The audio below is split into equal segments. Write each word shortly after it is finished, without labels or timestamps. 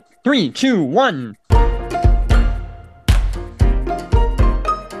Three, two, one.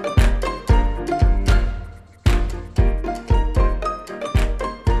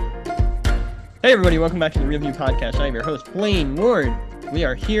 Hey everybody, welcome back to the Review Podcast. I am your host, Blaine Ward. We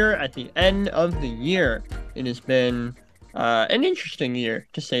are here at the end of the year. It has been an interesting year,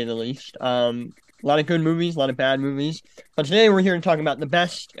 to say the least. A lot of good movies, a lot of bad movies. But today we're here to talk about the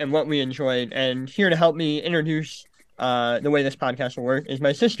best and what we enjoyed. And here to help me introduce the way this podcast will work is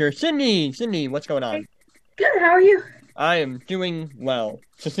my sister, Sydney. Sydney, what's going on? Good, how are you? I am doing well.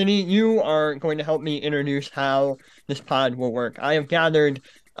 So, Sydney, you are going to help me introduce how this pod will work. I have gathered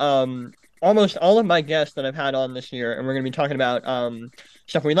almost all of my guests that I've had on this year, and we're going to be talking about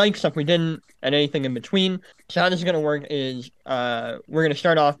stuff we like, stuff we didn't, and anything in between. So, how this is going to work is we're going to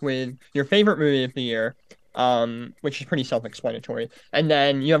start off with your favorite movie of the year, which is pretty self-explanatory, and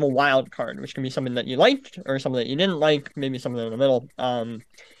then you have a wild card, which can be something that you liked or something that you didn't like, maybe something in the middle.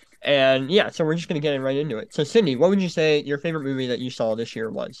 And yeah, so we're just gonna get right into it. So, Sydney, what would you say your favorite movie that you saw this year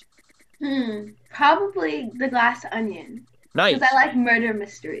was? Probably The Glass Onion, because I Nice. like murder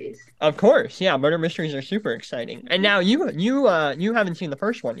mysteries. Of course, yeah, murder mysteries are super exciting. And now you haven't seen the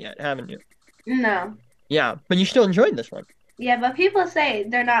first one yet, haven't you? No. Yeah, but you still enjoyed this one. Yeah, but people say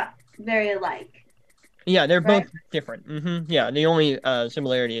they're not very alike, Yeah, they're both right? different. Yeah, the only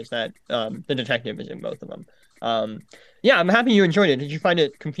similarity is that the detective is in both of them. Um, yeah, I'm happy you enjoyed it. Did you find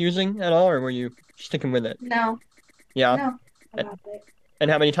it confusing at all, or were you sticking with it? No, Yeah. no, A- about it. And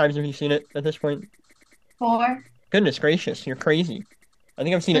how many times have you seen it at this point? Four. Goodness gracious, you're crazy. I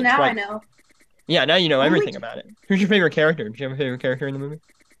think I've seen So it now I twice. know. Yeah, now you know Only everything about it. Who's your favorite character? Do you have a favorite character in the movie?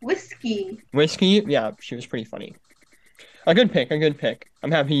 whiskey. Whiskey? Yeah, she was pretty funny. A good pick, a good pick.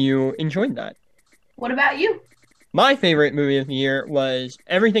 I'm happy you enjoyed that. What about you? My favorite movie of the year was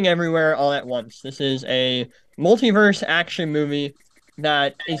Everything Everywhere All at Once. This is a multiverse action movie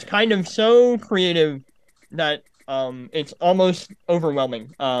that is kind of so creative that it's almost overwhelming.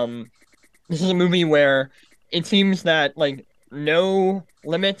 This is a movie where it seems that like no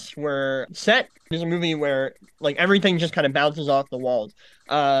limits were set. It's a movie where like everything just kind of bounces off the walls.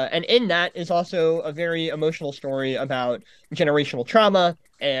 And in that is also a very emotional story about generational trauma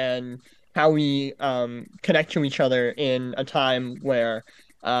and how we connect to each other in a time where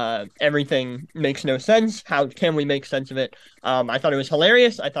everything makes no sense. How can we make sense of it? I thought it was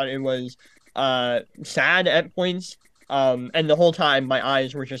hilarious. I thought it was sad at points. And the whole time my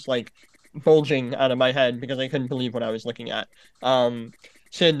eyes were just like bulging out of my head because I couldn't believe what I was looking at. Um,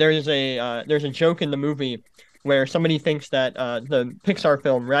 so there's a joke in the movie where somebody thinks that the Pixar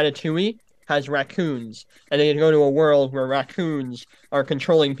film Ratatouille has raccoons, and they go to a world where raccoons are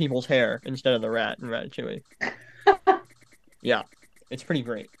controlling people's hair instead of the rat in Ratatouille. Yeah, it's pretty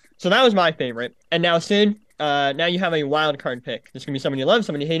great. So that was my favorite. And now, Sid, now you have a wild card pick. This can be someone you love,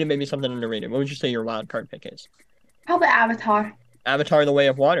 someone you hated, maybe something underrated. What would you say your wild card pick is? Probably Avatar. Avatar: The Way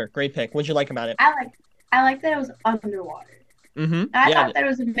of Water. Great pick. What'd you like about it? I like I like that it was underwater. And I Yeah, thought that it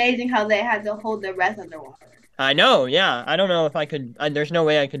was amazing how they had to hold their breath underwater. I know. Yeah, I don't know if I could. There's no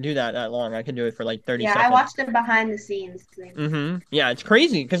way I could do that long. I could do it for like 30 Yeah, I seconds. watched the behind the scenes thing. Yeah, it's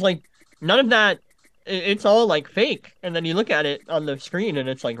crazy because like none of that. It's all like fake, and then you look at it on the screen and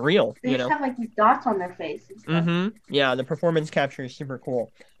it's like real. They just have like these dots on their face and stuff. Yeah, the performance capture is super cool.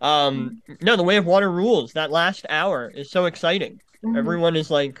 Mhm. No, The Way of Water rules. That last hour is so exciting. Mhm. Everyone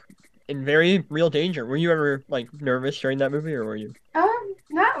is like in very real danger. Were you ever like nervous during that movie, or were you?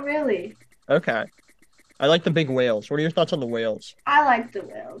 Not really. Okay. I like the big whales. What are your thoughts on the whales? I like the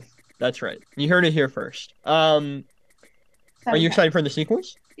whales. That's right. You heard it here first. Are you excited Sometimes. for the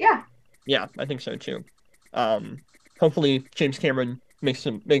sequels? Yeah. Yeah, I think so too. Um, Hopefully James Cameron makes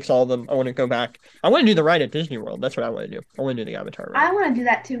all of them. I want to go back. I want to do the ride at Disney World. That's what I want to do. I want to do the Avatar ride. I want to do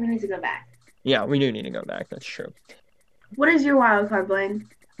that too. We need to go back. Yeah, we do need to go back. That's true. What is your wild card, Blaine?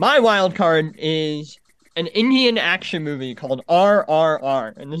 My wild card is an Indian action movie called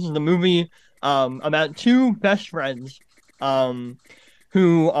RRR, and this is the movie about two best friends um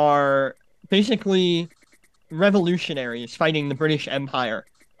who are basically revolutionaries fighting the British Empire.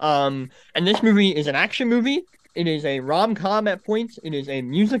 And this movie is an action movie. It is a rom-com at points. It is a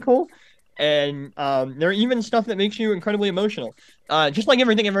musical, and there are even stuff that makes you incredibly emotional. Just like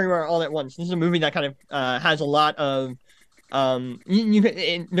Everything Everywhere All at Once. This is a movie that kind of has a lot of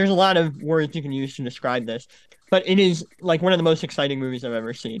there's a lot of words you can use to describe this, but it is like one of the most exciting movies I've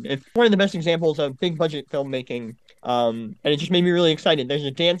ever seen. It's one of the best examples of big budget filmmaking. And it just made me really excited. There's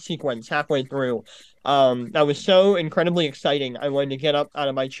a dance sequence halfway through, that was so incredibly exciting. I wanted to get up out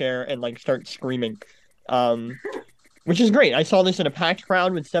of my chair and like start screaming. Um, which is great. I saw this in a packed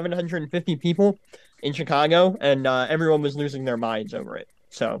crowd with 750 people in Chicago, and everyone was losing their minds over it.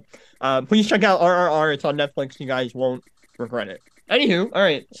 So, please check out RRR. It's on Netflix. You guys won't regret it. Anywho, all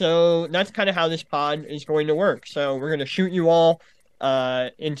right. So that's kind of how this pod is going to work. So we're gonna shoot you all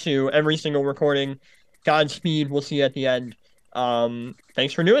into every single recording. Godspeed. We'll see you at the end.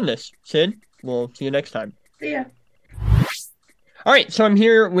 Thanks for doing this, Sid. We'll see you next time. See ya. All right, so I'm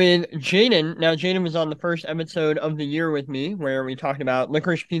here with Jaden. Now, Jaden was on the first episode of the year with me, where we talked about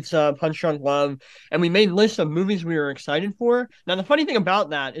Licorice Pizza, Punch Drunk Love, and we made lists of movies we were excited for. Now, the funny thing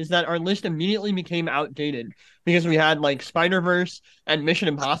about that is that our list immediately became outdated because we had like Spider-Verse and Mission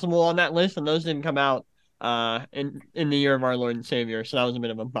Impossible on that list, and those didn't come out in the year of our Lord and Savior, so that was a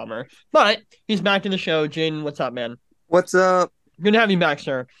bit of a bummer. But he's back to the show. Jaden, what's up, man? What's up? Good to have you back,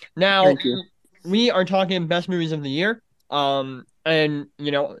 sir. Now, Thank you. we are talking best movies of the year. And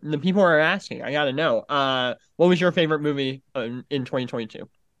the people are asking. I gotta know. What was your favorite movie in 2022?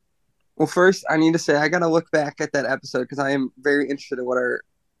 Well, first, I need to say I got to look back at that episode because I am very interested in what our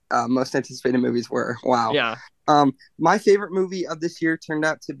most anticipated movies were. Wow. Yeah, My favorite movie of this year turned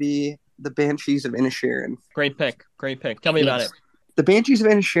out to be The Banshees of Inisherin. great pick. Great pick. Tell me about it. The Banshees of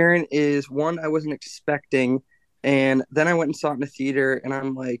Inisherin is one I wasn't expecting, and then I went and saw it in the theater, and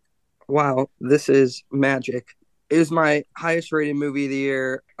I'm like, wow, this is magic. It is my highest rated movie of the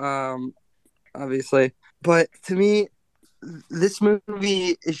year, obviously. But to me, this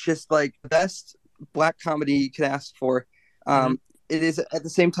movie is just like the best black comedy you could ask for. Mhm. It is at the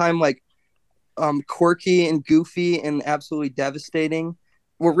same time like quirky and goofy and absolutely devastating.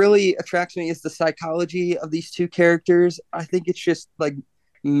 What really attracts me is the psychology of these two characters. I think it's just like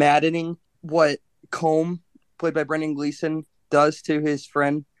maddening what Combe, played by Brendan Gleeson, does to his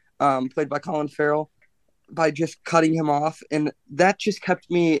friend, played by Colin Farrell, by just cutting him off, and that just kept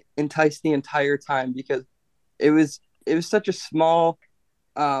me enticed the entire time because it was such a small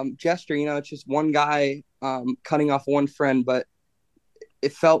gesture. It's just one guy cutting off one friend, but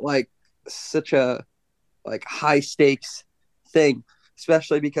it felt like such a like high stakes thing,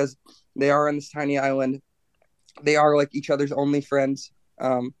 especially because they are on this tiny island. They are like each other's only friends,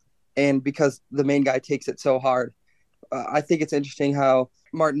 and because the main guy takes it so hard, I think it's interesting how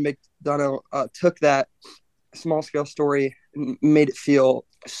Martin McDonough took that small scale story and made it feel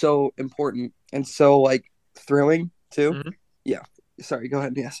so important and so like thrilling too. Mhm. Yeah. Sorry, go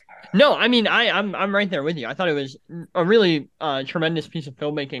ahead. Yes. No, I mean I'm right there with you. I thought it was a really tremendous piece of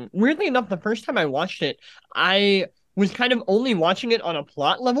filmmaking. Weirdly enough, the first time I watched it, I was kind of only watching it on a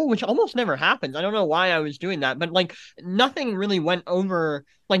plot level, which almost never happens. I don't know why I was doing that, but like nothing really went over,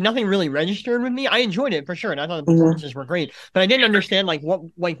 like nothing really registered with me. I enjoyed it for sure, and I thought the Mm-hmm. performances were great, but I didn't understand like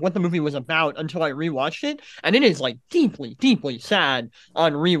what the movie was about until I rewatched it, and it is like deeply, deeply sad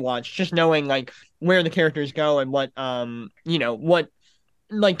on rewatch, just knowing like where the characters go and what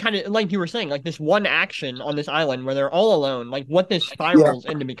like kind of like you were saying, like this one action on this island where they're all alone, like what this Yeah. spirals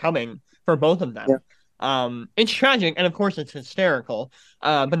into becoming for both of Yeah. them. It's tragic and of course it's hysterical.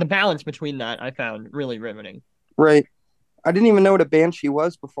 But the balance between that I found really riveting. Right. I didn't even know what a banshee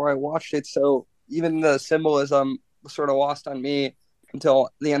was before I watched it, so even the symbolism was sort of lost on me until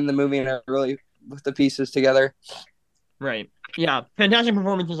the end of the movie, and I really put the pieces together. Right. Yeah. Fantastic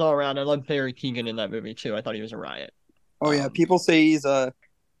performances all around. I love Barry Keegan in that movie too. I thought he was a riot. Oh yeah, Um, people say he's a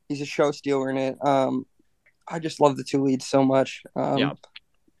show stealer in it. I just love the two leads so much. yeah.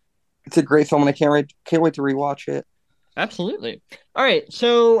 It's a great film, and I can't wait to rewatch it. Absolutely. All right.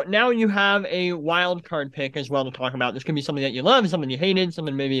 So now you have a wild card pick as well to talk about. This could be something that you love, something you hated,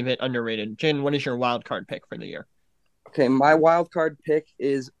 something maybe a bit underrated. Jen, what is your wild card pick for the year? Okay, my wild card pick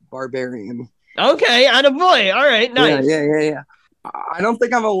is Barbarian. Okay, attaboy. All right, Yeah, nice. yeah, yeah, yeah. I don't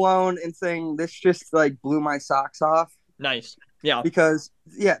think I'm alone in saying this just like blew my socks off Nice. Yeah. because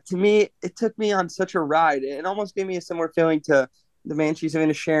yeah, to me it took me on such a ride. It almost gave me a similar feeling to the Banshees of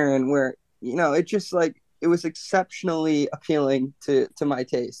Inisherin, where it just like it was exceptionally appealing to my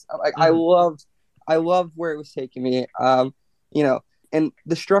taste. Like Mhm. I loved where it was taking me. You know, and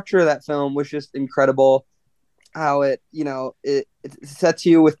the structure of that film was just incredible. How it sets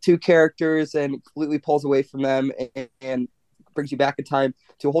you with two characters and completely pulls away from them and brings you back in time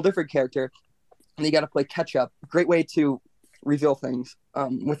to a whole different character, and you got to play catch up. Great way to reveal things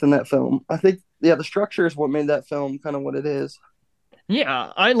within that film. I think yeah, the structure is what made that film kind of what it is.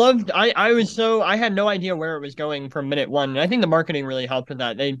 Yeah, I loved I had no idea where it was going from minute one. And I think the marketing really helped with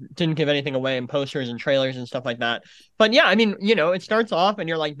that. They didn't give anything away in posters and trailers and stuff like that. But yeah, I mean, it starts off and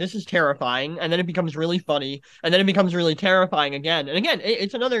you're like, this is terrifying, and then it becomes really funny, and then it becomes really terrifying again. And again,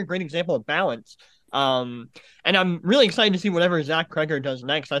 it's another great example of balance. Um, and I'm really excited to see whatever Zach Kreger does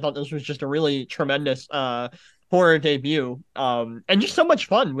next. I thought this was just a really tremendous horror debut. And just so much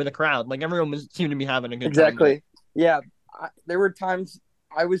fun with a crowd. Like everyone seemed to be having a good time with it. Exactly. Yeah, there were times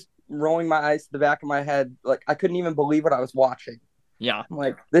I was rolling my eyes to the back of my head. Like, I couldn't even believe what I was watching. Yeah, I'm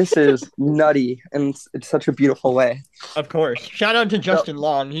like, this is nutty, and it's such a beautiful way. of course. Shout out to Justin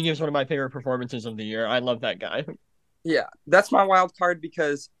Long. He gives one of my favorite performances of the year. I love that guy. Yeah, that's my wild card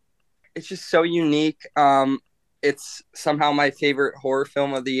because it's just so unique. It's somehow my favorite horror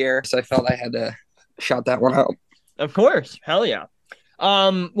film of the year, so I felt I had to shout that one out. Of course. Hell yeah.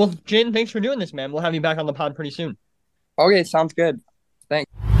 Well, Jin, thanks for doing this, man. We'll have you back on the pod pretty soon. Okay, sounds good.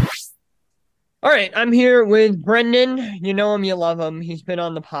 Thanks. All right, I'm here with Brendan. You know him, you love him. He's been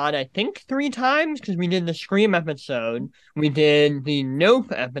on the pod, I think, 3 times because we did the Scream episode, we did the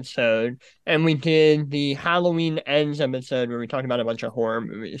Nope episode, and we did the Halloween Ends episode where we talked about a bunch of horror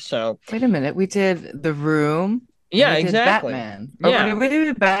movies. So wait a minute, we did The Room. yeah, we exactly. Did Batman. Yeah, we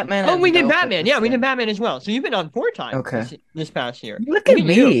did Batman. Oh, we did Nope Batman. Yeah, we did Batman as well. So you've been on 4 times Okay. this past year. Look at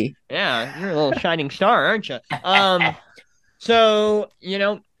me. You. Yeah, you're a little shining star, aren't you? So you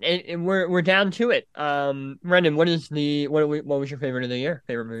know, we're down to it. Brendan, what was your favorite of the year?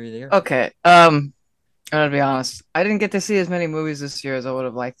 Favorite movie of the year? Okay. I'm gonna be honest. I didn't get to see as many movies this year as I would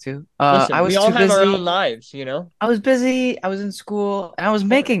have liked to. Listen, I was we all too have busy. our own lives, you know. I was busy. I was in school, and I was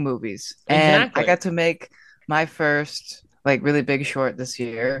making movies. And Exactly. I got to make my first like really big short this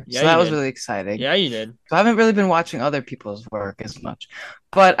year. Yeah, so that you was did. really exciting. Yeah, you did. So I haven't really been watching other people's work as much.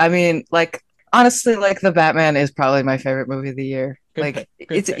 But I mean, like honestly, like The Batman is probably my favorite movie of the year. Good Like pick.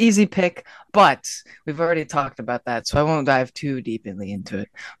 Good it's pick. an easy pick, but we've already talked about that, so I won't dive too deeply into it.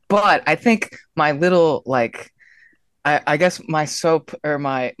 But I think my little like I guess my soap or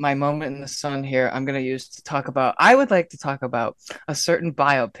my moment in the sun here I'm gonna use to talk about I would like to talk about a certain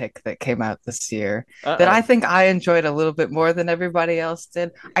biopic that came out this year that I think I enjoyed a little bit more than everybody else did.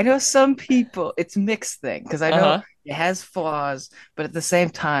 I know some people it's mixed thing because I know it has flaws, but at the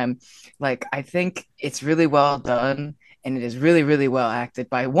same time, like I think it's really well done and it is really, really well acted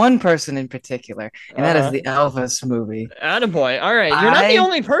by one person in particular, and that is the Elvis movie. Attaboy. All right. You're not the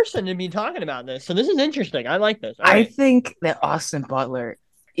only person to be talking about this, so this is interesting. I like this. All right. I think that Austin Butler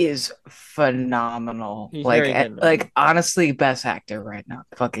is phenomenal. He's very good, like honestly, best actor right now.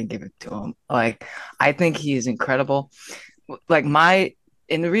 Fucking give it to him. Like, I think he is incredible. Like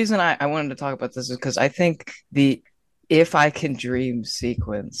and the reason I wanted to talk about this is because I think the If I Can Dream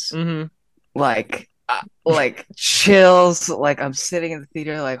sequence, like chills. Like I'm sitting in the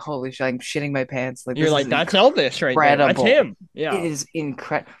theater, like holy shit, I'm shitting my pants. Like you're like that's Elvis right there. That's him. Yeah, it is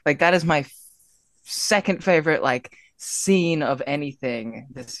incredible. Like that is my second favorite like scene of anything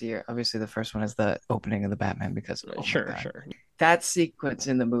this year. Obviously, the first one is the opening of the Batman because sure. That sequence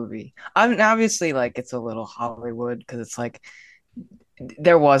in the movie. I mean, obviously, like it's a little Hollywood because it's like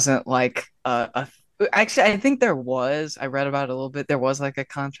there wasn't like a actually, I think there was. I read about it a little bit. There was like a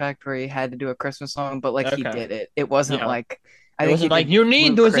contract where he had to do a Christmas song, but like he did it. It wasn't like I think like you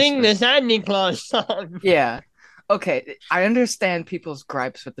need to sing the Santa Claus song. Yeah. Okay, I understand people's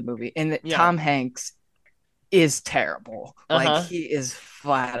gripes with the movie, and that Tom Hanks is terrible. Like he is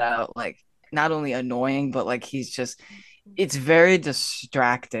flat out like not only annoying, but like he's just. It's very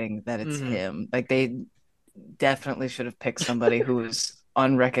distracting that it's him. Like they definitely should have picked somebody who is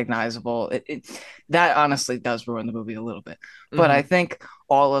unrecognizable. That honestly does ruin the movie a little bit, but I think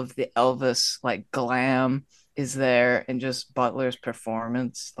all of the Elvis like glam is there, and just Butler's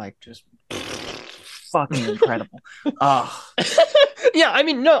performance like just fucking incredible. Yeah, I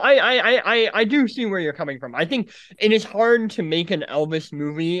mean, no, I do see where you're coming from. I think it is hard to make an Elvis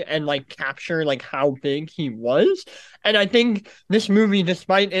movie and like capture like how big he was. And I think this movie,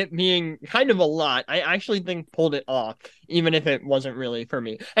 despite it being kind of a lot, I actually think pulled it off, even if it wasn't really for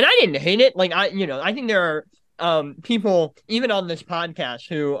me. And I didn't hate it. Like I think there are people even on this podcast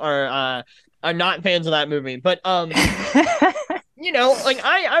who are not fans of that movie. But like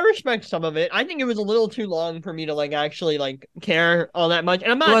I respect some of it. I think it was a little too long for me to like actually like care all that much.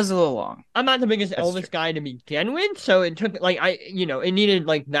 And it was a little long. I'm not the biggest Elvis guy to begin with, so it took like it needed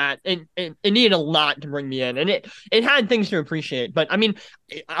like that. It needed a lot to bring me in, and it had things to appreciate. But I mean,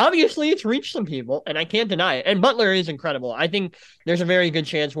 obviously it's reached some people, and I can't deny it. And Butler is incredible. I think there's a very good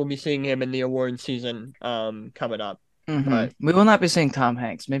chance we'll be seeing him in the awards season coming up. But we will not be seeing Tom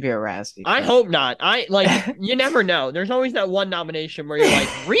Hanks. Maybe a Razzie. I hope not. You never know. There's always that one nomination where you're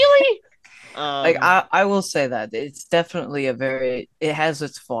like, really? I will say that it's definitely it has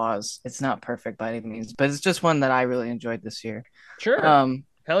its flaws. It's not perfect by any means, but it's just one that I really enjoyed this year. Sure.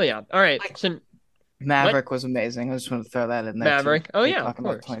 Hell yeah. All right. So Maverick was amazing. I just want to throw that in there. Maverick. Oh yeah, of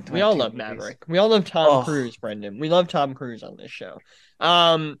course. We all love Maverick. We all love Tom Cruise, Brendan. We love Tom Cruise on this show.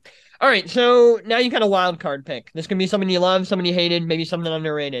 All right, so now you got a wild card pick. This can be something you love, something you hated, maybe something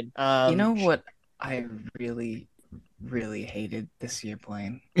underrated. You know what I really, really hated this year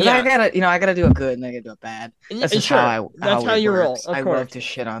playing because I gotta do a good and I gotta do a bad. That's just Sure. how That's how it you roll. works. Of I course. love to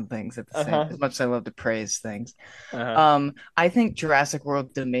shit on things at the same Uh-huh. as much as I love to praise things. Uh-huh. I think Jurassic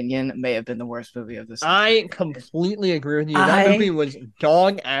World Dominion may have been the worst movie of this year. I completely agree with you. That I movie was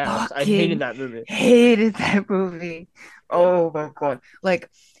dog ass. I hated fucking that movie. hated that movie. Yeah. Oh my God. Like,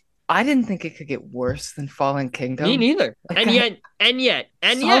 I didn't think it could get worse than Fallen Me Kingdom. neither. Like, And yet,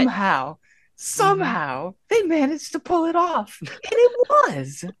 somehow they managed to pull it off. And it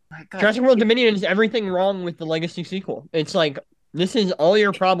was. My God. Jurassic World Dominion is everything wrong with the Legacy sequel. It's like this is all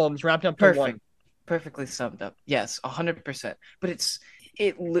your problems wrapped up to Perfect. one. Perfectly summed up. Yes, 100%. But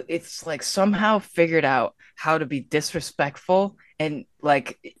it's like somehow figured out how to be disrespectful and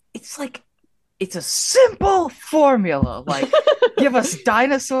like it's a simple formula. Like give us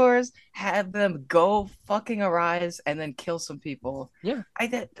dinosaurs, have them go fucking arise, and then kill some people. Yeah.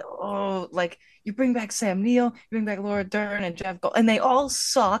 Like you bring back Sam Neill, you bring back Laura Dern and Jeff Gold, and they all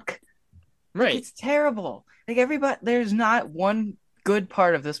suck. Like, Right. it's terrible. Like everybody, there's not one good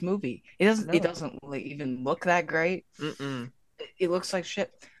part of this movie. It doesn't like, even look that great. Mm-mm. It looks like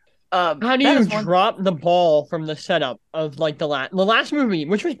shit. How do you drop the ball from the setup of like the last movie,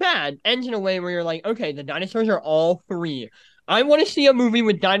 which was bad, ends in a way where you're like, okay, the dinosaurs are all free. I want to see a movie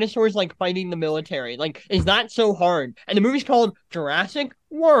with dinosaurs like fighting the military. Like, is that so hard? And the movie's called Jurassic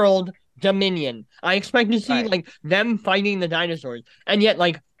World Dominion. I expect to see like them fighting the dinosaurs, and yet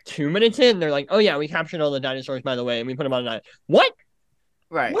like 2 minutes in, they're like, oh yeah, we captured all the dinosaurs by the way, and we put them on a night. What?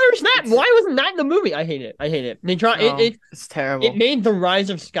 Right. Where's that? Why wasn't that in the movie? I hate it. I hate it. They try it's terrible. It made the Rise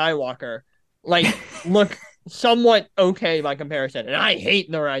of Skywalker like look somewhat okay by comparison, and I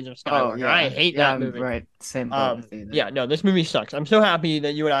hate the Rise of Skywalker. Yeah. I hate that movie. Right. Same boat. Yeah, no, this movie sucks. I'm so happy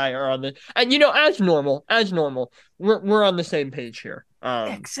that you and I are on the and as normal, we're on the same page here.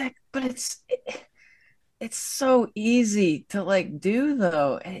 Exactly, but it's so easy to like do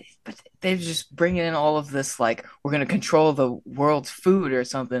though. But they're just bringing in all of this like we're gonna control the world's food or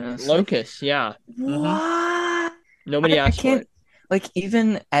something. Locust, yeah. What? Nobody asked for it. Like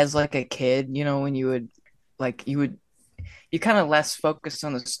even as like a kid, when you kind of less focused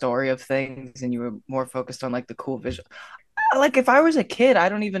on the story of things and you were more focused on like the cool visual. Like if I was a kid, I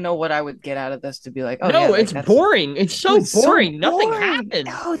don't even know what I would get out of this to be like, oh no, yeah, it's boring. It's so boring. Nothing happens.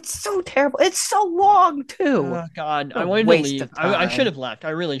 No, it's so terrible. It's so long too. Oh God, I wanted to leave. I should have left. I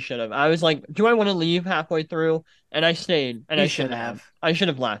really should have. I was like, do I want to leave halfway through? And I stayed. And I should have. I should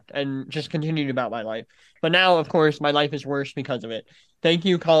have left and just continued about my life. But now, of course, my life is worse because of it. Thank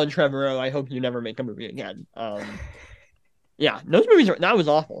you, Colin Trevorrow. I hope you never make a movie again. Yeah, those movies that was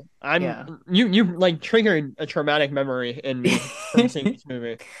awful. You like triggered a traumatic memory in me from seeing this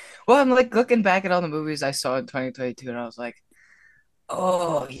movie. Well, I'm like looking back at all the movies I saw in 2022, and I was like,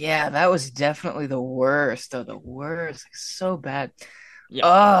 oh yeah, that was definitely the worst of the worst. Like, so bad. Yeah.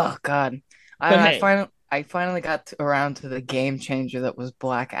 Oh God. I finally got around to the game changer that was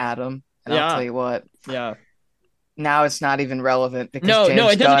Black Adam. And I'll tell you what. Yeah. Now it's not even relevant because no,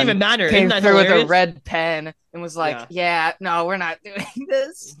 it doesn't even matter. Came through with a red pen and was like, no, we're not doing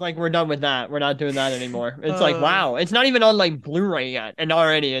this. Like, we're done with that. We're not doing that anymore. It's like, wow. It's not even on, like, Blu-ray yet. And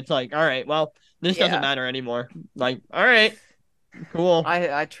already it's like, all right, well, this doesn't matter anymore. Like, all right, cool.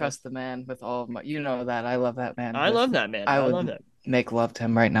 I trust the man with all of my... You know that. I love that man. I love that man. I love that. Make love to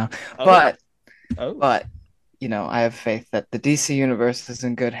him right now. Oh. But, I have faith that the DC universe is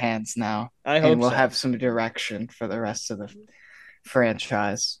in good hands now. I hope and we'll have some direction for the rest of the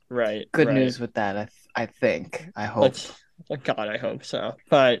franchise. Right. Good news with that, I think. I hope. God, I hope so.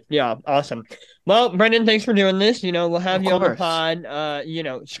 But yeah, awesome. Well, Brendan, thanks for doing this. We'll have you on the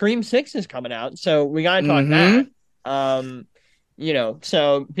pod. Scream 6 is coming out, so we gotta talk that.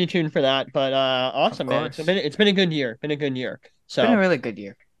 So be tuned for that. But awesome, man. It's been a good year. So it's been a really good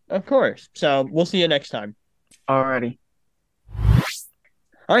year. Of course. So we'll see you next time. Alrighty.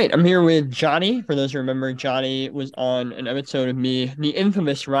 All right, I'm here with Johnny. For those who remember, Johnny was on an episode of me, the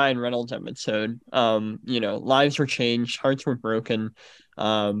infamous Ryan Reynolds episode. Lives were changed, hearts were broken,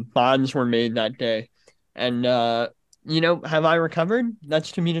 bonds were made that day. And, have I recovered?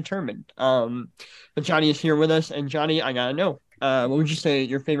 That's to be determined. But Johnny is here with us, and Johnny, I gotta know, what would you say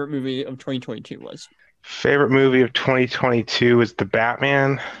your favorite movie of 2022 was? Favorite movie of 2022 was The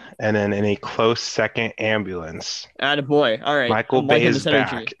Batman, and then in a close second, Ambulance. Attaboy. All right. Michael Bay is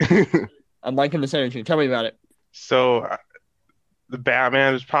back. I'm liking this energy. Tell me about it. So, The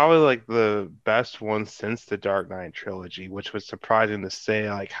Batman was probably like the best one since the Dark Knight trilogy, which was surprising to say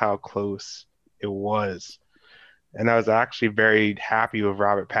like how close it was. And I was actually very happy with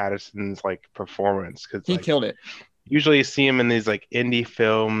Robert Pattinson's like performance because he killed it. Usually you see him in these like indie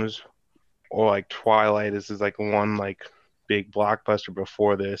films or like Twilight is like one like big blockbuster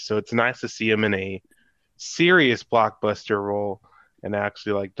before this. So it's nice to see him in a serious blockbuster role and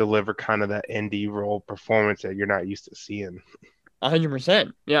actually like deliver kind of that indie role performance that you're not used to seeing.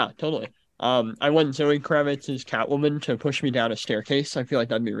 100%. Yeah, totally. I want Zoe Kravitz's Catwoman to push me down a staircase. I feel like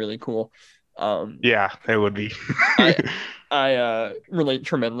that'd be really cool. Yeah, it would be. I I relate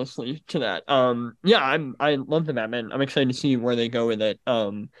tremendously to that. Yeah, I love the Batman. I'm excited to see where they go with it.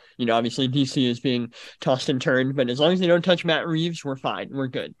 Obviously DC is being tossed and turned, but as long as they don't touch Matt Reeves, we're fine. We're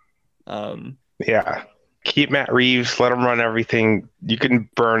good. Um, Yeah. Keep Matt Reeves, let him run everything. You can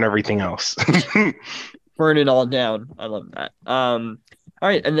burn everything else. Burn it all down. I love that. All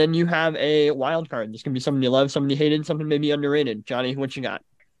right, and then you have a wild card. This can be something you love, something you hated, something maybe underrated. Johnny, what you got?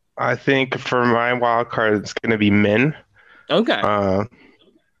 I think for my wild card, it's going to be Men. Okay. Uh,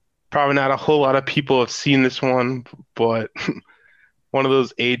 Probably not a whole lot of people have seen this one, but one of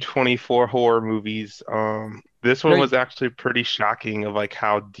those A24 horror movies. This one No, was actually pretty shocking of like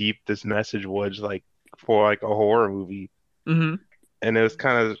how deep this message was, like for like a horror movie. mm-hmm. And it was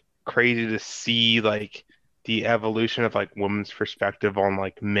kind of crazy to see like the evolution of like women's perspective on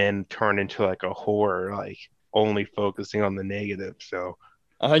like men turn into like a horror, like only focusing on the negative. So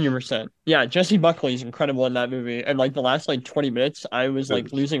 100%. Yeah, Jesse Buckley's incredible in that movie. And like the last like 20 minutes, I was like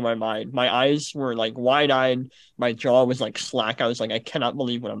it's- losing my mind. My eyes were like wide-eyed. My jaw was like slack. I was like, I cannot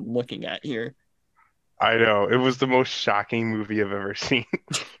believe what I'm looking at here. I know it was the most shocking movie I've ever seen.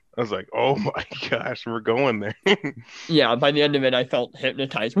 I was like, oh my gosh, we're going there. Yeah, by the end of it, I felt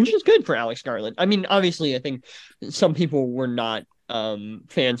hypnotized, which is good for Alex Garland. I mean, obviously, I think some people were not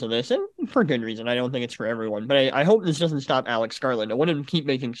fans of this, and for good reason. I don't think it's for everyone, but I hope this doesn't stop Alex Garland. I want him to keep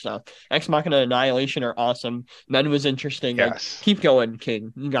making stuff. Ex Machina and Annihilation are awesome. Men was interesting. Like, Yes. keep going,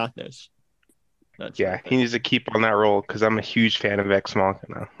 King. You got this. That's Yeah, he needs to keep on that role because I'm a huge fan of Ex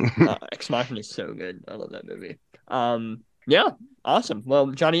Machina. Ex Machina is so good. I love that movie. Yeah, awesome. Well,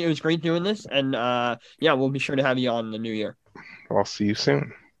 Johnny, it was great doing this, and yeah, we'll be sure to have you on in the new year. I'll see you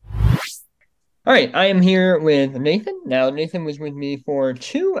soon. All right, I am here with Nathan. Now, Nathan was with me for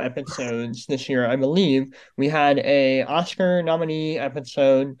 2 episodes this year, I believe. We had a Oscar nominee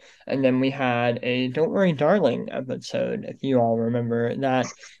episode, and then we had a Don't Worry, Darling episode, if you all remember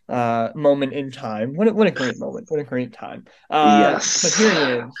that moment in time. What a great moment. What a great time. Yes. But here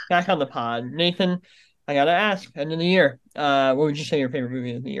he is, back on the pod. Nathan, I gotta ask, end of the year, what would you say your favorite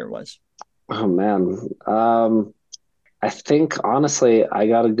movie of the year was? Oh man. I think honestly, I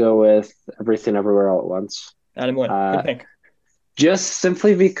gotta go with Everything Everywhere All at Once. Adam Wood, Uh, good pick. just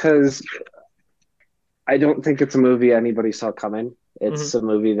simply because I don't think it's a movie anybody saw coming. It's a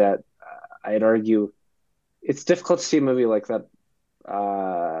movie that I'd argue it's difficult to see a movie like that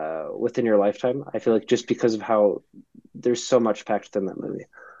within your lifetime. I feel like just because of how there's so much packed in that movie.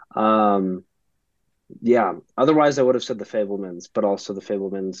 Um, yeah. Otherwise, I would have said The Fablemans, but also The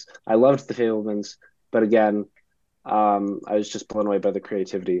Fablemans. I loved The Fablemans, but again, I was just blown away by the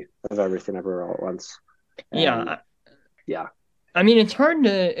creativity of Everything Everywhere All at Once. Yeah, And yeah, I mean, it's hard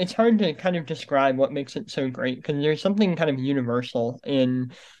to kind of describe what makes it so great because there's something kind of universal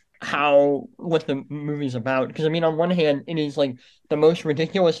in how what the movie's about. Because I mean, on one hand, it is like the most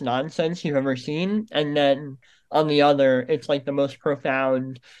ridiculous nonsense you've ever seen, and then on the other, it's like the most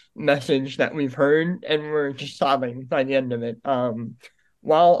profound message that we've heard, and we're just sobbing by the end of it.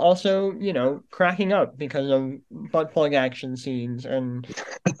 While also, cracking up because of butt plug action scenes and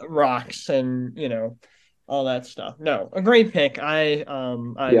rocks and all that stuff. No, a great pick. I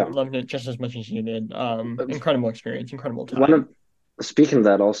yeah. loved it just as much as you did. Incredible experience, incredible One time. of Speaking of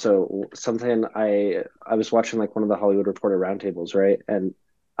that, also something I was watching like one of the Hollywood Reporter roundtables, right? And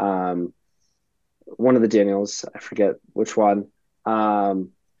um, one of the Daniels, I forget which one,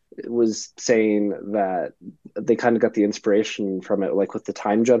 was saying that they kind of got the inspiration from it, like with the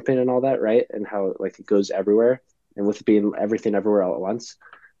time jumping and all that, right? And how like it goes everywhere, and with it being everything everywhere all at once,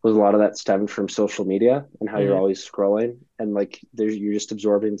 was a lot of that stemmed from social media and how you're Mhm. always scrolling and like you're just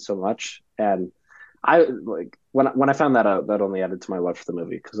absorbing so much. And I like when I found that out, that only added to my love for the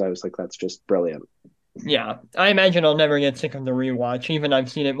movie because I was like, that's just brilliant. Yeah, I imagine I'll never get sick of the rewatch. Even I've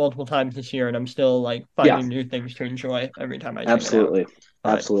seen it multiple times this year, and I'm still like Yeah, finding new things to enjoy every time I check it out. absolutely, But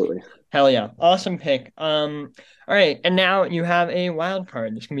absolutely. hell yeah, awesome pick. All right, and now you have a wild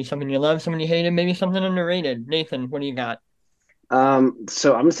card. This can be something you love, something you hated, maybe something underrated. Nathan, what do you got?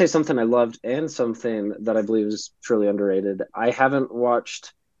 So I'm gonna say something I loved and something that I believe is truly underrated. I haven't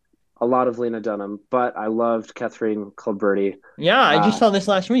watched a lot of Lena Dunham, but I loved Catherine Colberti. Yeah, I just Uh, saw this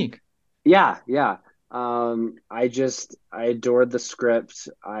last week. yeah, yeah. I adored the script.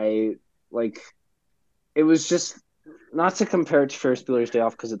 Like it was just not to compare it to Ferris Bueller's Day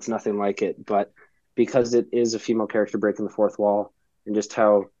Off because it's nothing like it, but because it is a female character breaking the fourth wall and just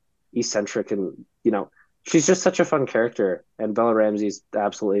how eccentric and, she's just such a fun character. And Bella Ramsey's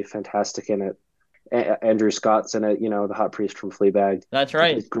absolutely fantastic in it. Andrew Scott's in it, the hot priest from Fleabag. That's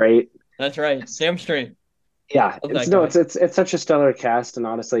right. It's great. That's right. Sam straight. Yeah, Love that it's such a stellar cast, and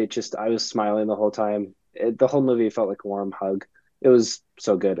honestly, I was smiling the whole time. The whole movie felt like a warm hug. It was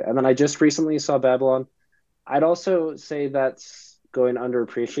so good. And then I just recently saw Babylon. I'd also say that's going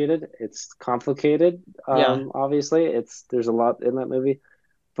underappreciated. It's complicated. Yeah. Obviously, there's a lot in that movie,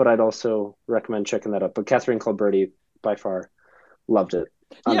 but I'd also recommend checking that out. But Catherine Colberti, by far, loved it.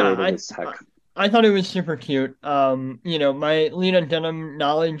 Underrated as heck. I thought it was super cute. My Lena Dunham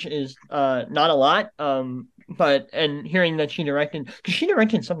knowledge is not a lot. And hearing that because she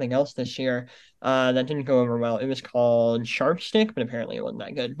directed something else this year that didn't go over well. It was called Sharp Stick, but apparently it wasn't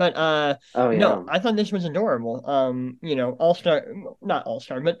that good. But no, I thought this was adorable. All-star, not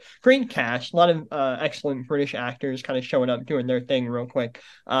all-star, but great cast. A lot of excellent British actors kind of showing up doing their thing real quick.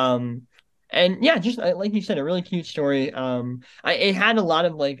 And yeah, just like you said, a really cute story. It had a lot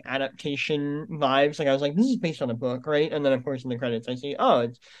of like adaptation vibes. Like I was like, this is based on a book, right? And then of course in the credits I see, oh,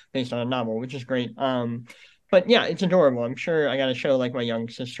 it's based on a novel, which is great. But yeah, it's adorable. I'm sure I gotta show like my young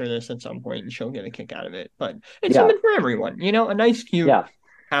sister this at some point, and she'll get a kick out of it. But it's something for everyone, a nice, cute,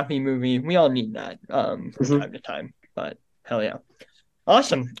 happy movie. We all need that from time to time. But hell yeah.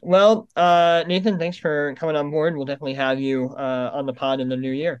 Awesome. Well, Nathan, thanks for coming on board. We'll definitely have you on the pod in the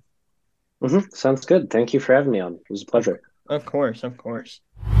new year. Sounds good. Thank you for having me on. It was a pleasure. Of course.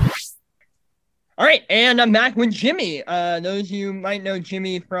 All right, and I'm back with Jimmy. Those of you might know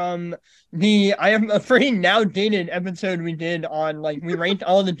Jimmy from the, I am afraid, now dated episode we did on, we ranked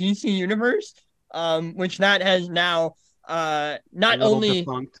all the DC universe, which that has now not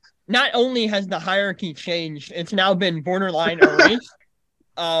only has the hierarchy changed, it's now been borderline erased.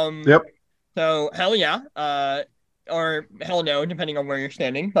 Yep. So hell yeah. Or hell no, depending on where you're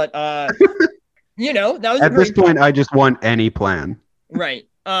standing. But that was at this point, I just want any plan. Right.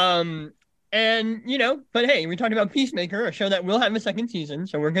 And but hey, we talked about Peacemaker, a show that will have a second season,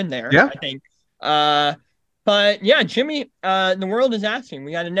 so we're good there. Yeah. I think. But yeah, Jimmy, the world is asking.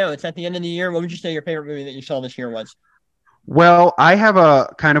 We got to know. It's at the end of the year. What would you say your favorite movie that you saw this year was? Well, I have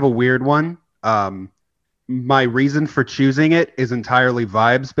a kind of a weird one. My reason for choosing it is entirely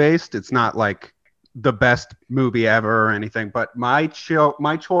vibes based. It's not like the best movie ever or anything, but my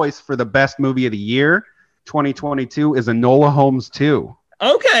choice for the best movie of the year, 2022, is Enola Holmes 2.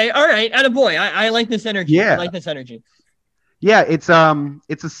 Okay, all right, attaboy. I like this energy. Yeah. I like this energy. Yeah, it's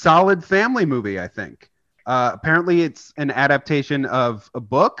a solid family movie, I think. Apparently it's an adaptation of a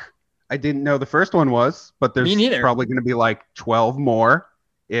book. I didn't know the first one was, but there's probably going to be like 12 more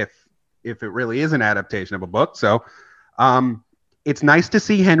if it really is an adaptation of a book. So, it's nice to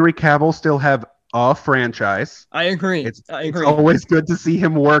see Henry Cavill still have a franchise. I agree. It's always good to see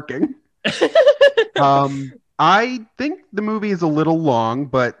him working. I think the movie is a little long,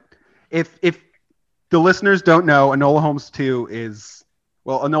 but if the listeners don't know, Enola Holmes 2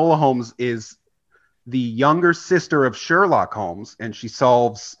 Enola Holmes is the younger sister of Sherlock Holmes, and she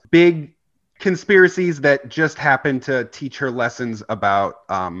solves big conspiracies that just happen to teach her lessons about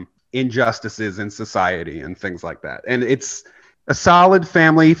injustices in society and things like that. And it's a solid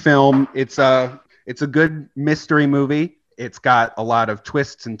family film. It's a good mystery movie. It's got a lot of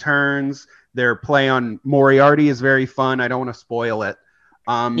twists and turns. Their play on Moriarty is very fun. I don't want to spoil it.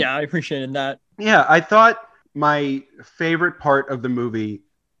 Yeah, I appreciated that. Yeah, I thought my favorite part of the movie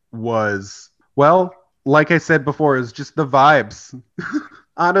was, well, like I said before, is just the vibes.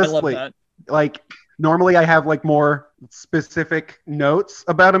 Honestly, I love that. Like normally I have like more specific notes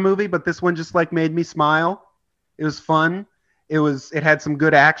about a movie, but this one just like made me smile. It was fun. It had some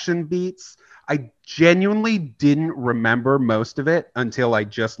good action beats. I genuinely didn't remember most of it until I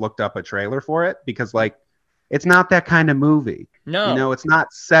just looked up a trailer for it, because like it's not that kind of movie. No. It's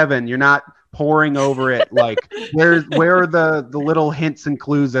not Seven. You're not poring over it like where are the little hints and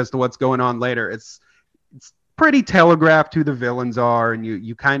clues as to what's going on later. It's pretty telegraphed who the villains are, and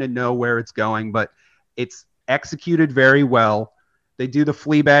you kind of know where it's going, but it's executed very well. They do the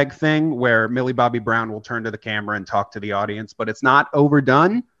Fleabag thing where Millie Bobby Brown will turn to the camera and talk to the audience, but it's not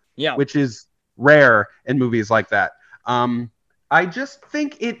overdone, which is rare in movies like that. I just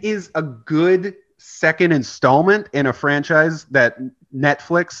think it is a good second installment in a franchise that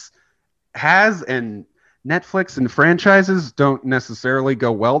Netflix has, and Netflix and franchises don't necessarily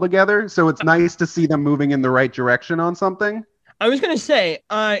go well together. So it's nice to see them moving in the right direction on something. I was going to say,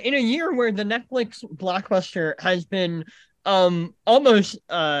 in a year where the Netflix blockbuster has been almost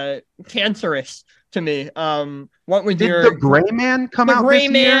cancerous to me. What was Did your the Gray Man come The out Gray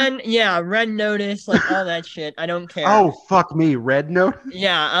this year? Man? Yeah, Red Notice, like all that shit. I don't care. Oh fuck me, Red Note.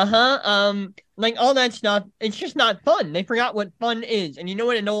 Yeah, like all that stuff. It's just not fun. They forgot what fun is, and you know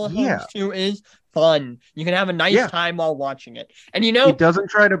what Enola Yeah. Holmes 2 is? Fun. You can have a nice Yeah. time while watching it, and It doesn't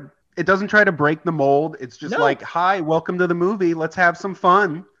try to break the mold. It's just No. like, hi, welcome to the movie. Let's have some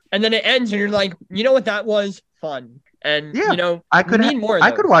fun. and then it ends, and you're like, you know what that was? Fun. And Yeah, I need more of I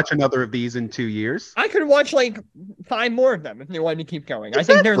those. could watch another of these in 2 years. I could watch like 5 more of them if they wanted to keep going. I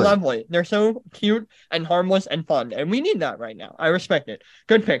think they're Exactly. lovely. They're so cute and harmless and fun, and we need that right now. I respect it.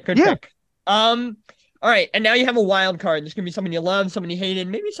 Good pick. Good Yeah. pick. All right, and now you have a wild card. This could be something you love, something you hated,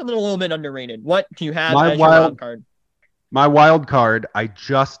 maybe something a little bit underrated. What do you have My as your wild card? My wild card I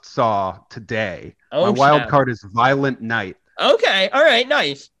just saw today. Oh, My wild snap. card is Violent Night. Okay, all right,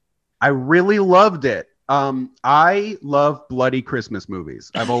 nice. I really loved it. I love bloody Christmas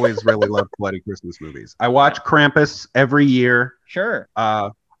movies. I've always really loved bloody Christmas movies. I watch Krampus every year. Sure,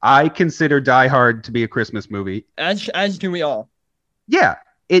 I consider Die Hard to be a Christmas movie. as do we all. Yeah,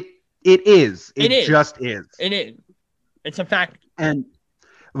 it is. It is. Just is. It is. It's a fact. And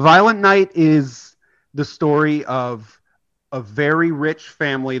Violent Night is the story of a very rich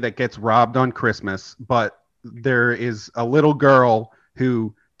family that gets robbed on Christmas, but there is a little girl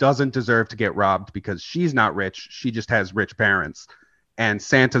who doesn't deserve to get robbed because she's not rich. She just has rich parents, and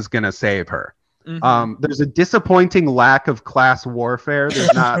Santa's gonna save her. Mhm. There's a disappointing lack of class warfare.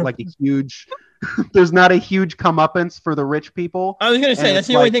 There's not like there's not a huge comeuppance for the rich people. I was gonna say And that's it's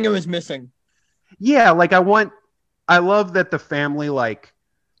the only like- thing it was missing. Yeah, like I love that the family like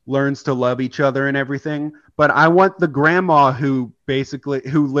learns to love each other and everything, but I want the grandma who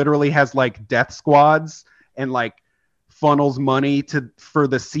literally has like death squads and like funnels money for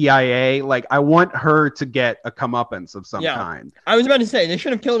the CIA. Like I want her to get a comeuppance of some Yeah. kind. I was about to say they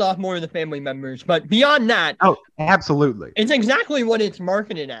should have killed off more of the family members, but beyond that, Oh, absolutely. it's exactly what it's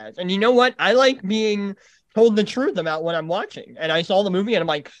marketed as. And you know what? I like being told the truth about what I'm watching. And I saw the movie and I'm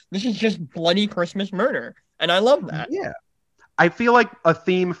like, this is just bloody Christmas murder. And I love that. Yeah. I feel like a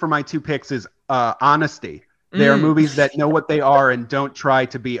theme for my 2 picks is honesty. They are Mm. movies that know what they are and don't try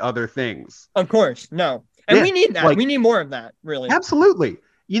to be other things. Of course. No. And Yeah, we need that. like- We need more of that, really. Absolutely.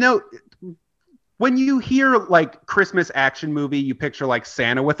 You know, when you hear like Christmas action movie, you picture like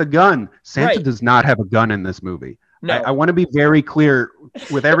Santa with a gun. Santa Right. does not have a gun in this movie. No. I want to be very clear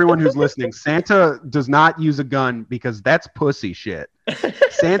with everyone who's listening. Santa does not use a gun because that's pussy shit.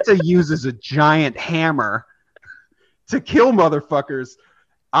 Santa uses a giant hammer to kill motherfuckers.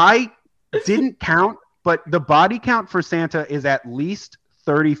 I didn't count, but the body count for Santa is at least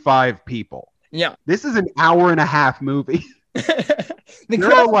 35 people. Yeah. This is an hour and a half movie. The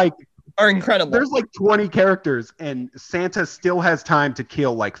There are like are incredible. there's like 20 characters and Santa still has time to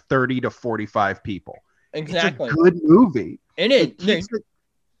kill like 30 to 45 people. Exactly. It's a good movie. It is.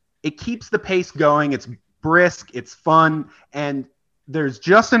 It keeps the pace going. It's brisk, it's fun, and there's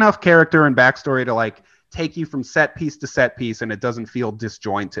just enough character and backstory to like take you from set piece to set piece, and it doesn't feel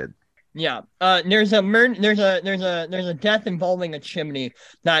disjointed. Yeah. There's a death involving a chimney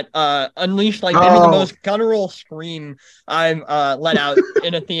that unleashed like maybe the Oh. most guttural scream I've let out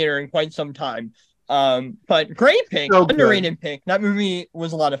in a theater in quite some time. But great pick, So good. underrated pick. That movie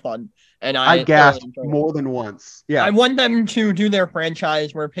was a lot of fun, and I I gasped thoroughly enjoyed it. more than once. Yeah. I want them to do their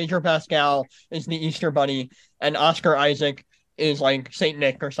franchise where Pedro Pascal is the Easter Bunny and Oscar Isaac is like Saint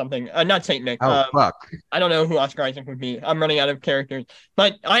Nick or something. Not Saint Nick. Oh fuck. I don't know who Oscar Isaac would be. I'm running out of characters.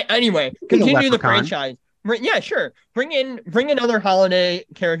 But anyway, Be a continue the leprechaun. franchise. Yeah, sure. Bring in other holiday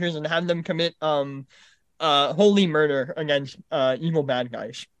characters and have them commit holy murder against evil bad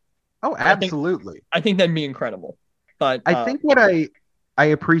guys. Oh, I think- absolutely. I think that'd be incredible. But I think what I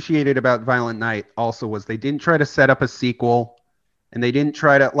appreciated about Violent Night also was they didn't try to set up a sequel, and they didn't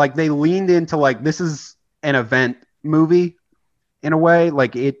try to like they leaned into like this is an event movie in a way.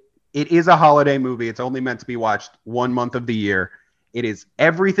 Like it is a holiday movie. It's only meant to be watched 1 month of the year.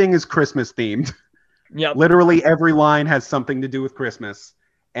 Everything is Christmas themed. Yep. Literally every line has something to do with Christmas.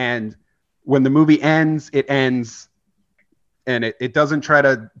 And when the movie ends, it ends, and it doesn't try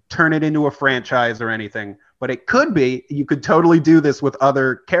to turn it into a franchise or anything. But it could be. You could totally do this with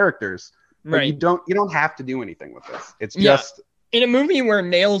other characters. But Right. you don't have to do anything with this. It's Yeah. just In a movie where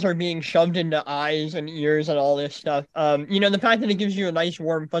nails are being shoved into eyes and ears and all this stuff, the fact that it gives you a nice,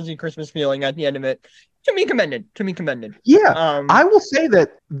 warm, fuzzy Christmas feeling at the end of it, to be commended. yeah. I will say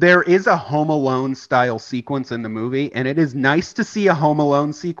that there is a Home Alone style sequence in the movie, and it is nice to see a Home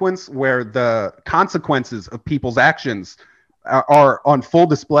Alone sequence where the consequences of people's actions are on full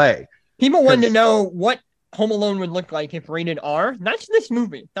display. People wanted to 'cause- know what Home Alone would look like if rated R. That's this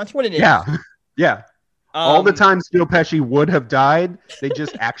movie. That's what it is. Yeah. Yeah. All the Um, times Joe Pesci would have died, they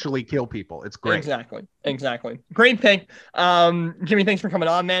just actually kill people. It's great. Exactly. Great pick. Jimmy, thanks for coming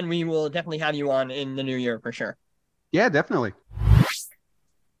on, man. We will definitely have you on in the new year for sure. Yeah, definitely.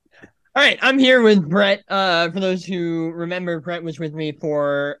 All right, I'm here with Brett. For those who remember, Brett was with me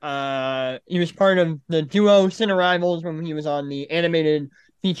for he was part of the duo Cine Rivals when he was on the animated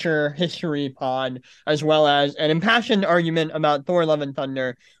feature history pod, as well as an impassioned argument about Thor: Love and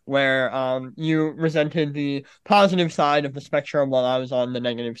Thunder, where you resented the positive side of the spectrum while I was on the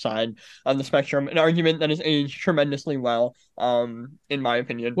negative side of the spectrum. An argument that has aged tremendously well, in my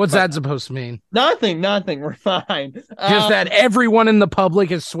opinion. What's But that supposed to mean? Nothing. We're fine. Just that everyone in the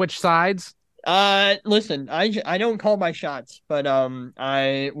public has switched sides? Listen, I don't call my shots, but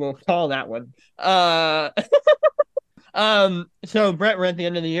I will call that one. So Brett, we're at the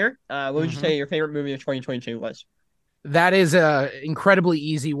end of the year. What would you say your favorite movie of 2022 was? That is a incredibly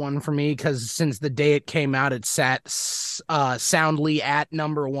easy one for me because since the day it came out, it sat soundly at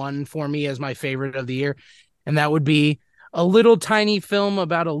number one for me as my favorite of the year, and that would be a little tiny film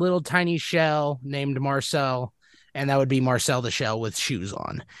about a little tiny shell named Marcel, and that would be Marcel the Shell with shoes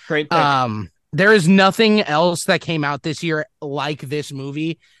on. Great pick. There is nothing else that came out this year like this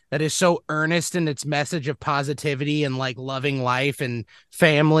movie that is so earnest in its message of positivity and like loving life and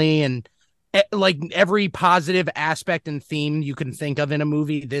family and like every positive aspect and theme you can think of in a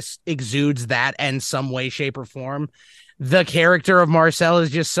movie. This exudes that in some way, shape, or form. The character of Marcel is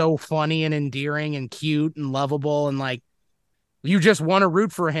just so funny and endearing and cute and lovable, and like you just want to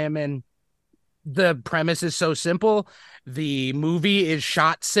root for him. And the premise is so simple. The movie is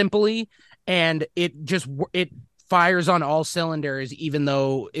shot simply, and it fires on all cylinders, even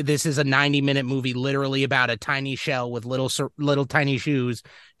though this is a 90-minute movie literally about a tiny shell with little tiny shoes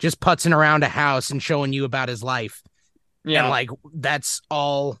just putzing around a house and showing you about his life. Yeah. And like that's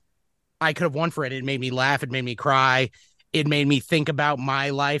all I could have won for it. It made me laugh, it made me cry, it made me think about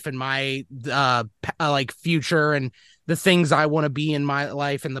my life and my like future and the things I want to be in my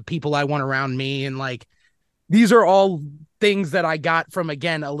life and the people I want around me. And like these are all things that I got from,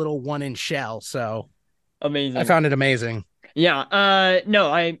 again, a little 1-inch shell. So amazing. I found it amazing. Yeah.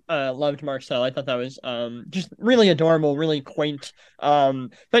 No, I loved Marcel. I thought that was just really adorable, really quaint.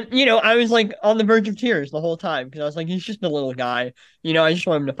 But you know, I was like on the verge of tears the whole time because I was like, he's just a little guy. You know, I just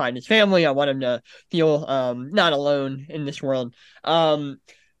want him to find his family. I want him to feel not alone in this world.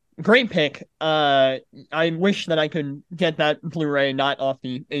 Great pick. I wish that I could get that Blu-ray not off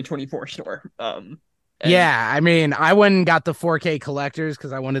the A24 store. Yeah, I mean, I went and got the 4K collectors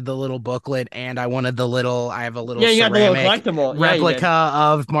because I wanted the little booklet and I wanted I have a little you got the little ceramic collectible replica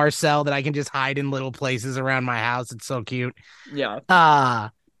of Marcel that I can just hide in little places around my house. It's so cute. Yeah.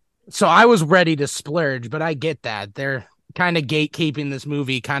 So I was ready to splurge, but I get that. They're kind of gatekeeping this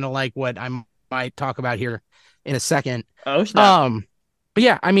movie, kind of like what I might talk about here in a second. Oh, snap. But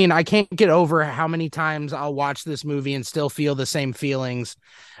yeah, I mean, I can't get over how many times I'll watch this movie and still feel the same feelings.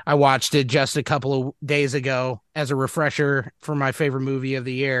 I watched it just a couple of days ago as a refresher for my favorite movie of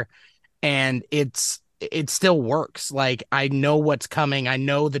the year, and it still works. Like, I know what's coming. I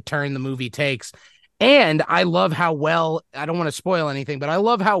know the turn the movie takes, and I love how well, I don't want to spoil anything, but I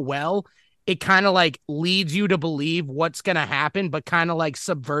love how well it kind of like leads you to believe what's going to happen, but kind of like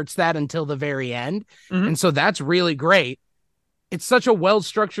subverts that until the very end. Mhm. And so that's really great. It's such a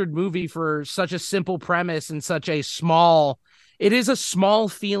well-structured movie for such a simple premise and it is a small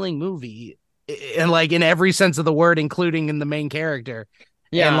feeling movie, and like in every sense of the word, including in the main character.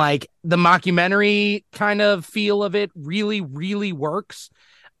 Yeah. And like the mockumentary kind of feel of it really, really works.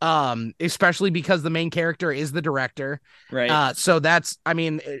 Especially because the main character is the director. Right. So that's, I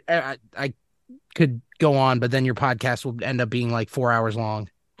mean, I could go on, but then your podcast will end up being like 4 hours long.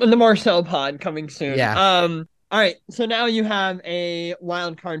 The Marcel pod coming soon. Yeah. All right, so now you have a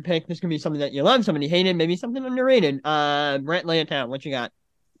wild card pick. This could be something that you love, something you hated, maybe something underrated. Brett, lay it down. What you got?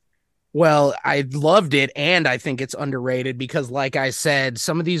 Well, I loved it, and I think it's underrated because, like I said,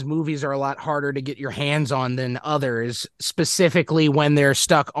 some of these movies are a lot harder to get your hands on than others, specifically when they're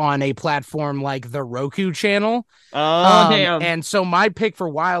stuck on a platform like the Roku channel. Oh, damn. And so my pick for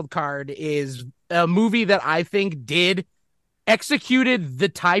wild card is a movie that I think executed the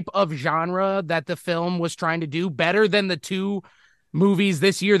type of genre that the film was trying to do better than the two movies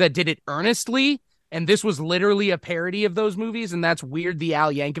this year that did it earnestly. And this was literally a parody of those movies. And that's Weird, the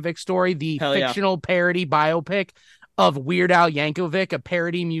Al Yankovic Story, the fictional parody biopic of Weird Al Yankovic, a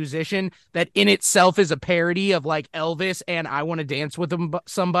parody musician that in itself is a parody of like Elvis and I Want to Dance with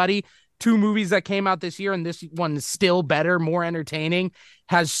Somebody two movies that came out this year, and this one is still better, more entertaining,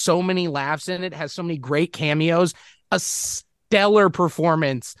 has so many laughs in it, has so many great cameos, a stellar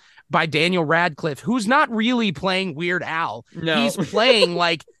performance by Daniel Radcliffe, who's not really playing Weird Al. No. He's playing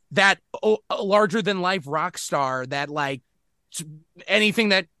like that larger than life rock star that like anything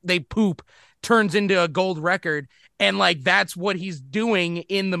that they poop turns into a gold record. And like, that's what he's doing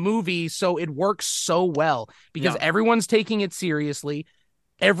in the movie. So it works so well because everyone's taking it seriously.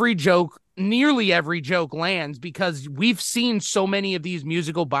 Nearly every joke lands because we've seen so many of these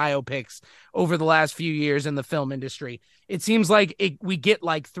musical biopics over the last few years in the film industry. It seems like we get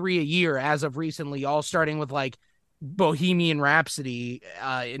like 3 a year as of recently, all starting with like Bohemian Rhapsody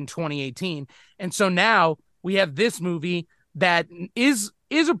in 2018. And so now we have this movie that is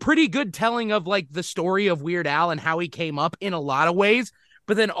a pretty good telling of like the story of Weird Al and how he came up in a lot of ways,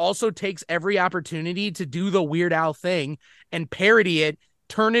 but then also takes every opportunity to do the Weird Al thing and parody it,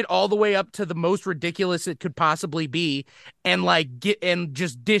 turn it all the way up to the most ridiculous it could possibly be, and like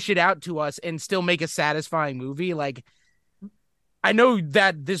just dish it out to us and still make a satisfying movie. Like, I know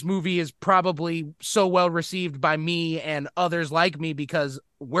that this movie is probably so well received by me and others like me because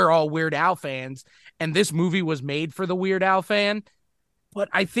we're all Weird Al fans, and this movie was made for the Weird Al fan, but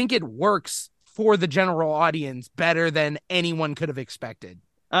I think it works for the general audience better than anyone could have expected.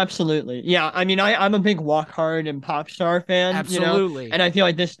 Absolutely. Yeah. I mean, I'm a big Walk Hard and Pop Star fan. Absolutely. You know? And I feel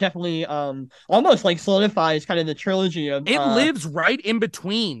like this definitely almost like solidifies kind of the trilogy of it lives right in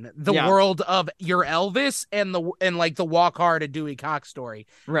between the world of your Elvis and like the Walk Hard and Dewey Cox story.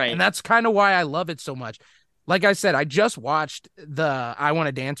 Right. And that's kind of why I love it so much. Like I said, I just watched the I Want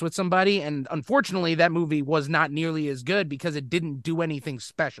to Dance with Somebody, and unfortunately that movie was not nearly as good because it didn't do anything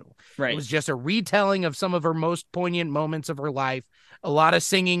special. Right. It was just a retelling of some of her most poignant moments of her life, a lot of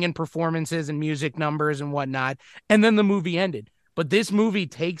singing and performances and music numbers and whatnot, and then the movie ended. But this movie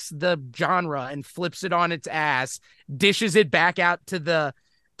takes the genre and flips it on its ass, dishes it back out to the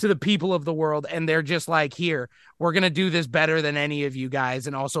people of the world, and they're just like, here, we're going to do this better than any of you guys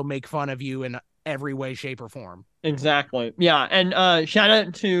and also make fun of you in every way, shape, or form. Exactly. Yeah. And shout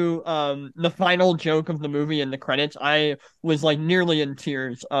out to the final joke of the movie in the credits. I was like nearly in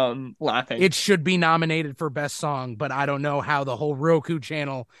tears laughing. It should be nominated for best song, but I don't know how the whole Roku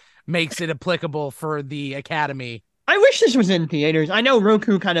channel makes it applicable for the Academy. I wish this was in theaters. I know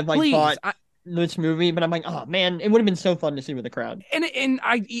Roku kind of like bought this movie, but I'm like, oh man, it would have been so fun to see with the crowd. And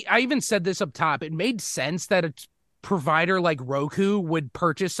I even said this up top. It made sense that a provider like Roku would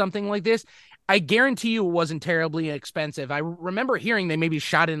purchase something like this. I guarantee you it wasn't terribly expensive. I remember hearing they maybe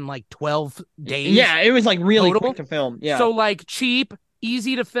shot in like 12 days. Yeah, it was like really quick to film. Yeah. So like cheap,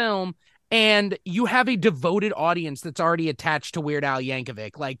 easy to film, and you have a devoted audience that's already attached to Weird Al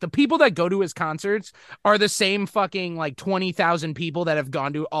Yankovic. Like the people that go to his concerts are the same fucking like 20,000 people that have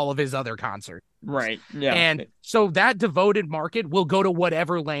gone to all of his other concerts. Right. Yeah. And so that devoted market will go to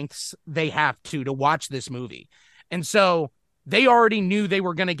whatever lengths they have to watch this movie. And so they already knew they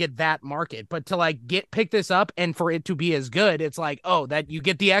were going to get that market, but to like pick this up and for it to be as good, it's like, oh, that you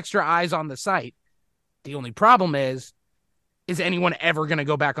get the extra eyes on the site. The only problem is anyone ever going to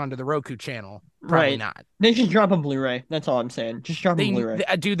go back onto the Roku channel? Probably not. They should drop a Blu-ray. That's all I'm saying. Just drop a Blu-ray.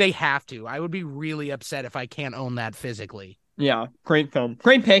 They have to. I would be really upset if I can't own that physically. Yeah, great film.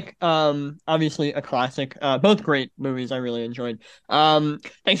 Great pick. Obviously a classic. Both great movies I really enjoyed.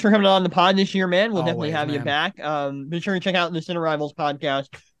 Thanks for coming on the pod this year, man. We'll definitely have you back. Be sure to check out the Cine Rivals podcast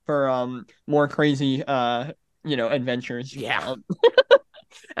for more crazy adventures. Yeah.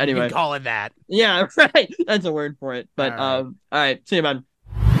 Anyway. You can call it that. Yeah, right. That's a word for it. But all right. See you, man.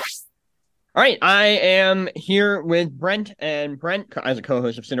 All right, I am here with Brent, and Brent, as a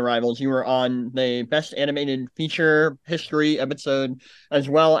co-host of Cine Rivals, you were on the Best Animated Feature History episode, as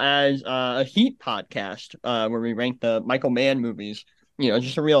well as a Heat podcast, where we ranked the Michael Mann movies. You know,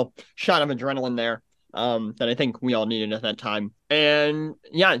 just a real shot of adrenaline there that I think we all needed at that time. And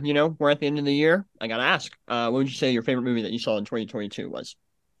yeah, we're at the end of the year. I gotta ask, what would you say your favorite movie that you saw in 2022 was?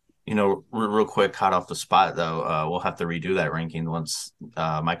 Real quick, hot off the spot, though, we'll have to redo that ranking once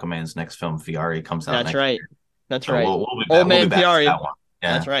Michael Mann's next film, Fieri, comes out. That's right. That's right. We'll be back. Old Man Fieri. That one.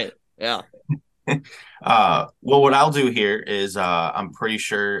 Yeah. That's right. Yeah. Well, what I'll do here is I'm pretty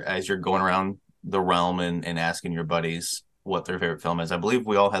sure as you're going around the realm and asking your buddies what their favorite film is, I believe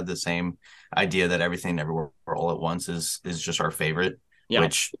we all had the same idea that Everything Everywhere All at Once is just our favorite,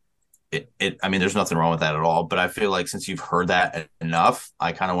 which I mean, there's nothing wrong with that at all, but I feel like since you've heard that enough,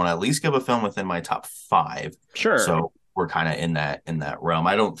 I kind of want to at least give a film within my top 5. Sure. So we're kind of in that realm.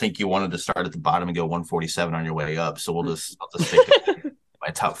 I don't think you wanted to start at the bottom and go 147 on your way up. So I'll just stick to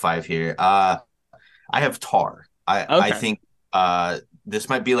my top 5 here. I have Tar. I think this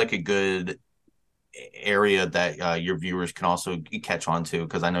might be like a good area that your viewers can also catch on to,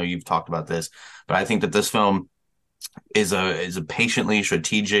 because I know you've talked about this, but I think that this film is a patiently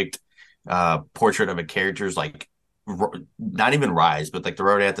strategic portrait of a character's like not even rise, but like they're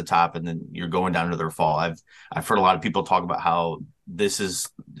already at the top and then you're going down to their fall. I've heard a lot of people talk about how this is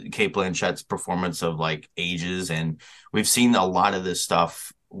Cate Blanchett's performance of like ages, and we've seen a lot of this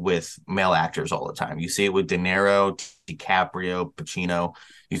stuff with male actors all the time. You see it with De Niro, DiCaprio, Pacino.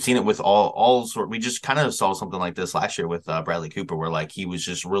 You've seen it with all sort. We just kind of saw something like this last year with Bradley Cooper, where like he was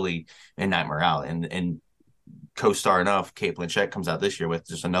just really in Nightmare Alley, and co-star enough, Cate Blanchett comes out this year with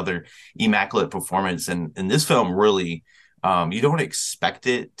just another immaculate performance. And this film really, you don't expect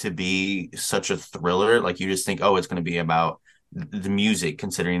it to be such a thriller. Like you just think, oh, it's going to be about the music,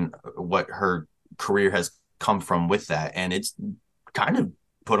 considering what her career has come from with that. And it's kind of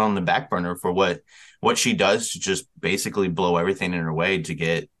put on the back burner for what she does to just basically blow everything in her way to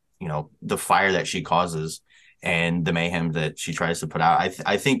get, you know, the fire that she causes and the mayhem that she tries to put out.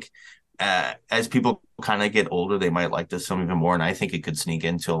 I think as people kind of get older, they might like this film even more. And I think it could sneak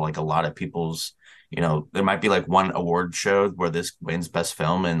into like a lot of people's, you know, there might be like one award show where this wins best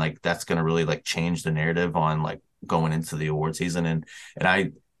film. And like, that's going to really like change the narrative on like going into the award season. And I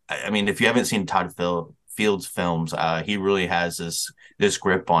mean, if you haven't seen Todd Field's films, he really has this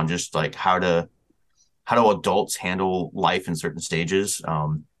grip on just like how do adults handle life in certain stages,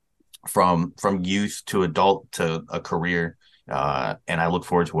 from youth to adult to a career. And I look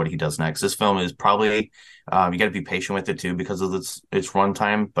forward to what he does next. This film is probably, you got to be patient with it too, because of its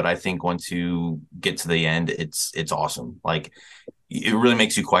runtime. But I think once you get to the end, it's awesome. Like it really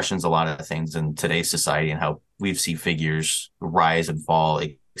makes you question a lot of things in today's society and how we've seen figures rise and fall,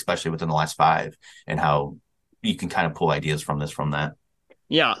 especially within the last 5, and how you can kind of pull ideas from that.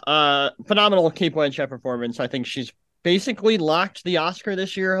 Yeah, phenomenal Cate Blanchett performance. I think she's basically locked the Oscar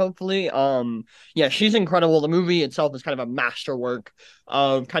this year, hopefully. Yeah, she's incredible. The movie itself is kind of a masterwork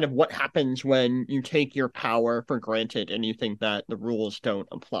of kind of what happens when you take your power for granted and you think that the rules don't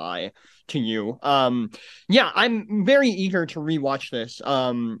apply to you. Yeah, I'm very eager to rewatch this.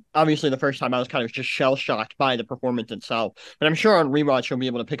 Obviously the first time I was kind of just shell-shocked by the performance itself, but I'm sure on rewatch you'll be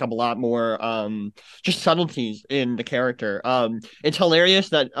able to pick up a lot more just subtleties in the character. It's hilarious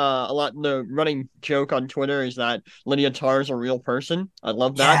that the running joke on Twitter is that Lydia Tarr is a real person. I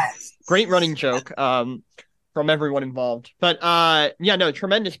love that. Yes. Great running joke from everyone involved. But yeah, no,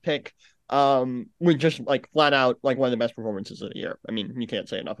 tremendous pick. With just like flat out like one of the best performances of the year. I mean, you can't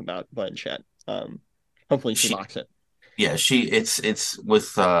say enough about Blanchett. Hopefully she locks it. Yeah, it's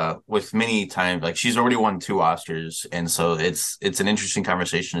with many times, like she's already won 2 Oscars, and so it's an interesting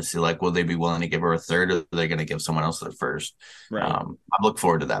conversation to see like will they be willing to give her a third, or are they going to give someone else their first? Right. I look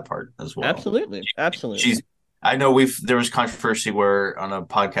forward to that part as well. Absolutely. I know there was controversy where on a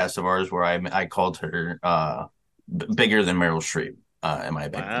podcast of ours where I called her bigger than Meryl Streep, in my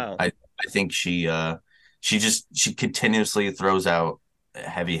opinion. Wow. I think she continuously throws out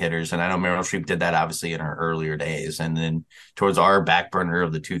heavy hitters, and I know Meryl Streep did that obviously in her earlier days, and then towards our back burner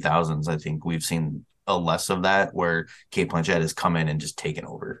of the 2000s, I think we've seen a less of that, where Cate Blanchett has come in and just taken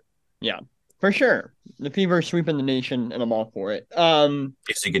over. Yeah, for sure. The fever sweeping the nation, and I'm all for it.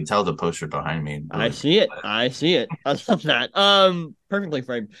 As you can tell, the poster behind me. I see it. I love that. Perfectly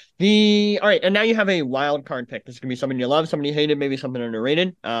framed. All right, and now you have a wild card pick. This is gonna be something you love, something you hated, maybe something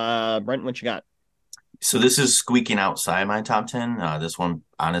underrated. Brent, what you got? So this is squeaking outside my top 10. This one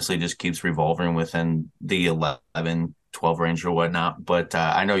honestly just keeps revolving within the 11, 12 range or whatnot. But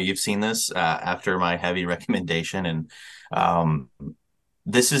I know you've seen this after my heavy recommendation, and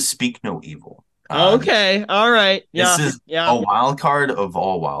this is Speak No Evil. Okay, all right. Yeah, this is a wild card of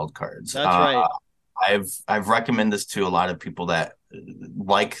all wild cards. That's right. I've recommended this to a lot of people that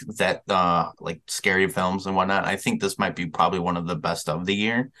like scary films and whatnot. I think this might be probably one of the best of the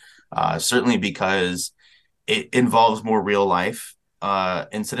year. Certainly because it involves more real life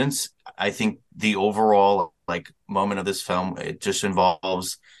incidents. I think the overall like moment of this film, it just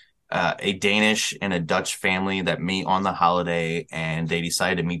involves a Danish and a Dutch family that meet on the holiday, and they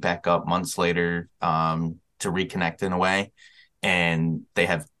decide to meet back up months later to reconnect in a way. And they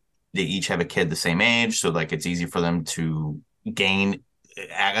each have a kid the same age, so like it's easy for them to gain,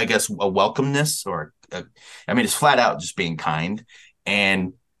 I guess, a welcomeness, or it's flat out just being kind.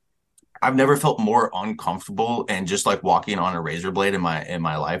 And I've never felt more uncomfortable and just like walking on a razor blade in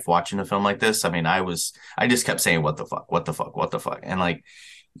my life watching a film like this. I mean, I just kept saying, what the fuck? And like,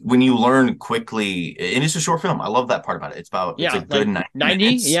 when you learn quickly, and it's a short film. I love that part about it. It's a good 90.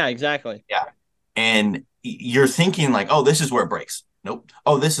 Yeah, exactly. Yeah. And you're thinking like, oh, this is where it breaks. nope.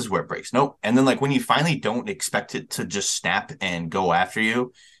 Oh, this is where it breaks. Nope. And then like when you finally don't expect it to just snap and go after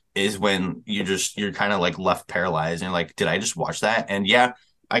you is when you're kind of like left paralyzed and like, did I just watch that? And yeah,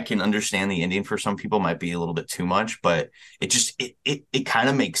 I can understand the ending for some people might be a little bit too much, but it kind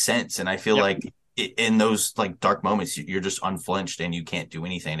of makes sense. And I feel like in those like dark moments, you're just unflinched and you can't do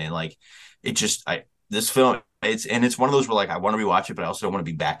anything. And like, this film, it's one of those where like, I want to rewatch it, but I also don't want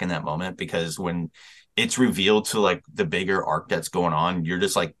to be back in that moment because when it's revealed to like the bigger arc that's going on, you're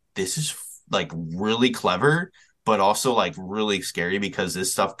just like, this is like really clever, but also like really scary because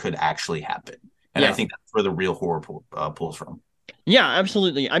this stuff could actually happen. And I think that's where the real horror pulls from. Yeah,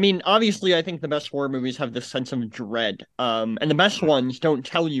 absolutely. I mean, obviously, I think the best horror movies have this sense of dread. And the best ones don't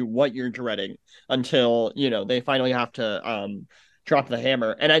tell you what you're dreading until, they finally have to drop the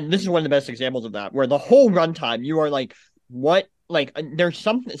hammer. And this is one of the best examples of that, where the whole runtime, you are like, what? Like, there's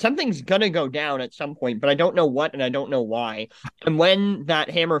something's gonna go down at some point, but I don't know what and I don't know why. And when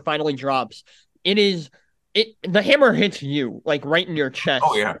that hammer finally drops, the hammer hits you, like, right in your chest.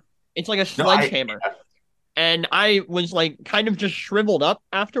 Oh, yeah. It's like a sledgehammer. And I was like kind of just shriveled up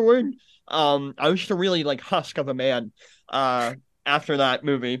afterward. I was just a really like husk of a man after that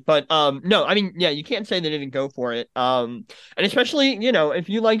movie. But no, I mean, yeah, you can't say they didn't go for it. And especially, if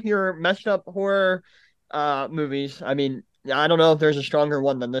you like your messed up horror movies, I mean, I don't know if there's a stronger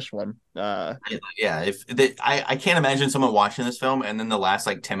one than this one. Yeah, I can't imagine someone watching this film and then the last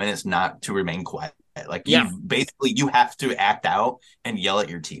like 10 minutes not to remain quiet. Like you have to act out and yell at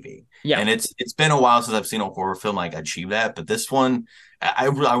your TV. Yeah. And it's been a while since I've seen a horror film like achieve that, but this one I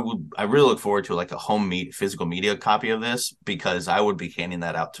really look forward to like a physical media copy of this because I would be handing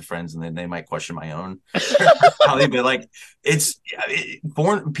that out to friends and then they might question my own. But like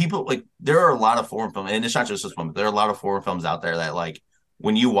foreign people, like there are a lot of foreign films, and it's not just this one, but there are a lot of foreign films out there that like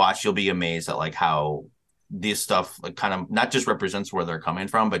when you watch, you'll be amazed at like how this stuff like kind of not just represents where they're coming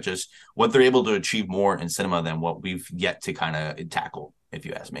from, but just what they're able to achieve more in cinema than what we've yet to kind of tackle, if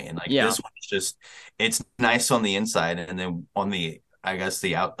you ask me. And like this one is just, it's nice on the inside, and then on the, I guess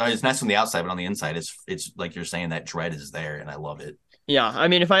it's nice on the outside, but on the inside, it's like you're saying, that dread is there, and I love it. Yeah, I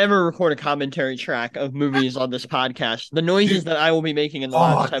mean, if I ever record a commentary track of movies on this podcast, the noises that I will be making in the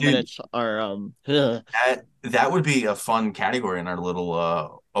last 10 minutes are that would be a fun category in our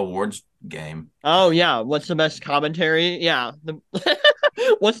little awards game. Oh yeah, what's the best commentary? Yeah,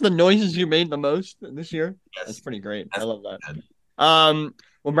 what's the noises you made the most this year? Yes. That's pretty great. I love that. Good.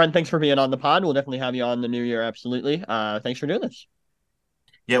 Well, Brent, thanks for being on the pod. We'll definitely have you on the new year. Absolutely. Thanks for doing this.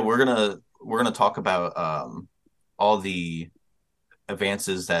 Yeah, we're gonna talk about all the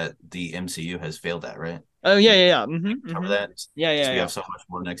advances that the MCU has failed at, right? Oh yeah. Mm-hmm. Cover that. Yeah. We have so much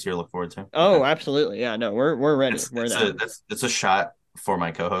more next year to look forward to. Oh, absolutely. Yeah, no, we're ready. It's a shot for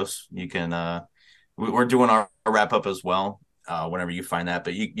my co-host. You can we're doing our wrap up as well whenever you find that,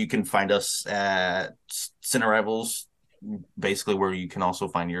 but you can find us at Cine Rivals, basically where you can also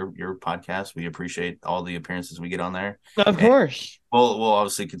find your podcast. We appreciate all the appearances we get on there. Of course. We'll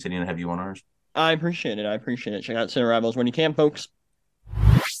obviously continue to have you on ours. I appreciate it. Check out Cine Rivals when you can, folks.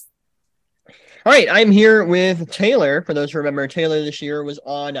 All right, I'm here with Taylor. For those who remember, Taylor this year was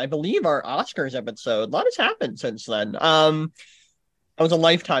on, I believe, our Oscars episode. A lot has happened since then. That was a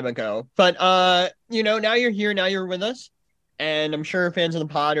lifetime ago. But, now you're here. Now you're with us. And I'm sure fans of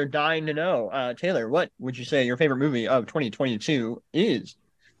the pod are dying to know. Taylor, what would you say your favorite movie of 2022 is?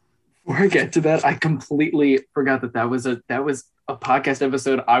 Before I get to that, I completely forgot that was a podcast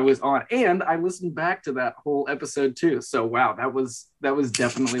episode I was on, and I listened back to that whole episode too. So wow, that was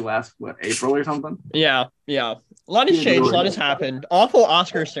definitely last April or something. Yeah. A lot has changed. A lot has happened. Awful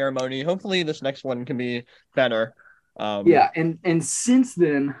Oscar ceremony. Hopefully, this next one can be better. And since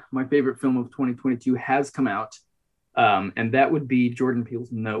then, my favorite film of 2022 has come out, and that would be Jordan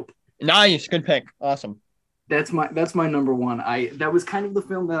Peele's Nope. Nice, good pick. Awesome. That's my number one. That was kind of the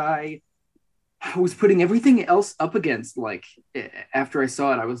film that I was putting everything else up against. Like after I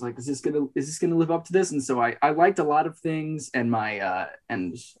saw it, I was like, is this gonna live up to this? And so I liked a lot of things, and my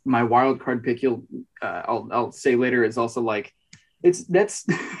wild card pick, I'll say later, is also like it's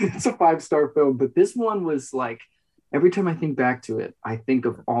a 5-star film, but this one was like, every time I think back to it, I think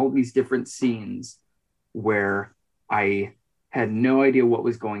of all these different scenes where I had no idea what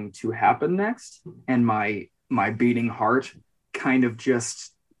was going to happen next, and my beating heart kind of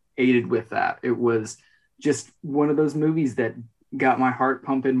just aided with that. It was just one of those movies that got my heart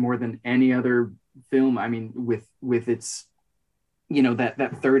pumping more than any other film. I mean, with its,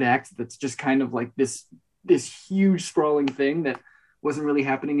 that third act that's just kind of like this huge sprawling thing that wasn't really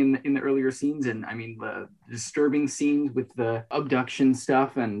happening in the earlier scenes. And I mean, the disturbing scenes with the abduction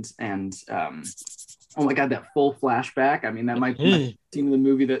stuff and oh my god, that full flashback. I mean, that might be my scene of the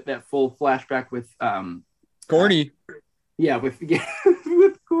movie, that full flashback with Gordy.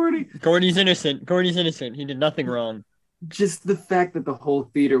 With Gordy. Gordy's innocent. Gordy's innocent. He did nothing wrong. Just the fact that the whole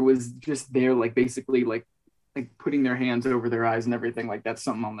theater was just there, like basically like putting their hands over their eyes and everything, like that's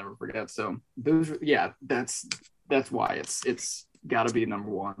something I'll never forget. So that's why it's got to be number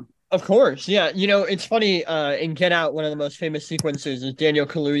one. Of course, yeah. You know, it's funny, in Get Out, one of the most famous sequences is Daniel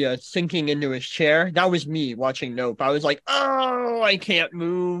Kaluuya sinking into his chair. That was me watching Nope. I was like, oh, I can't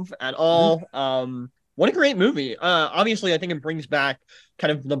move at all. What a great movie. Obviously, I think it brings back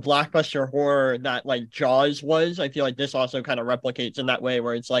kind of the blockbuster horror that like Jaws was. I feel like this also kind of replicates in that way,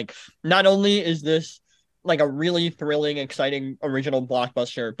 where it's like, not only is this like a really thrilling, exciting original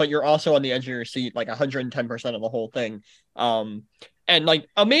blockbuster, but you're also on the edge of your seat like 110% of the whole thing. And like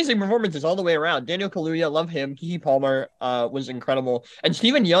amazing performances all the way around. Daniel Kaluuya, love him. Keke Palmer was incredible. And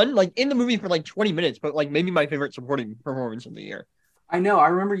Steven Yeun, like in the movie for like 20 minutes, but like maybe my favorite supporting performance of the year. I know. I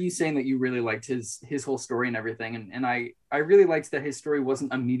remember you saying that you really liked his whole story and everything, and I really liked that his story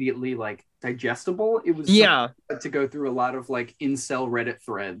wasn't immediately like digestible. It was to go through a lot of like incel Reddit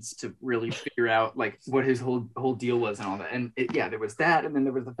threads to really figure out like what his whole deal was and all that. And there was that, and then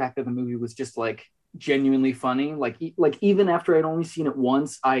there was the fact that the movie was just like genuinely funny. Like even after I'd only seen it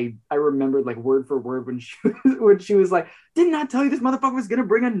once, I remembered like word for word when she was like, "Didn't I tell you this motherfucker was gonna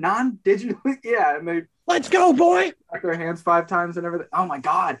bring a non-digital?" Yeah, and they let's go, boy. Their hands 5 times and everything. Oh my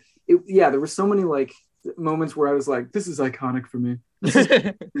god! There were so many like moments where I was like, "This is iconic for me. This is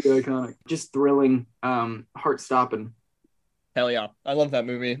really iconic." Just thrilling, heart-stopping. Hell yeah. I love that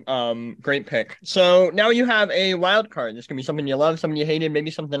movie. Great pick. So now you have a wild card. This can be something you love, something you hated,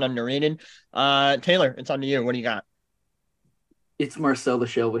 maybe something underrated. Taylor, it's on to you. What do you got? It's Marcel the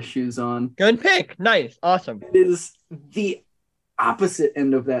Shell with Shoes On. Good pick. Nice. Awesome. It is the opposite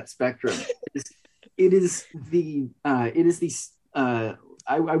end of that spectrum. It is the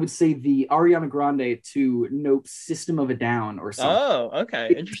I would say the Ariana Grande to Nope's System of a Down or something. Oh,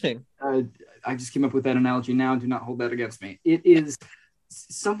 okay. Interesting. I just came up with that analogy now. Do not hold that against me. It is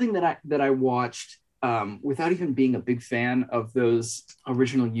something that I watched without even being a big fan of those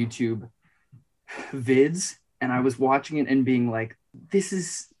original YouTube vids. And I was watching it and being like, this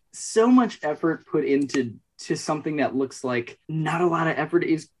is so much effort put into something that looks like not a lot of effort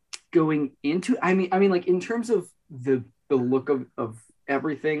is going into. I mean, like in terms of the look of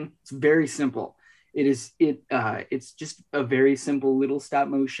everything, it's very simple. It's just a very simple little stop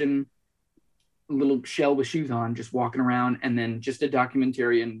motion little shell with shoes on, just walking around, and then just a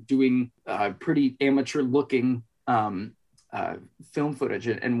documentarian doing pretty amateur looking film footage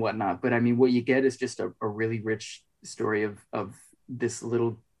and whatnot. But I mean, what you get is just a really rich story of this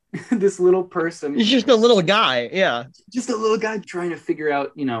little this little person. He's just a little guy. Yeah. Just a little guy trying to figure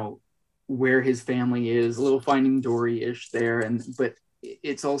out, where his family is, a little Finding Dory-ish there. But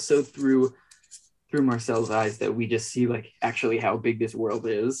it's also through Marcel's eyes that we just see like actually how big this world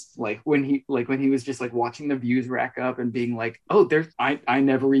is. Like when he was just like watching the views rack up and being like, oh, I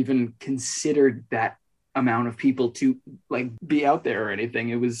never even considered that amount of people to like be out there or anything.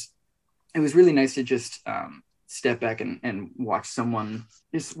 It was really nice to just step back and watch someone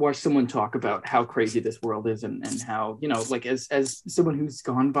talk about how crazy this world is and how, like as someone who's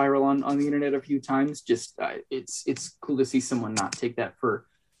gone viral on the internet a few times, just it's cool to see someone not take that for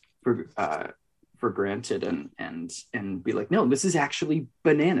granted and be like, no, this is actually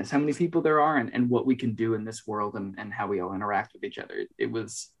bananas how many people there are and what we can do in this world and how we all interact with each other. It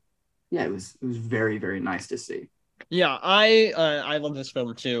was very, very nice to see. Yeah, I love this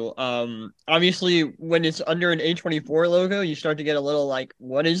film too. Obviously when it's under an A24 logo, you start to get a little like,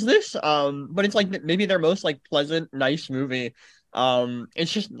 what is this? But it's like maybe their most like pleasant, nice movie.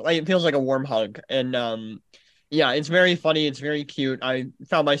 It's just like it feels like a warm hug. And yeah, it's very funny, it's very cute. I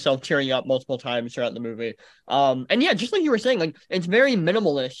found myself tearing up multiple times throughout the movie. And yeah, just like you were saying, like it's very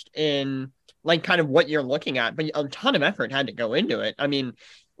minimalist in like kind of what you're looking at, but a ton of effort had to go into it. I mean,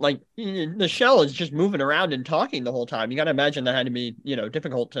 like the shell is just moving around and talking the whole time. You got to imagine that had to be,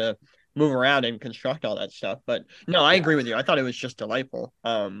 difficult to move around and construct all that stuff. But no, I agree with you. I thought it was just delightful.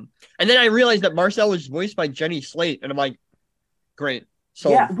 And then I realized that Marcel was voiced by Jenny Slate, and I'm like, great.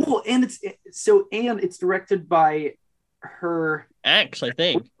 So yeah, well, and it's directed by her ex, I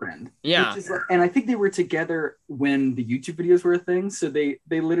think. Boyfriend. Yeah, and I think they were together when the YouTube videos were a thing. So they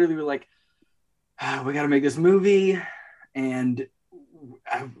literally were like, we got to make this movie, and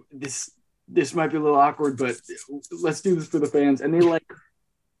this might be a little awkward, but let's do this for the fans. And they like,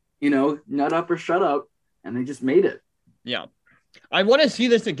 nut up or shut up, and they just made it. Yeah. I want to see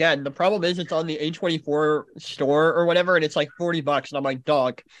this again. The problem is it's on the A24 store or whatever, and it's like $40, and I'm like,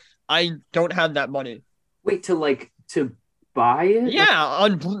 dog, I don't have that money. Wait, to buy it? Yeah,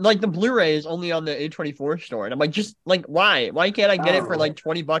 on like the Blu-ray is only on the A24 store, and I'm like, just like why? Why can't I get it for like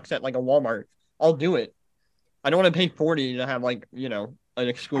 $20 at like a Walmart? I'll do it. I don't want to pay 40 to have like an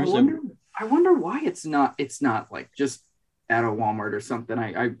exclusive. I wonder why it's not like just at a Walmart or something.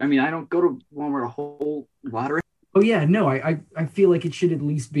 I mean, I don't go to Walmart a whole lot. Oh yeah, no, I feel like it should at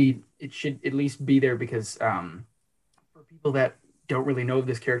least be there because for people that don't really know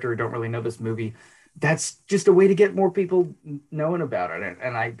this character or don't really know this movie, that's just a way to get more people knowing about it.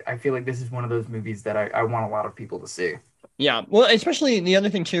 And I feel like this is one of those movies that I want a lot of people to see. Yeah, well, especially the other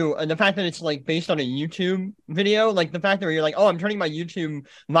thing too, the fact that it's like based on a YouTube video, like the fact that you're like, oh, I'm turning my YouTube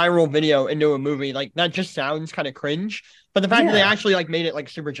viral video into a movie, like that just sounds kind of cringe. But the fact that they actually like made it like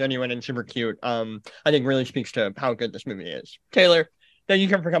super genuine and super cute, I think really speaks to how good this movie is. Taylor, thank you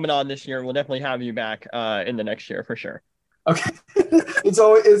for coming on this year. We'll definitely have you back in the next year for sure. Okay, it's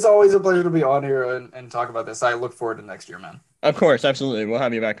always a pleasure to be on here and talk about this. I look forward to next year, man. Of course, absolutely, we'll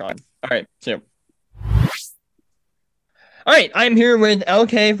have you back on. All right, see you. All right, I'm here with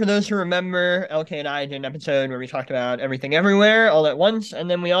LK. For those who remember, LK and I did an episode where we talked about Everything Everywhere all at once, and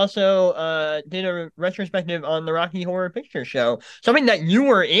then we also did a retrospective on the Rocky Horror Picture Show, something that you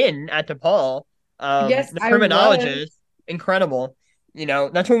were in at DePaul. Yes, the Criminologist, incredible.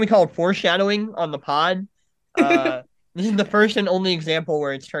 That's what we call foreshadowing on the pod. This is the first and only example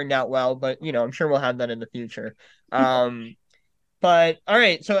where it's turned out well, but I'm sure we'll have that in the future. But all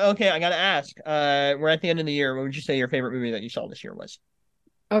right, so okay, I gotta ask. We're at the end of the year. What would you say your favorite movie that you saw this year was?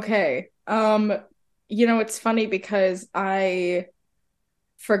 Okay. It's funny because I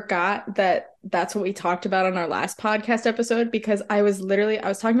forgot that that's what we talked about on our last podcast episode, because I was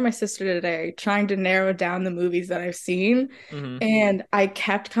talking to my sister today trying to narrow down the movies that I've seen, and I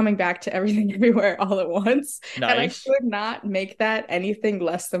kept coming back to Everything Everywhere All at Once. Nice. And I could not make that anything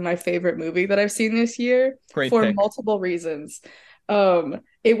less than my favorite movie that I've seen this year. Great for pick. Multiple reasons.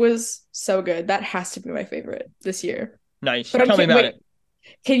 It was so good. That has to be my favorite this year. Nice. But Tell me about it.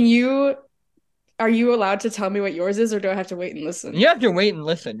 Are you allowed to tell me what yours is, or do I have to wait and listen? You have to wait and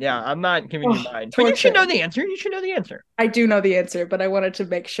listen. Yeah, I'm not giving you mine. But you should know the answer. You should know the answer. I do know the answer, but I wanted to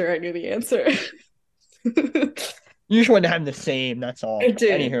make sure I knew the answer. You just wanted to have the same, that's all. I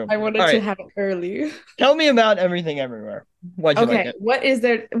did. Anywho. I wanted to have it early. Tell me about Everything Everywhere. Why'd you like it? What is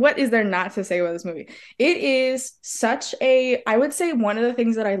there not to say about this movie? It is I would say one of the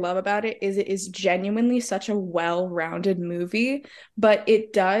things that I love about it is genuinely such a well-rounded movie, but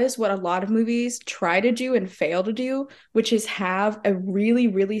it does what a lot of movies try to do and fail to do, which is have a really,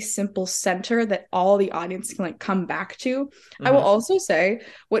 really simple center that all the audience can like come back to. I will also say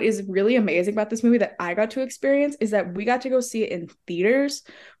what is really amazing about this movie that I got to experience is that we got to go see it in theaters,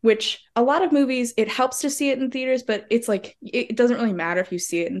 which a lot of movies, it helps to see it in theaters, but it's like, it doesn't really matter if you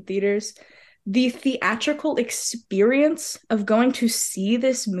see it in theaters. The theatrical experience of going to see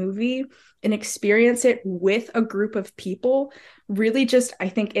this movie and experience it with a group of people really just, I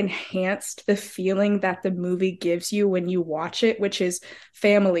think, enhanced the feeling that the movie gives you when you watch it, which is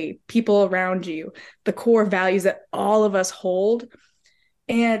family, people around you, the core values that all of us hold.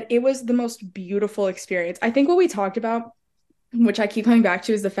 And it was the most beautiful experience. I think what we talked about, which I keep coming back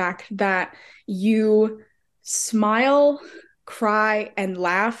to, is the fact that you smile, cry, and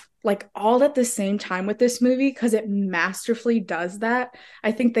laugh like all at the same time with this movie, because it masterfully does that.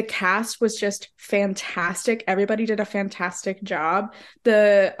 I think the cast was just fantastic. Everybody did a fantastic job.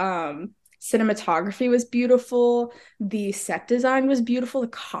 The cinematography was beautiful. The set design was beautiful. The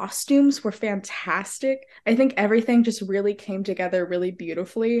costumes were fantastic. I think everything just really came together really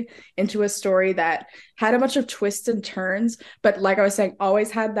beautifully into a story that had a bunch of twists and turns, but like I was saying,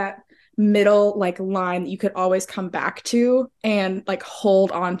 always had that middle like line that you could always come back to and like hold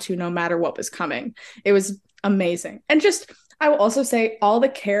on to no matter what was coming. It was amazing. And just, I will also say all the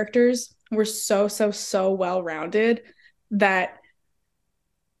characters were so well rounded that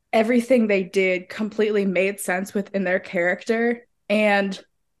everything they did completely made sense within their character and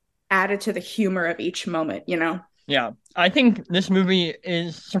added to the humor of each moment, Yeah, I think this movie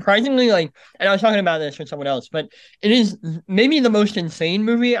is surprisingly and I was talking about this with someone else, but it is maybe the most insane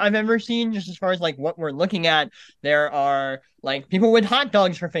movie I've ever seen, just as far as what we're looking at. There are people with hot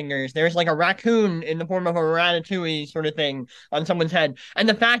dogs for fingers. There's a raccoon in the form of a ratatouille sort of thing on someone's head. And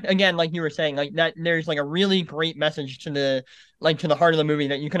the fact, again, like you were saying, that there's a really great message to the heart of the movie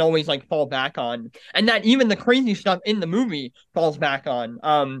that you can always fall back on. And that even the crazy stuff in the movie falls back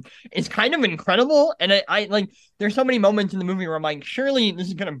on. It's kind of incredible. And I there's so many moments in the movie where I'm like, surely this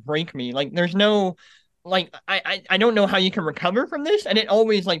is going to break me. There's no, I don't know how you can recover from this. And it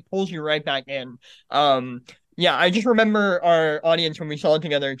always pulls you right back in. Yeah, I just remember our audience when we saw it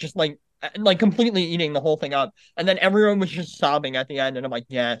together, just like completely eating the whole thing up, and then everyone was just sobbing at the end, and I'm like,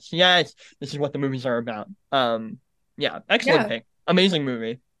 yes, yes, this is what the movies are about. Yeah, excellent Yeah. pick, amazing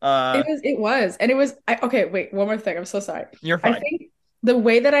movie. And it was okay, wait, one more thing. I'm so sorry. You're I fine. think the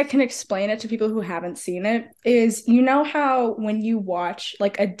way that I can explain it to people who haven't seen it is, you know how when you watch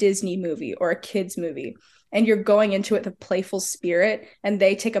like a Disney movie or a kids movie and you're going into it with a playful spirit and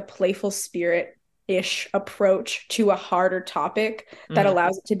they take a playful spirit-ish approach to a harder topic that Mhm.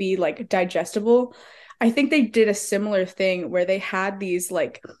 allows it to be like digestible. I think they did a similar thing where they had these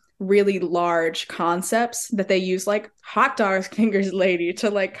like really large concepts that they use like hot dog fingers lady to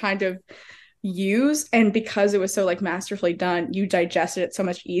like kind of use, and because it was so like masterfully done, you digested it so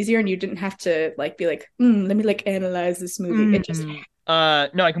much easier and you didn't have to like be like, let me like analyze this movie. It just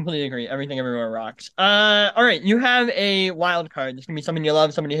No, I completely agree. Everything Everywhere rocks. All right, you have a wild card. This can be something you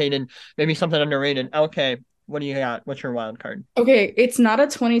love, something you hated, maybe something underrated. Okay, what do you got? What's your wild card? okay, it's not a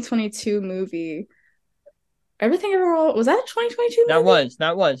 2022 movie. Everything Everywhere was that a 2022 movie?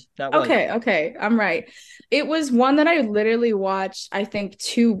 That was. Okay, I'm right. It was one that I literally watched, I think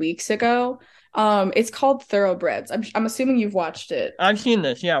 2 weeks ago. It's called Thoroughbreds. I'm assuming you've watched it. I've seen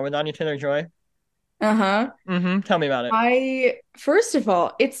this, yeah, with Anya Taylor-Joy. Uh-huh. Tell me about it. First of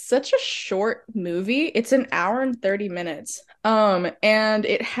all, it's such a short movie. It's an hour and 30 minutes. And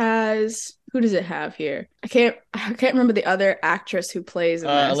it has, who does it have here? I can't remember the other actress who plays in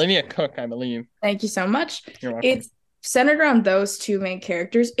this. Olivia Cook, I believe. Thank you so much. You're welcome. It's centered around those two main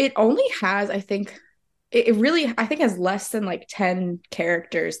characters. It only has, I think, it really, I think, has less than like 10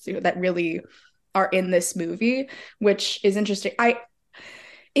 characters that really are in this movie, which is interesting.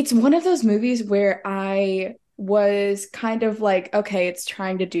 It's one of those movies where I was kind of like, okay, it's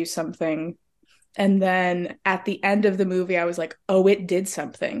trying to do something. And then at the end of the movie, I was like, oh, it did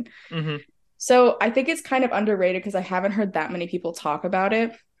something. Mm-hmm. So I think it's kind of underrated because I haven't heard that many people talk about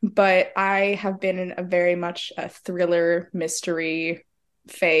it. But I have been in a very much a thriller mystery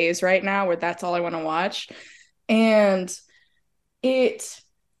phase right now where that's all I want to watch. And it's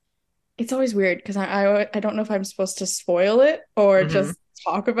always weird because I don't know if I'm supposed to spoil it or just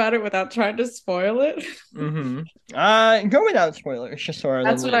talk about it without trying to spoil it. Go without spoilers, just sort of.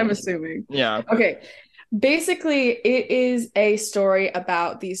 That's what I'm assuming. Yeah. Okay. Basically, it is a story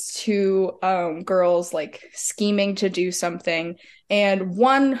about these two girls like scheming to do something, and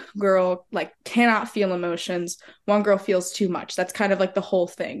one girl like cannot feel emotions. One girl feels too much. That's kind of like the whole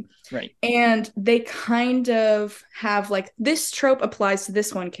thing. Right. And they kind of have like this trope applies to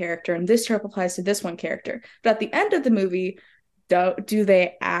this one character and this trope applies to this one character. But at the end of the movie, do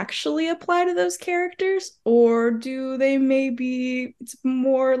they actually apply to those characters, or do they maybe it's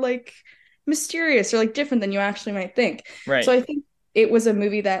more like mysterious or like different than you actually might think. Right. So I think it was a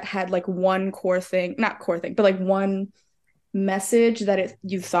movie that had like one not core thing, but like one message that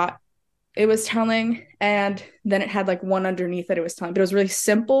you thought it was telling, and then it had like one underneath that it was telling. But it was really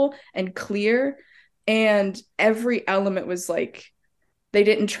simple and clear, and every element was like they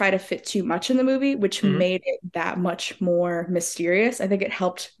didn't try to fit too much in the movie, which made it that much more mysterious. I think it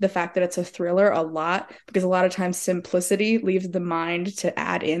helped the fact that it's a thriller a lot, because a lot of times simplicity leaves the mind to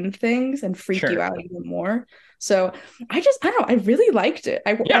add in things and freak you out even more. So I don't know. I really liked it.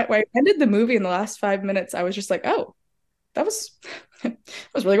 I ended the movie in the last 5 minutes. I was just like, oh, that was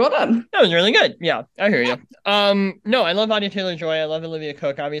really well done. That was really good. Yeah, I hear you. No, I love Anya Taylor-Joy. I love Olivia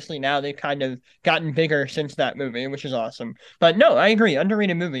Cook. Obviously, now they've kind of gotten bigger since that movie, which is awesome. But no, I agree.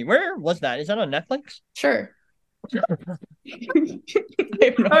 Underrated movie. Where was that? Is that on Netflix? Sure. All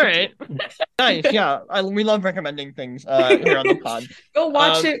right. Nice. Yeah, we love recommending things here on the pod. Go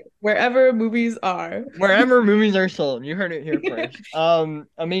watch it wherever movies are. Wherever movies are sold. You heard it here first.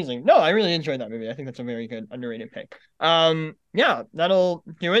 Amazing. No, I really enjoyed that movie. I think that's a very good underrated pick. Yeah, that'll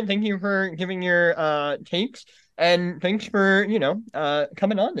do it. Thank you for giving your takes, and thanks for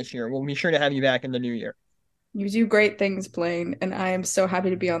coming on this year. We'll be sure to have you back in the new year. You do great things, Blaine, and I am so happy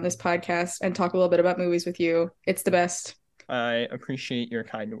to be on this podcast and talk a little bit about movies with you. It's the best. I appreciate your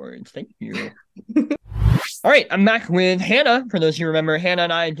kind words. Thank you. All right, I'm back with Hannah. For those of you who remember, Hannah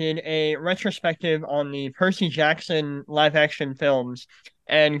and I did a retrospective on the Percy Jackson live-action films,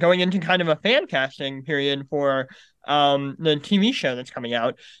 and going into kind of a fan casting period for the TV show that's coming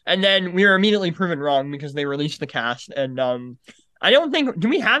out. And then we were immediately proven wrong because they released the cast. And I don't think... Do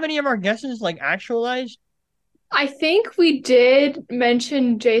we have any of our guesses, like, actualized? I think we did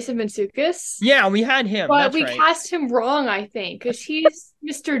mention Jason Mantzoukas. Yeah, we had him. But we cast him wrong, I think, because he's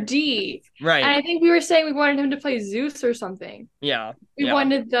Mr. D. Right. And I think we were saying we wanted him to play Zeus or something. Yeah. We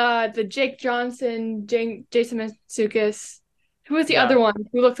wanted the Jake Johnson, Jason Mantzoukas, Who was the Yeah. other one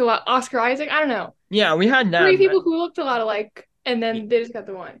who looked a lot? Oscar Isaac? I don't know. Yeah, we had Three them. people who looked a lot alike, and then they just got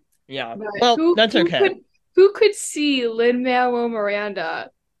the one. Yeah. But Well, that's okay. Who could see Lin-Manuel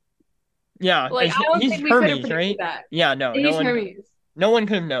Miranda? Yeah, Like, I don't he's think we could have Hermes, predicted right? that. Yeah, no He's one Hermes. no one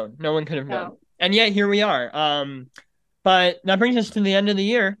could have known. No one could have known. No. And yet here we are. But that brings us to the end of the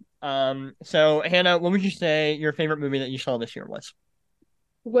year. So Hannah, what would you say your favorite movie that you saw this year was?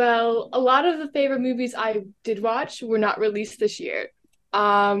 Well, a lot of the favorite movies I did watch were not released this year.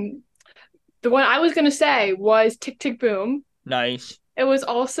 The one I was gonna say was Tick Tick Boom. Nice. It was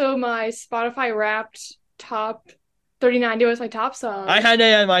also my Spotify Wrapped top 39. It was my top song. I had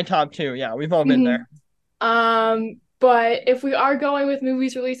it in my top two. Yeah, we've all been there. But if we are going with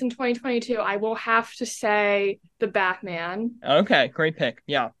movies released in 2022, I will have to say The Batman. Okay, great pick.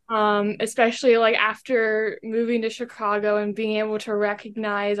 Yeah. Especially like after moving to Chicago and being able to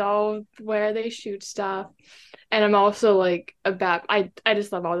recognize all where they shoot stuff. And I'm also like I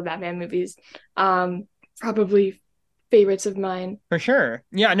just love all the Batman movies. Probably favorites of mine. For sure.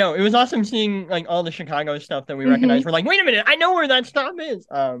 Yeah, no, it was awesome seeing like all the Chicago stuff that we recognized. We're like, wait a minute, I know where that stuff is.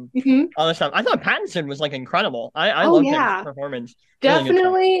 All the stuff. I thought Pattinson was like incredible. I loved his performance. Really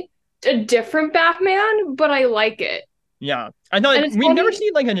Definitely a different Batman, but I like it. Yeah. I thought we'd never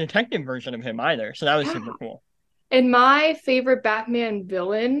seen like a detective version of him either, so that was super cool. And my favorite Batman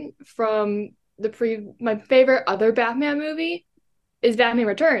villain from my favorite other Batman movie is Batman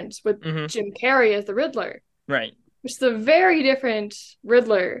Returns with Jim Carrey as the Riddler. Right. Which is a very different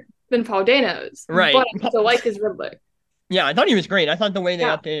Riddler than Paul Dano's. Right. But I still like his Riddler. Yeah, I thought he was great. I thought the way they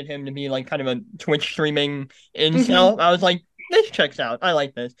updated him to be like kind of a Twitch streaming incel, I was like, this checks out. I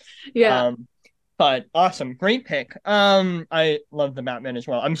like this. Yeah. But awesome. Great pick. I love the Batman as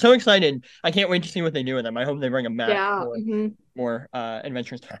well. I'm so excited. I can't wait to see what they do with him. I hope they bring him back for more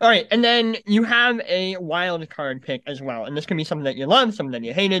adventures. All right, and then you have a wild card pick as well. And this can be something that you love, something that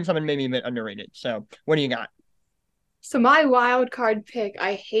you hated, something maybe a bit underrated. So what do you got? So my wild card pick,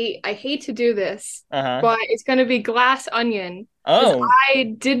 I hate to do this, but it's gonna be Glass Onion. Oh.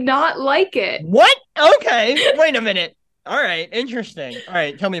 I did not like it. What? Okay. Wait a minute. All right, interesting. All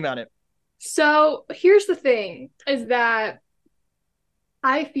right, tell me about it. So here's the thing, is that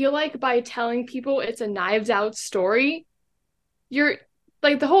I feel like by telling people it's a Knives Out story, you're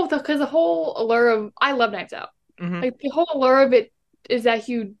like the whole allure of I love Knives Out. Like the whole allure of it is that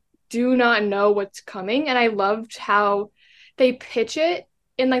you do not know what's coming, and I loved how they pitch it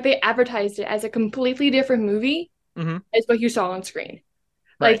and like they advertised it as a completely different movie as what you saw on screen.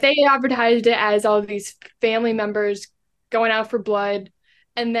 Like they advertised it as all these family members going out for blood.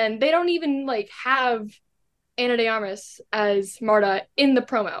 And then they don't even like have Ana de Armas as Marta in the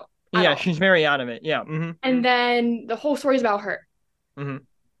promo. Yeah, she's very out of it. Yeah. And then the whole story is about her.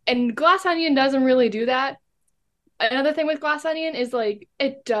 And Glass Onion doesn't really do that. Another thing with Glass Onion is like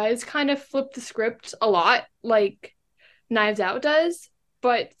it does kind of flip the script a lot, like Knives Out does.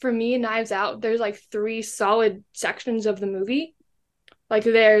 But for me, Knives Out, there's like 3 solid sections of the movie. Like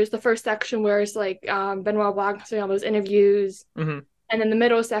there's the first section where it's like Benoit Blanc doing all those interviews. And then the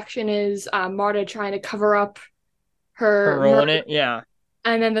middle section is Marta trying to cover up her role in it, yeah.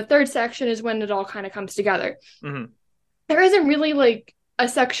 And then the third section is when it all kind of comes together. There isn't really like a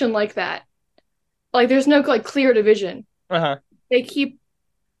section like that. Like there's no like clear division. They keep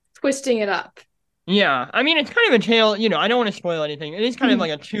twisting it up. Yeah, I mean it's kind of a tale. You know, I don't want to spoil anything. It is kind of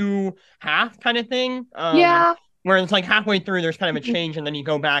like a 2-half kind of thing. Yeah. Where it's like halfway through, there's kind of a change, and then you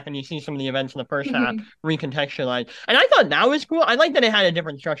go back and you see some of the events in the first half recontextualized. And I thought that was cool. I like that it had a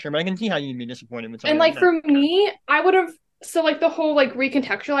different structure, but I can see how you'd be disappointed with something. And like for me, I would have like the whole like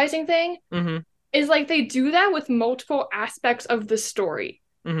recontextualizing thing is like they do that with multiple aspects of the story.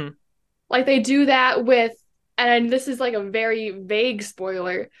 Like they do that with, and this is like a very vague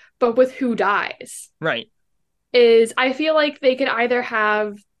spoiler, but with who dies. Right. Is I feel like they could either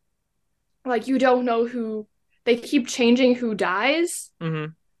have like you don't know who. They keep changing who dies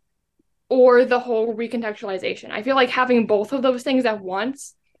or the whole recontextualization. I feel like having both of those things at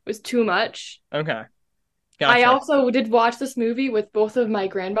once was too much. Okay. Gotcha. I also did watch this movie with both of my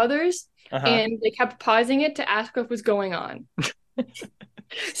grandmothers and they kept pausing it to ask what was going on.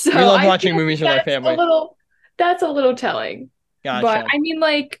 So we love watching movies with our family. That's a little telling. Gotcha. But I mean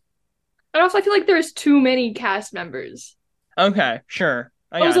like, and also I feel like there's too many cast members. Okay, sure.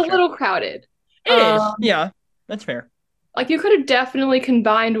 It was a little crowded. It is. Yeah. That's fair. Like you could have definitely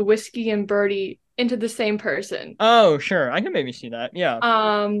combined Whiskey and Birdie into the same person. Oh, sure. I can maybe see that. Yeah.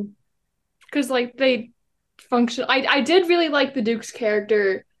 Because like they function. I did really like the Duke's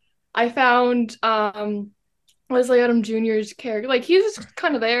character. I found Leslie Odom Jr.'s character like he was just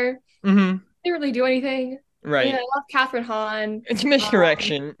kind of there. Didn't really do anything. Right. I love Catherine Hahn. It's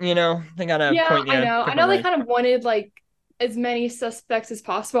misdirection, you know. They gotta Yeah, point you I know. I different know they way. kind of wanted like as many suspects as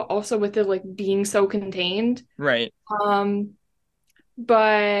possible, also with it like being so contained. Right.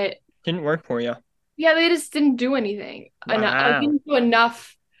 But Didn't work for you. yeah, they just didn't do anything. Like, Wow. didn't do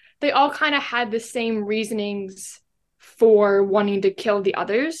enough. They all kind of had the same reasonings for wanting to kill the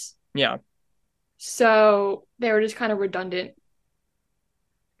others. Yeah. So they were just kind of redundant,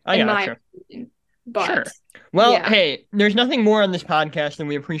 I in my gotcha. opinion. But Sure. Well, yeah. hey, there's nothing more on this podcast than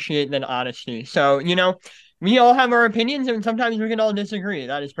we appreciate than honesty. So, you know, we all have our opinions and sometimes we can all disagree.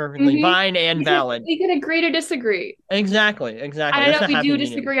 That is perfectly Mhm. fine and valid. We can agree to disagree. Exactly. I That's know a we happy do medium.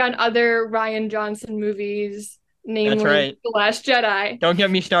 disagree on other Ryan Johnson movies, namely right. The Last Jedi. Don't get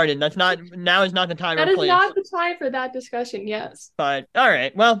me started. Now is not the time That or is place. not the time for that discussion, yes. But all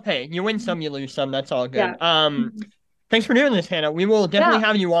right. Well, hey, you win some, you lose some. That's all good. Yeah. Thanks for doing this, Hannah. We will definitely Yeah.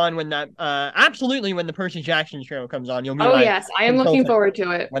 have you on when that absolutely when the Percy Jackson show comes on. You'll be Oh my yes, I am looking consultant forward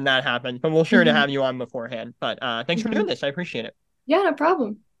to it. when that happens. But we'll sure to Mhm. have you on beforehand. But thanks for doing this. I appreciate it. Yeah, no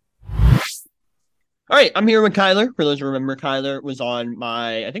problem. All right, I'm here with Kyler. For those who remember, Kyler was on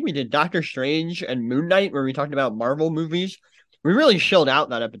I think we did Doctor Strange and Moon Knight, where we talked about Marvel movies. We really chilled out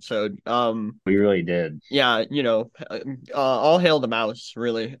that episode. We really did. Yeah, you know, all hail the mouse,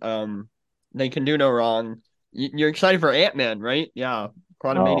 really. They can do no wrong. You're excited for Ant-Man, right? Yeah,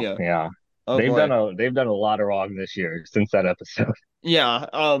 Quantumania. Oh, yeah. Oh, they've boy. done a lot of wrong this year since that episode. Yeah.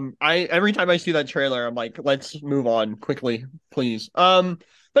 I every time I see that trailer, I'm like, let's move on quickly, please.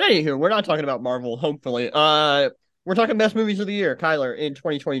 But anywho, we're not talking about Marvel, hopefully. We're talking best movies of the year. Kyler, in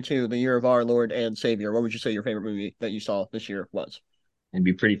 2022, the year of our Lord and Savior, what would you say your favorite movie that you saw this year was? It'd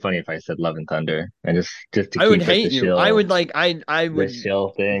be pretty funny if I said Love and Thunder, and just to I would keep it hate the you. shill, I would I the would shill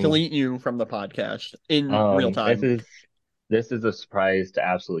thing. delete you from the podcast in real time. This is a surprise to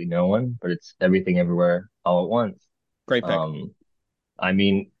absolutely no one, but it's Everything Everywhere All at Once. Great pick. I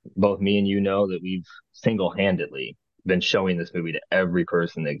mean, both me and you know that we've single-handedly been showing this movie to every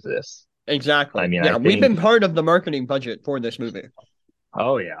person that exists. Exactly. I mean, yeah, I we've think, been part of the marketing budget for this movie.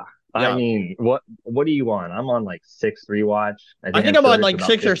 oh yeah. Yeah. I mean, what are you on? I'm on like 6 rewatch. I think I'm on like about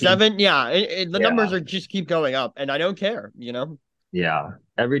 6 or 50. 7. Yeah, the Yeah. numbers are just keep going up, and I don't care. You know. Yeah,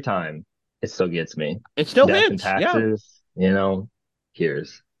 every time it still gets me. It still Death and hits. Yeah, Taxes, you know,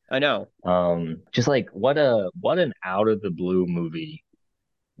 here's. I know. Just like what an out of the blue movie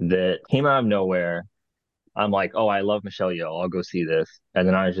that came out of nowhere. I'm like, oh, I love Michelle Yeoh. I'll go see this, and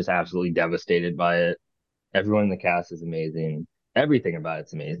then I was just absolutely devastated by it. Everyone in the cast is amazing. Everything about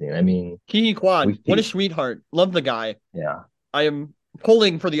it's amazing. I mean, Ke Quan, we what a keep- sweetheart. Love the guy. yeah. I am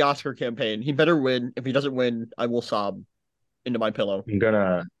pulling for the Oscar campaign. He better win. If he doesn't win, I will sob into my pillow. I'm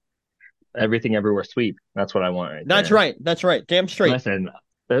gonna Everything Everywhere Sweep. That's what I want right That's there. right. That's right. Damn straight. Listen,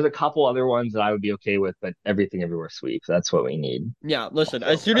 there's a couple other ones that I would be okay with, but Everything Everywhere Sweep. That's what we need. Yeah, listen.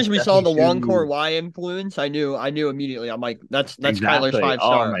 As soon as we saw the Stephanie Wong Hsu. Kar Wai influence, I knew immediately. I'm like, that's Exactly. Kyler's 5 Oh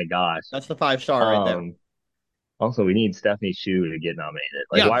star. my gosh. That's the 5 star right there. Also, we need Stephanie Hsu to get nominated.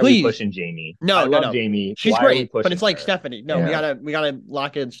 Like, Yeah, why please. are we pushing Jamie? No, I no, love no. Jamie. She's Why are we great, but pushing it's like her? Stephanie. No, Yeah. we gotta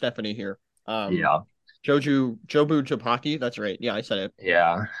lock in Stephanie here. Yeah. Jobu Topaki. That's right. Yeah, I said it.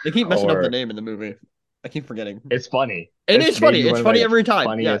 Yeah. They keep messing up Or- the name in the movie. I keep forgetting. It's funny. It is funny. maybe It's one of, funny like, every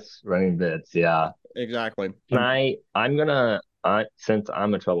time. Yeah, Funniest running bits. Yeah. exactly. And I'm gonna since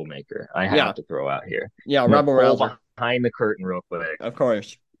I'm a troublemaker, I have Yeah. to throw out here. Yeah, I'm gonna Rebel pull Rouser. behind the curtain real quick. Of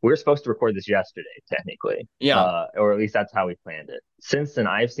course. We were supposed to record this yesterday, technically. Yeah. Or at least that's how we planned it. Since then,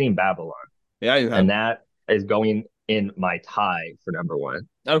 I've seen Babylon, Yeah, you have. and that is going in my tie for number one.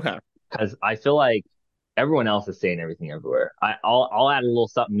 Okay. Because I feel like everyone else is saying Everything Everywhere. I'll add a little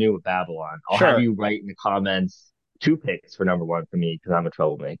something new with Babylon. I'll Sure. have you write in the comments 2 picks for number one for me because I'm a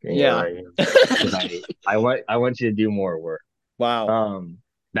troublemaker. You know Yeah. what I mean? 'Cause I want you to do more work. Wow.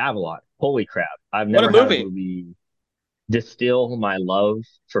 Babylon. Holy crap! I've What a never had movie. a movie distill my love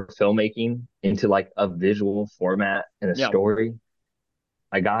for filmmaking into like a visual format and a Yeah. story.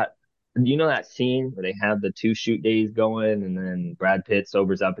 You know that scene where they have the 2 shoot days going and then Brad Pitt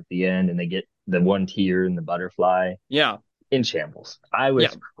sobers up at the end and they get the 1 tear and the butterfly Yeah. in shambles. I was Yeah.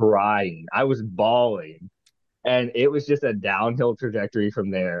 crying. I was bawling. And it was just a downhill trajectory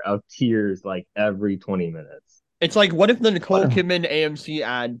from there of tears like every 20 minutes. It's like, what if the Nicole Wow. Kidman AMC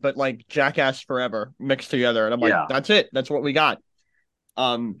ad, but like Jackass Forever mixed together? And I'm like, Yeah. that's it. That's what we got. Yeah,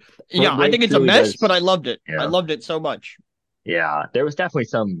 I Blake think it's a truly mess, does- but I loved it. Yeah. I loved it so much. Yeah, there was definitely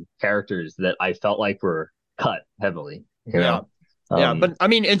some characters that I felt like were cut heavily. You know? Yeah, but I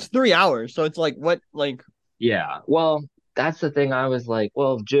mean, it's 3 hours, so it's like, what, like, Yeah, well, that's the thing. I was like,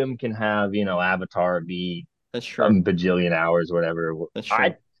 well, if Jim can have, Avatar be that's true. a bajillion hours, whatever. That's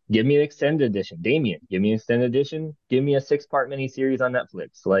true. Give me an extended edition. Damien, give me an extended edition. Give me a 6-part miniseries on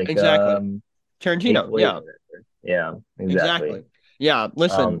Netflix. Like Exactly. Tarantino, Hateful Eight yeah. or whatever. Yeah, Exactly. exactly. Yeah,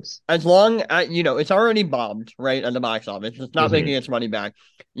 listen, as long as, it's already bombed, right, at the box office. It's not making its money back.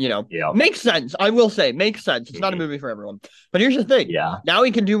 Yeah. Makes sense. I will say, makes sense. It's not a movie for everyone. But here's the thing. Yeah. Now he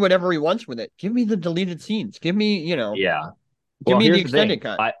can do whatever he wants with it. Give me the deleted scenes. Give me, Yeah. Give me here's the extended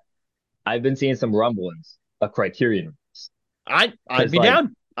cut. I've been seeing some rumblings of Criterion. I'd be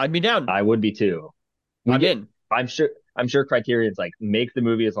down. I'd be down. I would be too. I'm in. I'm sure Criterion's like, make the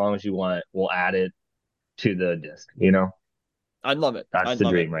movie as long as you want. We'll add it to the disc, I'd love it. That's the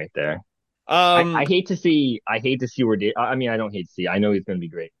dream right there. I hate to see where I mean, I don't hate to see. I know he's going to be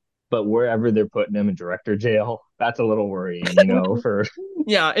great, but wherever they're putting him in director jail, that's a little worrying, for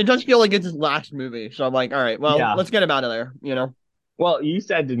Yeah, it does feel like it's his last movie. So I'm like, all right, well, let's get him out of there, Well, you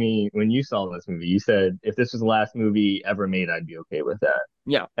said to me when you saw this movie, you said if this was the last movie ever made, I'd be okay with that.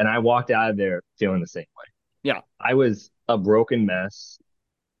 Yeah. And I walked out of there feeling the same way. Yeah. I was a broken mess.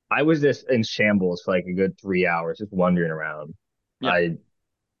 I was just in shambles for like a good 3 hours, just wandering around. Yeah.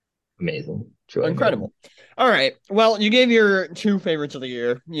 Amazing. Truly incredible. Amazing. All right. Well, you gave your 2 favorites of the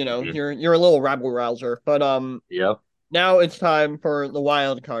year. You're a little rabble rouser, but Yep. Now it's time for the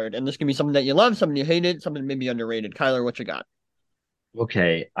wild card, and this can be something that you love, something you hated, something maybe underrated. Kyler, what you got?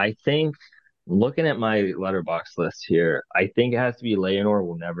 Okay, I think looking at my letterbox list here, I think it has to be Leonore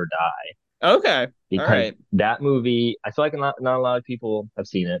Will Never Die. Okay. Because all right. that movie, I feel like not a lot of people have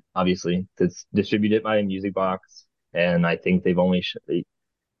seen it, obviously. It's distributed by Music Box, and I think they've only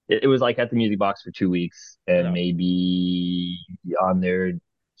it was like at the Music Box for 2 weeks, and maybe on their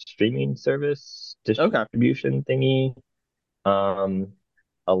streaming service distribution thingy.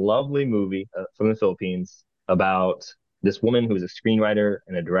 A lovely movie from the Philippines about this woman who was a screenwriter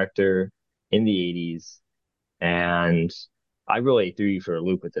and a director in the 80s. And I really threw you for a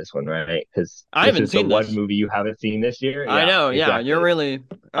loop with this one, right? Because I haven't seen the one movie you haven't seen this year. I know, yeah. You're really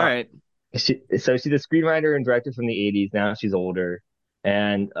all right. So she's a screenwriter and director from the 80s. Now she's older.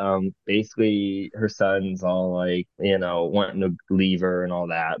 And basically her son's all like, wanting to leave her and all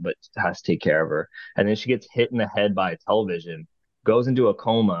that, but has to take care of her. And then she gets hit in the head by a television, goes into a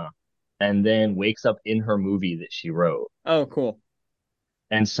coma, and then wakes up in her movie that she wrote. Oh, cool.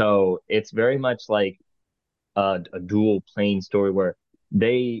 And so it's very much like a dual plane story where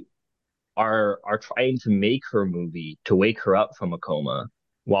they are trying to make her movie to wake her up from a coma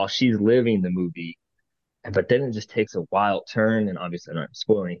while she's living the movie. But then it just takes a wild turn, and obviously I'm not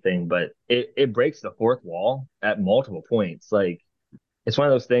spoiling anything, but it breaks the fourth wall at multiple points. Like, it's one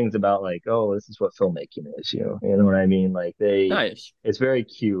of those things about like, oh, this is what filmmaking is, you know what I mean? Like nice. It's very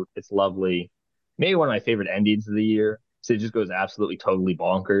cute. It's lovely. Maybe one of my favorite endings of the year. So it just goes absolutely totally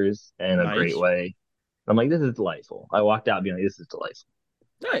bonkers in a great way. I'm like, this is delightful. I walked out being like, this is delightful.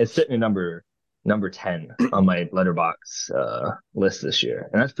 Nice. It's sitting at number 10 on my letterbox list this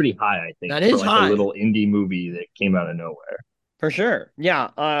year. And that's pretty high, I think. That is high. A little indie movie that came out of nowhere. For sure. Yeah.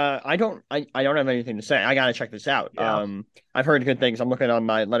 I don't have anything to say. I gotta check this out. Yeah. I've heard good things. I'm looking on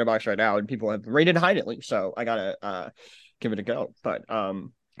my letterbox right now and people have rated highly, so I gotta give it a go. But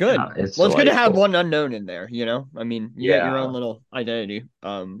good. Yeah, it's good to have one unknown in there, I mean, you got your own little identity.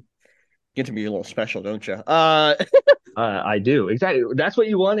 Get to be a little special, don't you? I do. Exactly. That's what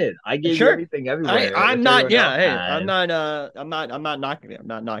you wanted. I gave you everything everywhere. I'm not knocking you. I'm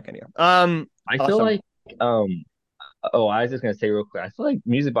not knocking you. I feel like oh, I was just gonna say real quick. I feel like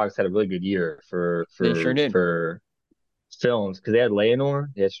Music Box had a really good year for films because they had Leonore,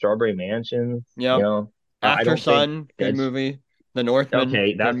 they had Strawberry Mansion. Yeah. After Sun, good movie. The Northman.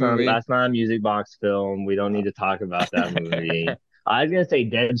 Okay, that's not a Music Box film. We don't need to talk about that movie. I was gonna say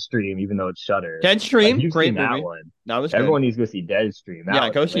Deadstream, even though it's Shudder. Deadstream, great movie. That one. That was everyone needs to go see Deadstream.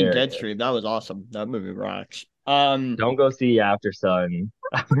 Go see Deadstream. That was awesome. That movie rocks. Don't go see After Sun.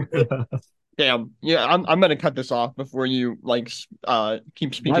 Damn. Yeah, I'm gonna cut this off before you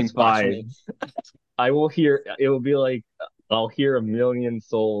keep speaking. That's fine. I will hear. It will be like I'll hear a million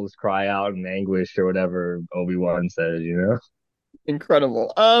souls cry out in anguish or whatever Obi-Wan says.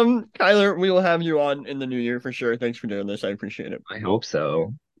 Incredible. Kyler, we will have you on in the new year for sure. Thanks for doing this. I appreciate it. I hope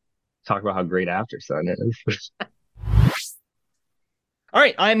so. Talk about how great After Sun is. All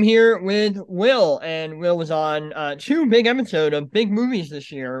right, I'm here with Will, and Will was on 2 big episodes of big movies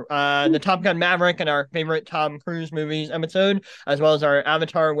this year. The Top Gun Maverick and our favorite Tom Cruise movies episode, as well as our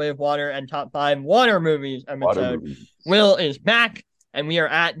Avatar Way of Water and Top 5 Water movies episode. Will is back, and we are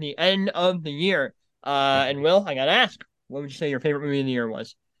at the end of the year. And Will, I gotta ask, what would you say your favorite movie of the year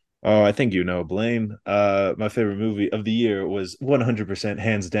was? Oh, I think Blaine. My favorite movie of the year was 100%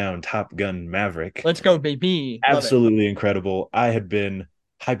 hands down Top Gun Maverick. Let's go, baby. Absolutely incredible. I had been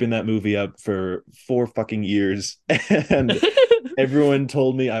hyping that movie up for 4 fucking years, and everyone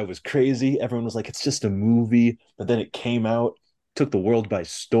told me I was crazy. Everyone was like, it's just a movie. But then it came out, took the world by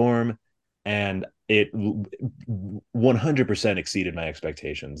storm, and it 100% exceeded my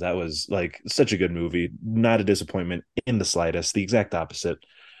expectations. That was like such a good movie. Not a disappointment in the slightest. The exact opposite.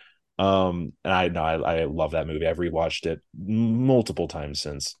 And I know I love that movie. I've rewatched it multiple times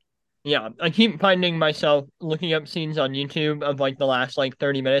since. Yeah, I keep finding myself looking up scenes on YouTube of like the last like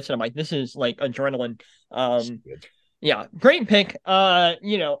 30 minutes, and I'm like, this is like adrenaline. Yeah, great pick.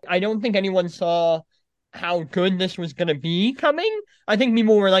 I don't think anyone saw how good this was gonna be coming. I think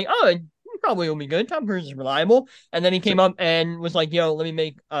people were like, oh, it probably will be good. Tom Cruise is reliable. And then he came up and was like, yo, let me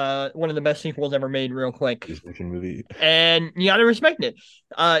make one of the best sequels ever made real quick. Movie. And you gotta respect it.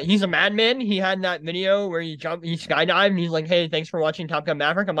 He's a madman. He had that video where he skydived, and he's like, hey, thanks for watching Top Gun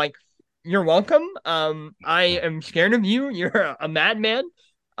Maverick. I'm like, you're welcome. I am scared of you. You're a madman.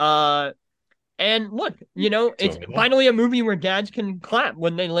 And look, it's finally a movie where dads can clap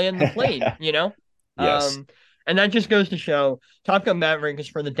when they land the plane, Yes. And that just goes to show Top Gun Maverick is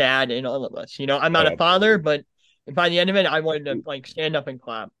for the dad in all of us. I'm not a father, but by the end of it, I wanted to like stand up and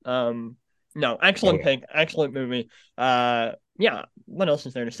clap. No, excellent pick, excellent movie. Yeah, what else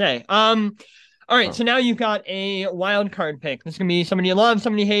is there to say? All right, so now you've got a wild card pick. This is gonna be somebody you love,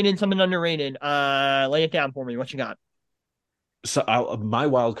 somebody you hated, something underrated. Lay it down for me. What you got? So my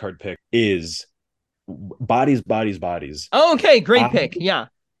wild card pick is Bodies, Bodies, Bodies. Oh, okay, great pick. Yeah.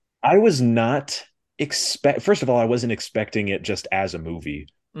 I was not first of all, I wasn't expecting it just as a movie.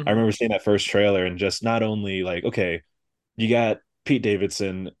 Mhm. I remember seeing that first trailer and just not only like, okay, you got Pete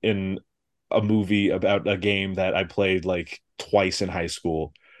Davidson in a movie about a game that I played like twice in high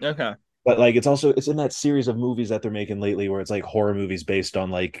school. Okay. But like it's in that series of movies that they're making lately where it's like horror movies based on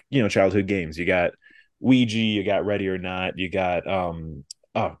like, childhood games. You got Ouija, you got Ready or Not, you got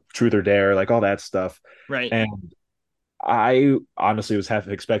Truth or Dare, like all that stuff. Right. And I honestly was half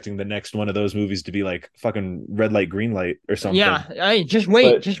expecting the next one of those movies to be like fucking Red Light, Green Light or something. Yeah, just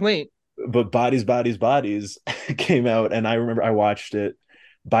wait. But Bodies, Bodies, Bodies came out, and I remember I watched it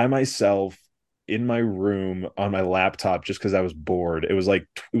by myself in my room on my laptop just because I was bored. It was like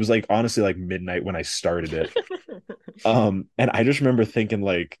honestly like midnight when I started it. And I just remember thinking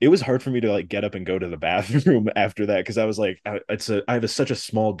like it was hard for me to like get up and go to the bathroom after that because I was like I have such a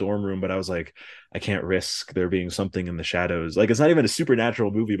small dorm room, but I was like I can't risk there being something in the shadows. Like it's not even a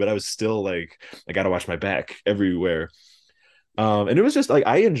supernatural movie, but I was still like I gotta watch my back everywhere. And it was just like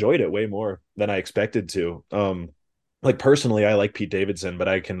I enjoyed it way more than I expected to. Like personally, I like Pete Davidson, but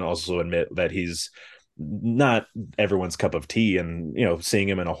I can also admit that he's not everyone's cup of tea, and seeing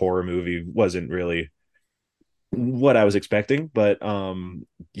him in a horror movie wasn't really what I was expecting. But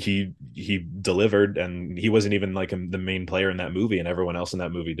he delivered, and he wasn't even like the main player in that movie, and everyone else in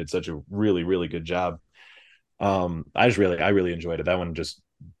that movie did such a really, really good job. I really enjoyed it. That one just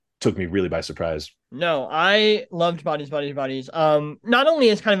took me really by surprise. No, I loved Bodies, Bodies, Bodies. Not only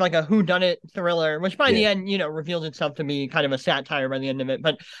is kind of like a whodunit thriller, which by the end, reveals itself to be kind of a satire by the end of it,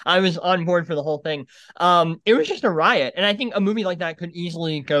 but I was on board for the whole thing. It was just a riot, and I think a movie like that could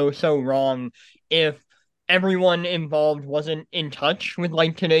easily go so wrong if everyone involved wasn't in touch with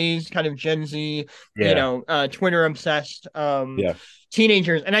like today's kind of Gen Z, Twitter obsessed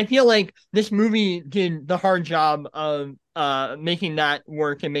teenagers. And I feel like this movie did the hard job of making that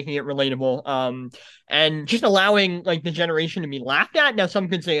work and making it relatable, and just allowing like the generation to be laughed at. Now some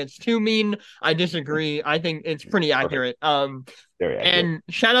could say it's too mean. I disagree. I think it's pretty accurate. Very accurate. And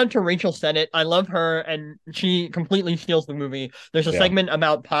shout out to Rachel Sennett. I love her, and she completely steals the movie. There's a segment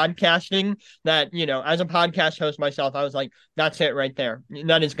about podcasting that, as a podcast host myself, I was like, that's it right there.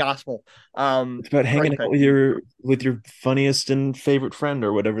 That is gospel. It's about hanging out with your funniest and favorite friend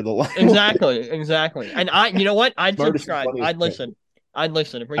or whatever the line. Exactly. And you know what? I'd Smartest subscribe. and I'd listen.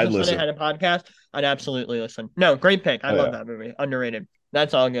 If Rachel Sennett had a podcast, I'd absolutely listen. No, great pick. I love that movie. Underrated.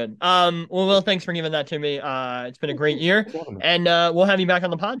 That's all good. Well, Will, thanks for giving that to me. It's been a great year, and we'll have you back on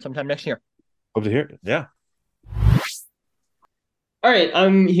the pod sometime next year. Hope to hear it. Yeah. All right,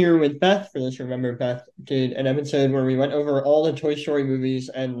 I'm here with Beth for this. Remember, Beth did an episode where we went over all the Toy Story movies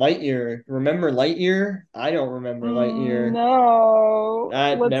and Lightyear. Remember Lightyear? I don't remember Lightyear. No,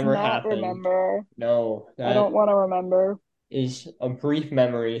 That let's never not happened. remember. No, I don't want to remember. Is a brief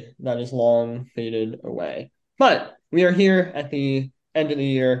memory that is long faded away. But we are here at the end of the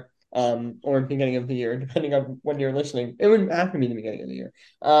year, or beginning of the year, depending on when you're listening. It would have to be the beginning of the year.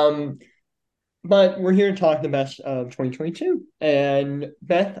 But we're here to talk the best of 2022. And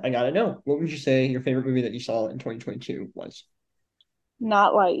Beth, I gotta know, what would you say your favorite movie that you saw in 2022 was?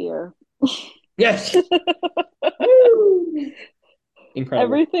 Not Lightyear. Yes. Incredible.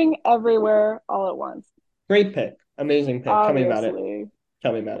 Everything, everywhere, all at once. Great pick. Amazing pick. Tell me about it. Obviously.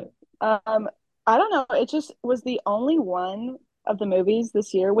 Tell me about it. I don't know. It just was the only one of the movies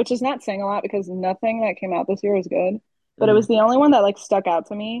this year, which is not saying a lot because nothing that came out this year is good. But it was the only one that like stuck out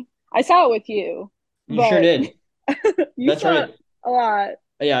to me. I saw it with you. You sure did. You That's saw right. it a lot.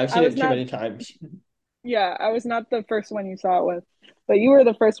 Yeah, I've seen I it was too not- many times. Yeah, I was not the first one you saw it with, but you were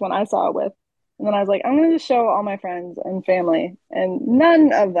the first one I saw it with. And then I was like, I'm going to show all my friends and family, and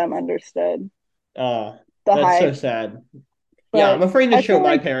none of them understood the That's hype. so sad. But Yeah, I'm afraid to I show feel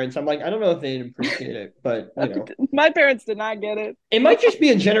my like parents. I'm like, I don't know if they'd appreciate it, but you know, my parents did not get it. it might just be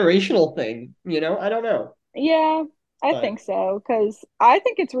a generational thing. You know, I don't know. Yeah, I But think so because I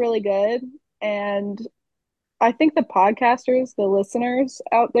think it's really good, and I think the podcasters, the listeners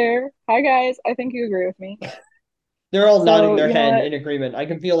out there, hi guys, I think you agree with me. they're all nodding So their you know head what? in agreement. I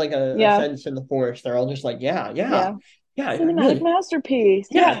can feel like a Yeah, sense in the force. They're all just like, yeah, yeah, cinematic really, masterpiece.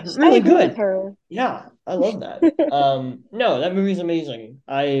 yeah, Yes, I really agree with good. her. Yeah, I love that. No, that movie's amazing.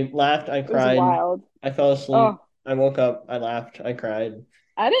 I laughed, I It was cried, wild. I fell asleep, Oh, I woke up, I laughed, I cried.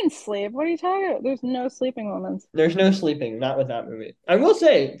 I didn't sleep. What are you talking about? There's no sleeping moments. There's no sleeping, not with that movie. I will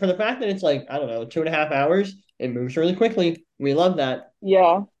say, for the fact that it's like, I don't know, 2.5 hours, it moves really quickly. We love that.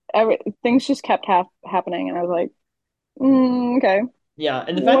 Yeah, things just kept happening, and I was like, okay, Yeah,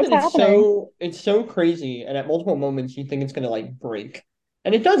 and the fact what's that happening? it's so crazy, and at multiple moments you think it's gonna like break,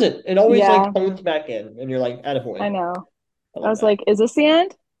 and it doesn't. It always like Yeah, comes back in, and you're like, I attaboy. know. I I love was that. like, is this the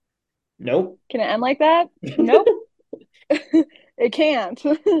end? Nope. Can it end like that? Nope, it can't.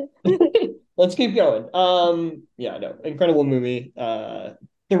 Let's keep going. Yeah, no, incredible movie. The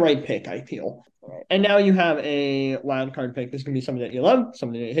right pick, I feel. Right. And now you have a wild card pick. This can be something that you love,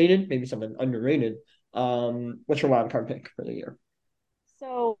 something that you hated, maybe something underrated. What's your wild card pick for the year?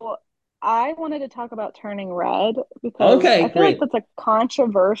 So I wanted to talk about Turning Red because Okay, I feel like great. that's a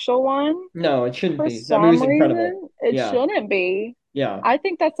controversial one. No, it shouldn't For be. That movie's some incredible. reason, it Yeah, shouldn't be. yeah. I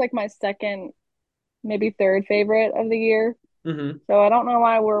think that's like my second, maybe third favorite of the year. Mm-hmm. So I don't know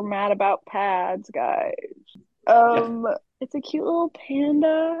why we're mad about pads, guys. Yeah. It's a cute little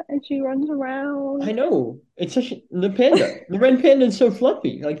panda and she runs I around. know. It's such the panda. The red panda is so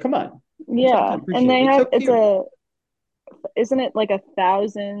fluffy. Like, come on. You have to Yeah, and appreciate they it. It's have so cute. isn't it like a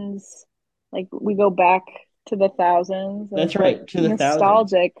thousands? Like we go back to the thousands and That's it's like right. To the thousands.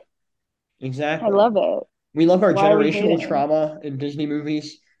 nostalgic. I Exactly. love it. We love our Why are we generational hating? trauma in Disney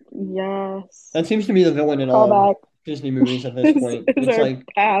movies. Yes. That seems to be the villain in all of Callback Disney movies at this point. is It's our like,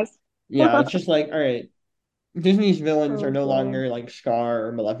 past. yeah, it's just like, all right, Disney's villains are Oh no God. longer like Scar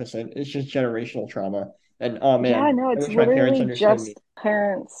or Maleficent. It's just generational trauma. And oh Yeah, man, no, I it's wish my parents literally understood me. just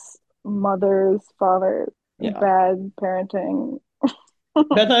parents, mothers, fathers, Yeah. bad parenting.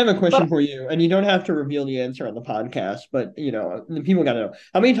 Beth, I have a question But for you, and you don't have to reveal the answer on the podcast, but you know, the people gotta know.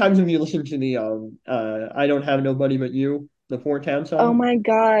 How many times have you listened to the I Don't Have Nobody But You, the Four Town oh song? my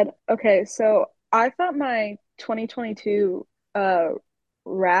God. Okay, so I thought my 2022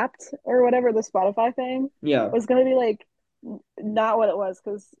 Wrapped or whatever the Spotify thing Yeah. was gonna be like not what it was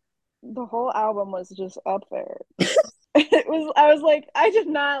because the whole album was just up there. I was like, I did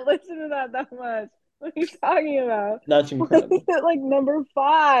not listen to that much. What are you talking about? That's Was incredible. it like number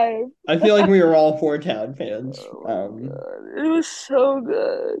 5? I feel like we were all Four Town fans. Oh my God. It was so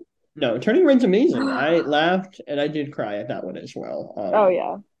good. No, Turning Red's amazing. I laughed and I did cry at that one as well. Oh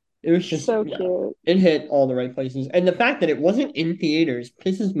yeah. It was just, So yeah, cute. it hit all the right places. And the fact that it wasn't in theaters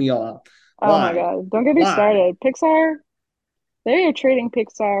pisses me off. Oh my Why? God. Don't get me Why? started. Pixar, they are treating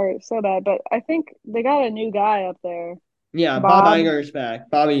Pixar so bad, but I think they got a new guy up there. Yeah, Bob Bob, Iger is back.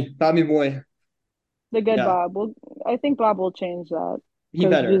 Bobby boy. the good Yeah, Bob. I think Bob will change that he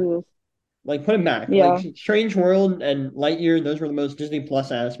because better. Jesus. Like, put him back. Like, Yeah. Strange World and Lightyear, those were the most Disney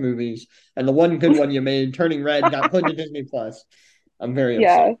Plus ass movies. And the one good one you made, Turning Red, got put into Disney Plus. I'm very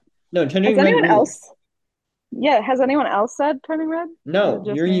upset. Yeah. No, Has Turning Red anyone ruled. else? Yeah, has anyone else said Turning Red? Or is No, it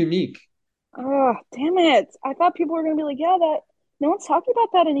just you're me? unique. Oh, damn it. I thought people were gonna be like, yeah, that no one's talking about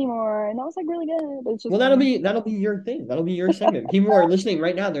that anymore. And that was like really good. But it's just Well, me. that'll be your thing. That'll be your segment. People are listening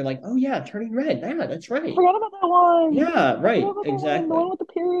right now. They're like, "Oh yeah, Turning Red. Yeah, that's I right. forgot about that one. Yeah, I right. forgot about that one. The Exactly. one with the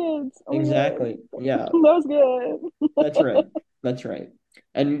periods. Oh my Exactly. Yeah, God. That was good. that's right. That's right.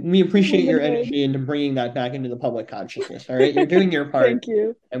 And we Oh appreciate my your God. energy into bringing that back into the public consciousness. All right, you're doing your part, Thank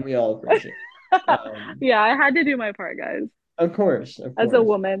you. and we all appreciate it. Yeah, I had to do my part, guys. Of course, As a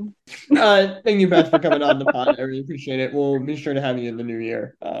woman. Thank you, Beth, for coming on the pod. I really appreciate it. We'll be sure to have you in the new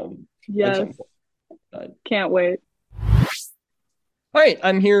year. At Yes. some point. Can't wait. All right,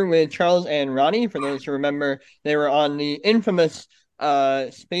 I'm here with Charles and Ronnie. For those who remember, they were on the infamous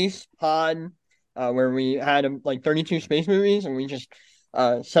Space Pod where we had like 32 space movies, and we just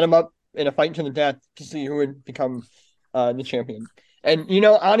set them up in a fight to the death to see who would become the champion. And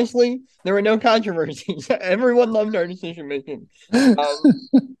honestly, there were no controversies. Everyone loved our decision making.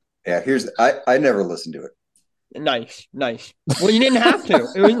 Yeah, I never listened to it. Nice. Well, you didn't have to.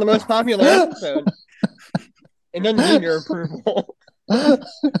 It was the most popular episode. It doesn't need your approval.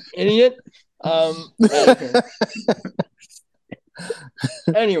 Idiot.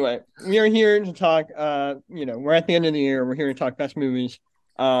 Anyway, we are here to talk. We're at the end of the year. We're here to talk best movies.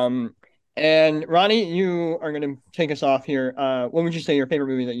 And Ronnie, you are going to take us off here. What would you say your favorite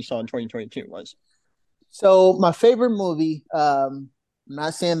movie that you saw in 2022 was? So my favorite movie, I'm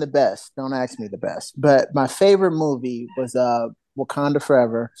not saying the best. Don't ask me the best. But my favorite movie was Wakanda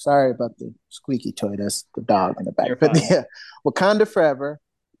Forever. Sorry about the squeaky toy. That's the dog in the back. But yeah, Wakanda Forever.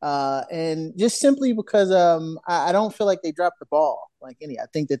 And just simply because I don't feel like they dropped the ball like any. I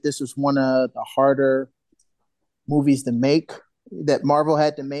think that this was one of the harder movies to make that Marvel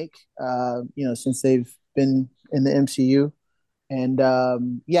had to make, since they've been in the MCU. And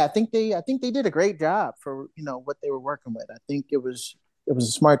I think they did a great job for what they were working with. I think it was a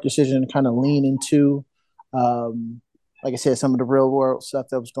smart decision to kind of lean into, like I said, some of the real world stuff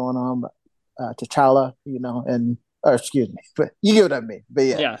that was going on. T'Challa, or excuse me, but you get what I mean. But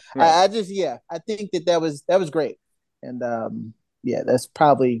yeah, right. I think that was great. And that's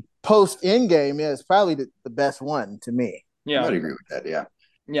probably post Endgame. Yeah, it's probably the best one to me. Yeah, I'd agree with that. Yeah.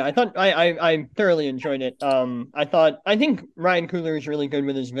 Yeah, I thought I thoroughly enjoyed it. I think Ryan Coogler is really good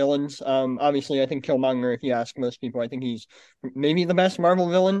with his villains. Obviously, I think Killmonger, if you ask most people, I think he's maybe the best Marvel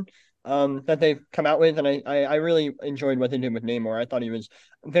villain that they've come out with, and I really enjoyed what they did with Namor. I thought he was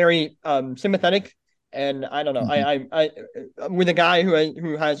very sympathetic, and I don't know, I with a guy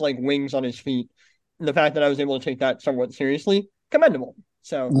who has like wings on his feet, the fact that I was able to take that somewhat seriously, commendable.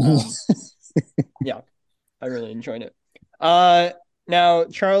 So yeah, I really enjoyed it. Now,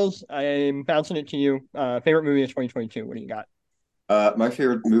 Charles, I'm bouncing it to you. Favorite movie of 2022. What do you got? My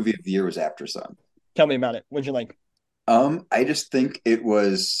favorite movie of the year was Aftersun. Tell me about it. What'd you like? I just think it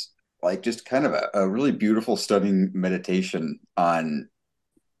was like just kind of a really beautiful, stunning meditation on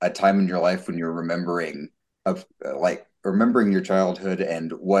a time in your life when you're remembering your childhood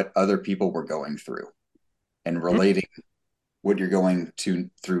and what other people were going through, and relating what you're going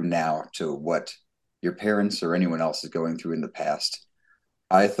through now to what your parents or anyone else is going through in the past.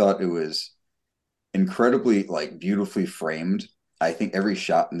 I thought it was incredibly beautifully framed. I think every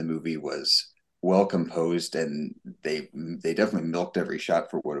shot in the movie was well composed, and they definitely milked every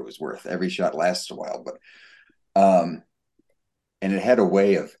shot for what it was worth. Every shot lasted a while, but and it had a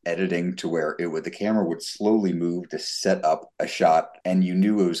way of editing to where the camera would slowly move to set up a shot, and you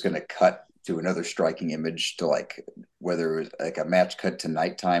knew it was going to cut to another striking image to whether it was like a match cut to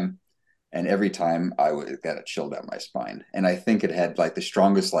nighttime. And every time I got a chill down my spine. And I think it had the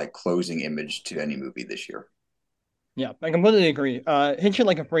strongest closing image to any movie this year. Yeah, I completely agree. Hits you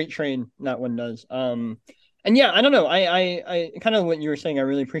like a freight train, that one does. And yeah, I don't know. I kind of what you were saying, I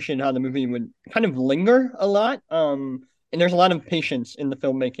really appreciated how the movie would kind of linger a lot. And there's a lot of patience in the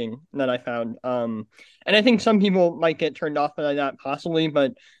filmmaking that I found. And I think some people might get turned off by that possibly,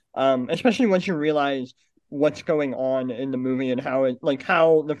 but especially once you realize what's going on in the movie and how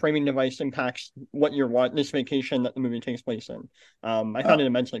the framing device impacts what you're this vacation that the movie takes place in. I found it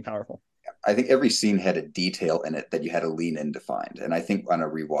immensely powerful. I think every scene had a detail in it that you had to lean in to find. And I think on a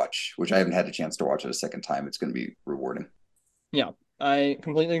rewatch, which I haven't had a chance to watch it a second time, it's going to be rewarding. Yeah, I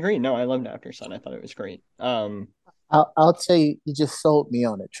completely agree. No, I loved Aftersun. I thought it was great. I'll tell you, you just sold me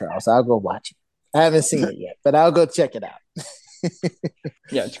on it, Charles. I'll go watch it. I haven't seen it yet, but I'll go check it out.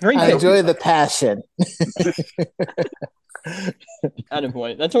 Yeah, it's great. I enjoy the passion.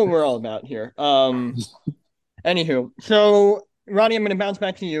 Attaboy. That's what we're all about here. Anywho, so Ronnie, I'm going to bounce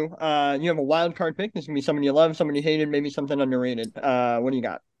back to you. You have a wild card pick. This is going to be somebody you love, somebody you hated, maybe something underrated. What do you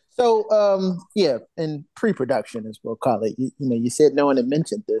got? So, in pre-production, as we'll call it, you said no one had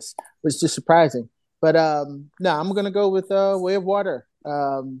mentioned this, which is just surprising. But no, I'm going to go with Way of Water.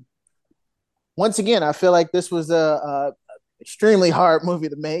 Once again, I feel like this was a extremely hard movie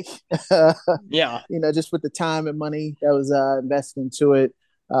to make. Yeah. Just with the time and money that was invested into it.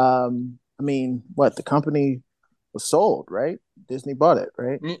 The company was sold, right? Disney bought it,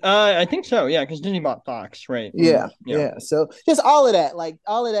 right? I think so, yeah, because Disney bought Fox, right? Yeah. So just all of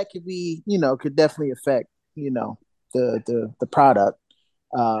that could be, could definitely affect, the product.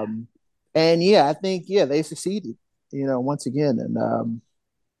 And yeah, I think, they succeeded, once again. And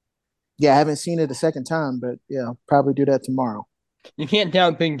I haven't seen it a second time, but probably do that tomorrow. You can't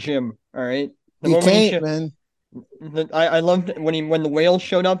doubt Big Jim, all right? You can't, man. I loved when the whales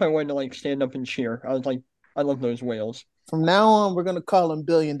showed up. I wanted to like stand up and cheer. I was like, I love those whales. From now on, we're gonna call him $1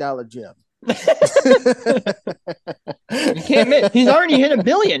 Billion Jim. You can't miss. He's already hit $1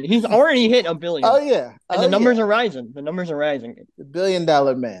 billion. He's already hit $1 billion. Oh yeah, and the numbers are rising. The numbers are rising. The $1 Billion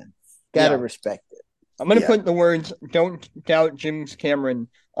Man. Gotta respect it. I'm gonna put the words "Don't doubt James Cameron"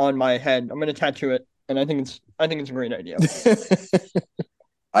 on my head. I'm gonna tattoo it, and I think it's a great idea.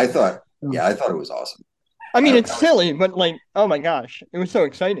 I thought it was awesome. I mean, it's silly, but like, oh my gosh, it was so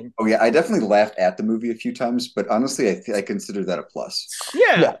exciting. Oh yeah, I definitely laughed at the movie a few times, but honestly, I consider that a plus.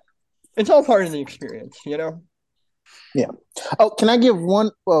 Yeah. It's all part of the experience, you know? Yeah. Oh, can I give one?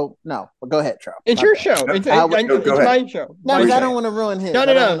 Well, no. Well, go ahead, Charles. It's your show. It's my show. No, because I don't want to ruin his. No.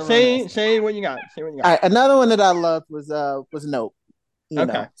 Say what you got. Say what you got. All right, another one that I loved was Nope. You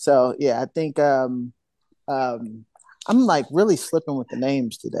Okay. know? So yeah, I think I'm like really slipping with the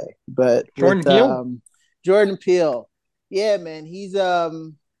names today, but Jordan Peele? Jordan Peele. Yeah, man, he's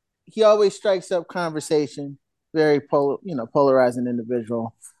he always strikes up conversation. Very polarizing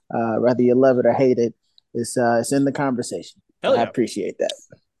individual. Whether you love it or hate it, it's in the conversation. Hell yeah. I appreciate that.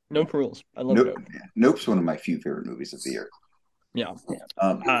 Nope rules. I love Nope. Nope. Nope's one of my few favorite movies of the year. Yeah.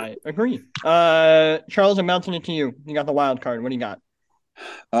 I agree. Charles, I'm bouncing it to you. You got the wild card. What do you got?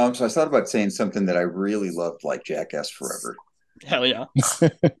 So I thought about saying something that I really loved, like Jackass Forever. Hell yeah.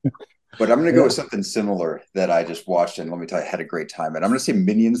 But I'm going to go with something similar that I just watched, and let me tell you, I had a great time. And I'm going to say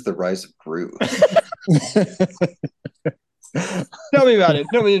Minions: The Rise of Gru. Tell me about it.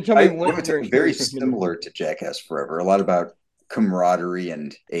 Tell me what it's very similar to Jackass Forever. A lot about camaraderie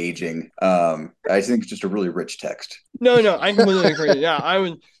and aging. I think it's just a really rich text. No, I completely agree. Yeah, I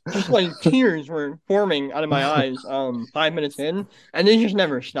was just like tears were forming out of my eyes 5 minutes in, and they just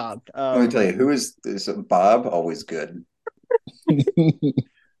never stopped. Let me tell you, who is Bob? Always good.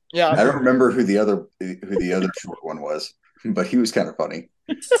 Yeah, I don't remember who the other short one was, but he was kind of funny.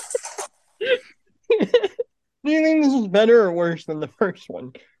 Do you think this is better or worse than the first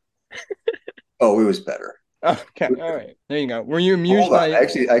one? Oh, it was better. Okay, all right. There you go. Were you amused by?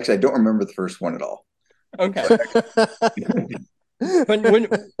 Actually, I don't remember the first one at all. Okay. But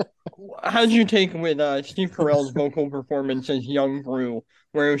how did you take with Steve Carell's vocal performance as young Gru,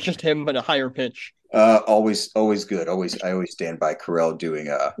 where it was just him but a higher pitch? Always good. I always stand by Carell doing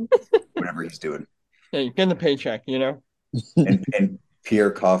whatever he's doing. Hey, get the paycheck, you know. And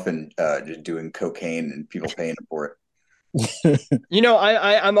Pierre Coffin just doing cocaine and people paying him for it. You know,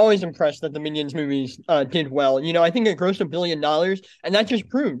 I'm always impressed that the Minions movies did well. You know, I think it grossed $1 billion, and that just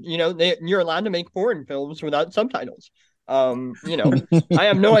proved, you know, you're allowed to make foreign films without subtitles. You know, I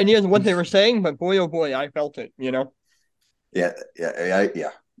have no idea what they were saying, but boy, oh boy, I felt it. You know. Yeah.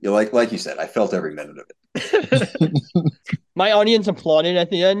 You like you said, I felt every minute of it. My audience applauded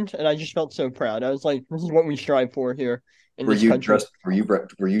at the end, and I just felt so proud. I was like, "This is what we strive for here in this country."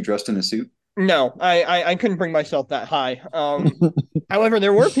 Were you dressed in a suit? No, I couldn't bring myself that high. However,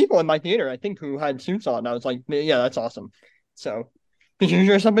 there were people in my theater, I think, who had suits on. I was like, "Yeah, that's awesome." So, did you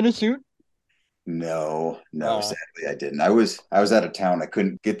dress up in a suit? No, sadly I didn't. I was out of town. I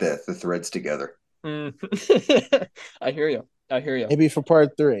couldn't get the threads together. I hear you. Maybe for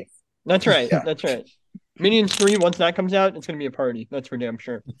part 3. That's right. Yeah. That's right. Minions 3, once that comes out, it's gonna be a party. That's for damn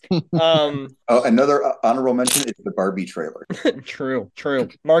sure. Another honorable mention is the Barbie trailer. True.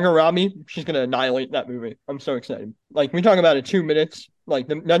 Margot Robbie, she's gonna annihilate that movie. I'm so excited. Like, we talk about it 2 minutes. Like,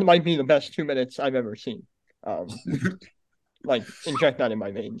 that might be the best 2 minutes I've ever seen. Like, inject that in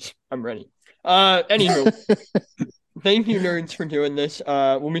my veins. I'm ready. Anywho, thank you, nerds, for doing this.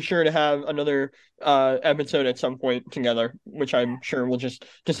 We'll be sure to have another episode at some point together, which I'm sure will just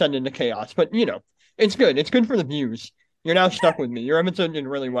descend into chaos. But, you know, it's good. It's good for the views. You're now stuck with me. Your episode did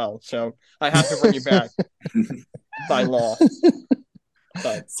really well, so I have to bring you back by law.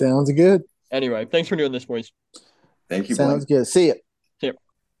 But sounds good. Anyway, thanks for doing this, boys. Thank you. Sounds good. See ya.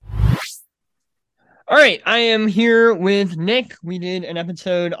 All right, I am here with Nick. We did an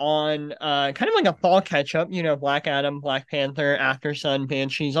episode on kind of like a fall catch-up, you know, Black Adam, Black Panther, Aftersun,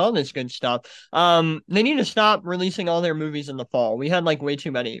 Banshees, all this good stuff. They need to stop releasing all their movies in the fall. We had like way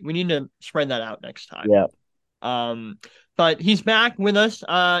too many. We need to spread that out next time. Yeah. But he's back with us.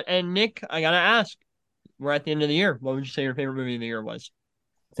 And Nick, I gotta ask, we're at the end of the year. What would you say your favorite movie of the year was?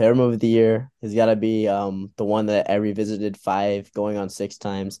 Favorite movie of the year has got to be the one that I revisited 5, going on 6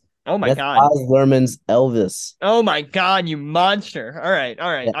 times. Oh my That's God! Baz Luhrmann's Elvis. Oh my God, you monster! All right.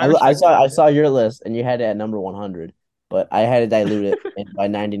 Yeah, I saw your list and you had it at number 100, but I had to dilute it by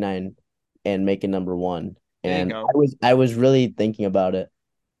 99 and make it number 1. And I was really thinking about it.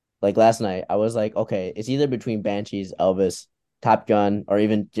 Like last night, I was like, okay, it's either between Banshees, Elvis, Top Gun, or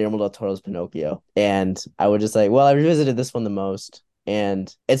even Guillermo del Toro's Pinocchio. And I would just like, well, I revisited this one the most.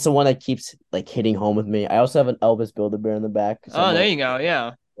 And it's the one that keeps like hitting home with me. I also have an Elvis Build-A-Bear in the back. Oh, there you go.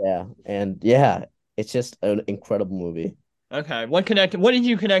 Yeah. Yeah. And yeah, it's just an incredible movie. Okay. What did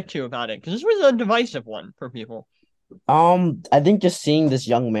you connect to about it? Because this was a divisive one for people. I think just seeing this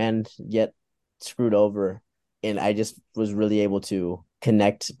young man get screwed over, and I just was really able to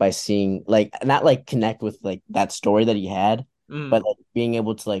connect by seeing like not like connect with like that story that he had, but like being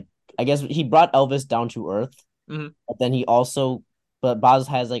able to like I guess he brought Elvis down to earth, but then but Boz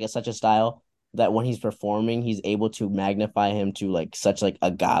has like such a style that when he's performing, he's able to magnify him to like such like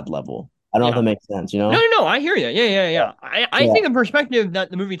a god level. I don't know if that makes sense, you know? No, I hear you. Yeah. I think the perspective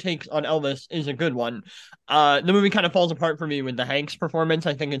that the movie takes on Elvis is a good one. The movie kind of falls apart for me with the Hanks performance.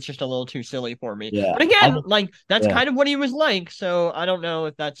 I think it's just a little too silly for me. Yeah. But again, like that's kind of what he was like. So I don't know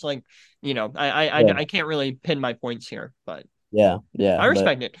if that's like, I can't really pin my points here, but yeah, I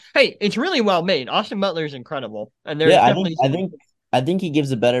respect it. Hey, it's really well made. Austin Butler is incredible, and there's definitely I think he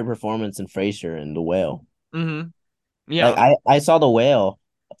gives a better performance than Frasier in The Whale. Yeah, like I saw The Whale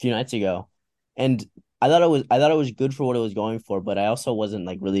a few nights ago, and I thought it was good for what it was going for, but I also wasn't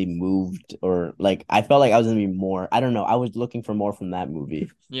like really moved, or like I felt like I was gonna be more. I don't know. I was looking for more from that movie.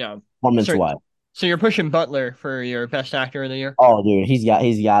 Yeah, performance wise. So you're pushing Butler for your best actor of the year? Oh, dude, he's got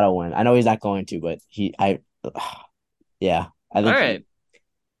to win. I know he's not going to, but yeah. I think. All right.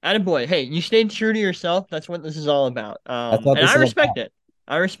 Attaboy. Hey, you stayed true to yourself. That's what this is all about. And I respect it.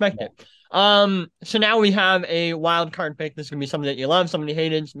 I respect it. So now we have a wild card pick. This is gonna be something that you love, something you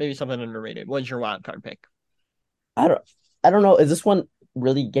hated, maybe something underrated. What's your wild card pick? I don't know. Is this one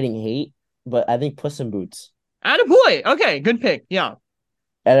really getting hate? But I think Puss in Boots. Attaboy. Okay, good pick. Yeah.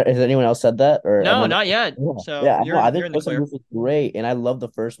 Has anyone else said that? Or no, not yet. Yeah. So yeah, I think Puss in Boots was great, and I love the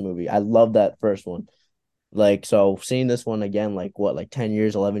first movie. I love that first one. Like, so seeing this one again, like 10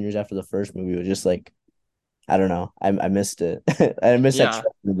 years, 11 years after the first movie was just like, I don't know. I missed it. I missed that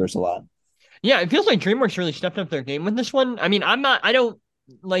universe a lot. Yeah, it feels like DreamWorks really stepped up their game with this one. I mean, I don't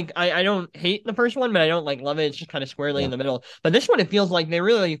hate the first one, but I don't like love it. It's just kind of squarely in the middle. But this one, it feels like they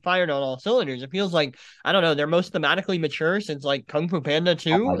really fired on all cylinders. It feels like, I don't know, they're most thematically mature since like Kung Fu Panda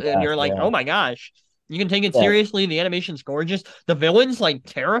 2. And you're like, oh my gosh, you can take it seriously. The animation's gorgeous. The villain's like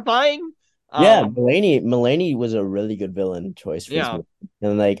terrifying. Yeah, Mulaney was a really good villain choice for this movie.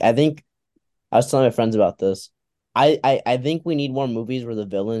 And like I think I was telling my friends about this. I think we need more movies where the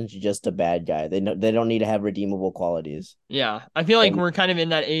villain's just a bad guy. They don't need to have redeemable qualities. Yeah, I feel like we're kind of in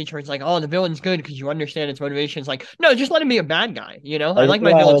that age where it's like, oh, the villain's good because you understand its motivations. Like, no, just let him be a bad guy. You know, I like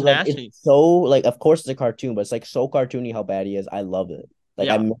my villains nasty. It's so like, of course, it's a cartoon, but it's like so cartoony how bad he is. I love it. Like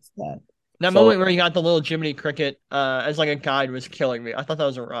I miss that. That moment where you got the little Jiminy Cricket as like a guide was killing me. I thought that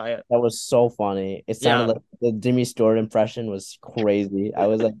was a riot. That was so funny. It sounded like the Jimmy Stewart impression was crazy. I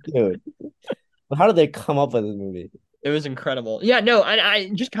was like, dude, how did they come up with this movie? It was incredible. Yeah, no,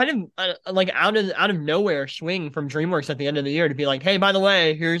 I just kind of like out of nowhere swing from DreamWorks at the end of the year to be like, hey, by the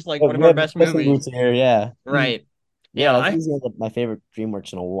way, here's like one of our best movies. Here, yeah. Right. Yeah, that's my favorite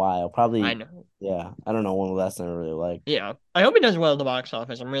DreamWorks in a while. Probably. I know. Yeah, I don't know one of the last I really liked. Yeah, I hope it does well at the box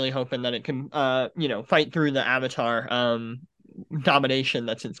office. I'm really hoping that it can, fight through the Avatar domination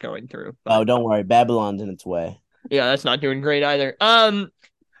that's it's going through. But, oh, don't worry, Babylon's in its way. Yeah, that's not doing great either.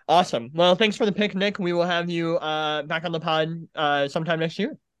 Awesome. Well, thanks for the pick, Nick. We will have you back on the pod sometime next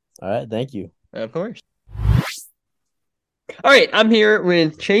year. All right, thank you. Of course. All right, I'm here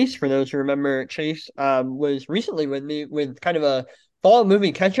with Chase. For those who remember, Chase was recently with me with kind of a fall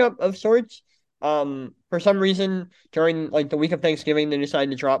movie catch-up of sorts. For some reason, during like the week of Thanksgiving, they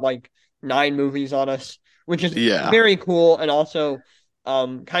decided to drop like 9 movies on us, which is very cool and also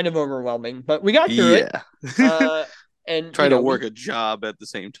kind of overwhelming. But we got through it. And try to work a job at the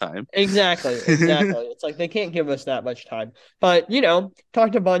same time. Exactly. It's like they can't give us that much time. But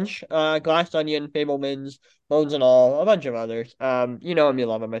talked a bunch. Glass Onion, Fabelmans, Bones and All, a bunch of others. You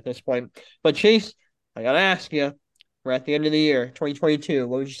love them at this point. But Chase, I gotta ask you, we're at the end of the year, 2022.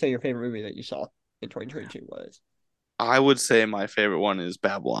 What would you say your favorite movie that you saw in 2022 was? I would say my favorite one is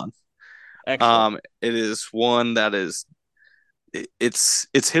Babylon. Excellent. It is one that is, it's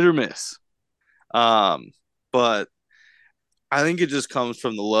hit or miss. But I think it just comes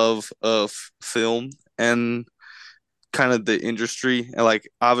from the love of film and kind of the industry. And like,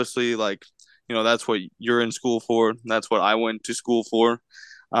 obviously, like, that's what you're in school for. That's what I went to school for.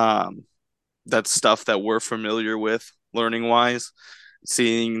 That's stuff that we're familiar with learning wise,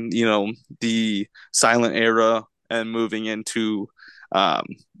 seeing, the silent era and moving into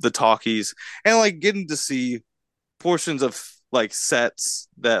the talkies and like getting to see portions of like sets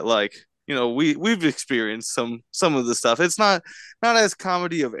that like, we've experienced some of the stuff. It's not as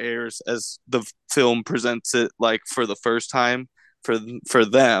comedy of errors as the film presents it, like for the first time for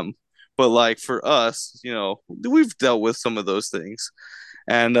them, but like for us, we've dealt with some of those things,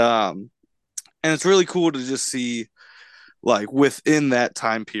 and it's really cool to just see, like, within that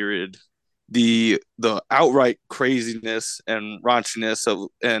time period, the outright craziness and raunchiness of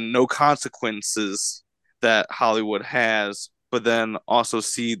and no consequences that Hollywood has, but then also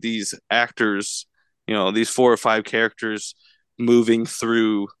see these actors, these 4 or 5 characters moving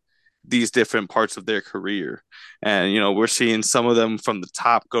through these different parts of their career. And, we're seeing some of them from the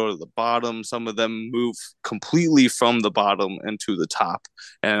top go to the bottom, some of them move completely from the bottom into the top.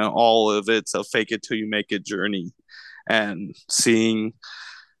 And all of it's a fake it till you make it journey. And seeing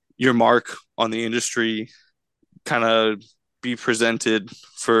your mark on the industry kind of be presented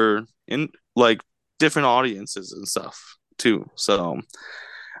for in like different audiences and stuff too. So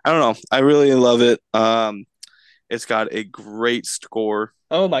I don't know. I really love it. It's got a great score.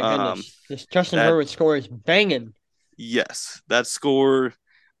 Oh my goodness. This Justin Hurwitz score is banging. Yes. That score,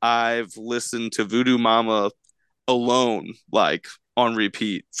 I've listened to Voodoo Mama alone, like on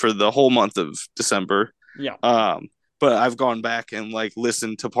repeat for the whole month of December. Yeah. But I've gone back and like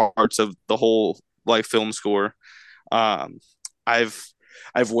listened to parts of the whole like film score. I've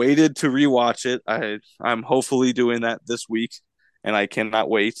waited to rewatch it. I'm hopefully doing that this week, and I cannot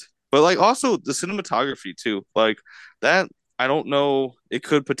wait. But like also the cinematography too, like that. I don't know. It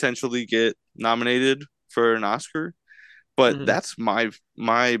could potentially get nominated for an Oscar, but that's my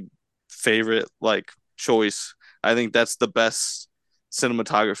favorite like choice. I think that's the best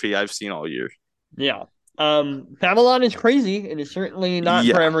cinematography I've seen all year. Yeah. Babylon is crazy and it's certainly not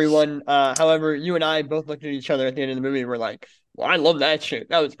for everyone. However, you and I both looked at each other at the end of the movie and we're like, well, I love that shit.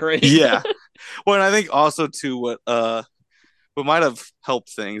 That was great. Yeah. Well, and I think also too what might have helped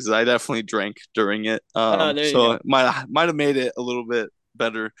things is I definitely drank during it. So it might have made it a little bit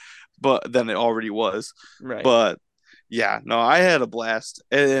better than it already was. Right. But yeah, no, I had a blast.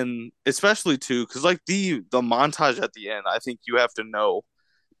 And especially too, because like the montage at the end, I think you have to know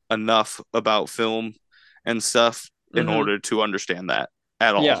enough about film and stuff in order to understand that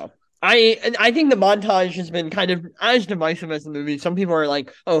at all. Yeah. I think the montage has been kind of as divisive as the movie. Some people are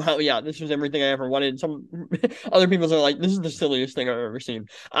like, oh, hell yeah, this was everything I ever wanted. Some other people are like, this is the silliest thing I've ever seen.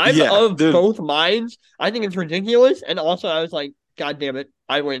 I'm of both minds. I think it's ridiculous. And also I was like, God damn it.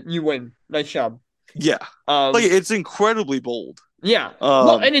 I win. You win. Nice job. Yeah. Like it's incredibly bold. Yeah.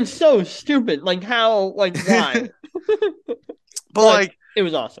 Well, and it's so stupid. Like how, like why? But like it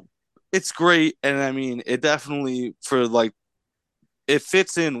was awesome. It's great. And I mean, it definitely for like, it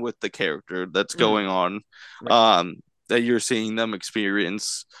fits in with the character that's going on, that you're seeing them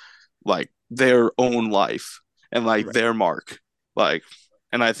experience like their own life and like their mark, like,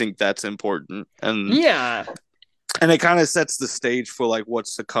 and I think that's important. And yeah, and it kind of sets the stage for like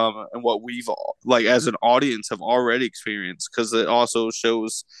what's to come and what we've like as an audience have already experienced, because it also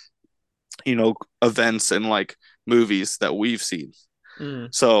shows, events and like movies that we've seen.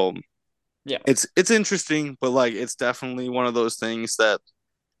 So yeah, it's interesting, but like it's definitely one of those things that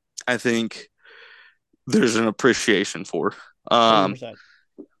I think there's an appreciation for. 100%.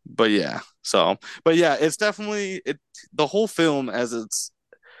 But yeah, it's definitely the whole film as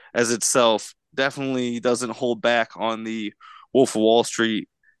itself definitely doesn't hold back on the Wolf of Wall Street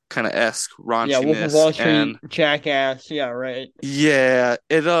kind of esque raunchiness. Yeah, Wolf of Wall Street, Jackass. Yeah, right. Yeah,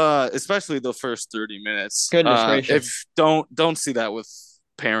 it especially the first 30 minutes. Goodness gracious! If don't see that with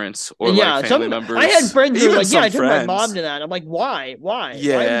parents or like family members. I had friends who were like, I took friends. my mom to that. I'm like, why?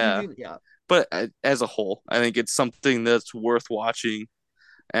 Yeah. Why would you do that? But as a whole, I think it's something that's worth watching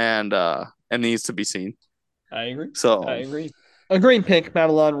and needs to be seen. I agree. So I agree. A great pick,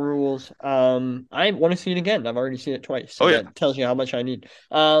 Babylon rules. I want to see it again. I've already seen it twice. So that tells you how much I need.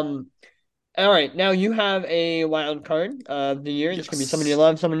 All right, now you have a wild card of the year. This could be something you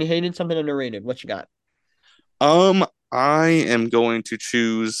love, something you hated, something underrated. What you got? I am going to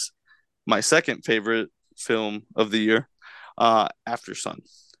choose my second favorite film of the year, Aftersun.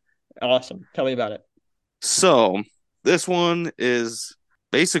 Awesome. Tell me about it. So this one is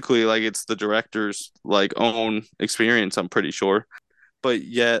basically like it's the director's like own experience, I'm pretty sure, but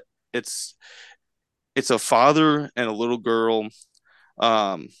yet it's a father and a little girl,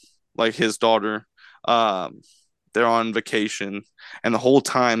 like his daughter. They're on vacation, and the whole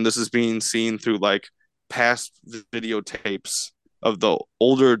time this is being seen through like past videotapes of the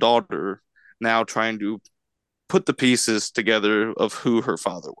older daughter now trying to put the pieces together of who her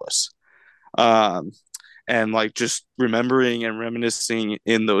father was, and like just remembering and reminiscing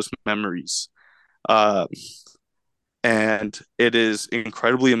in those memories, and it is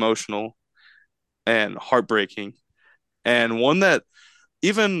incredibly emotional. and heartbreaking, and one that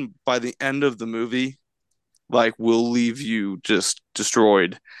even by the end of the movie, like, will leave you just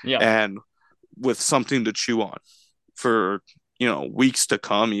destroyed Yeah. and with something to chew on for, weeks to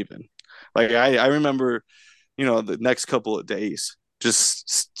come even. Like I remember, the next couple of days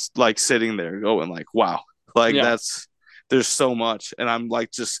just like sitting there going like, wow, like Yeah. there's so much, and I'm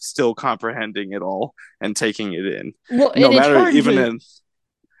like just still comprehending it all and taking it in. Well, No and it's matter hard even to- in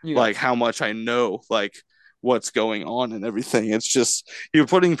like how much I know, like what's going on and everything. It's just you're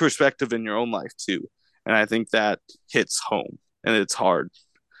putting perspective in your own life too. And I think that hits home, and it's hard.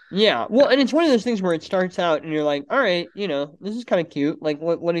 Yeah, well, and it's one of those things where it starts out and you're like, all right, this is kind of cute. Like,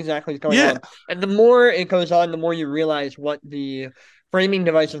 what exactly is going Yeah. on? And the more it goes on, the more you realize what the framing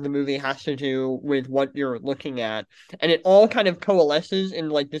device of the movie has to do with what you're looking at. And it all kind of coalesces in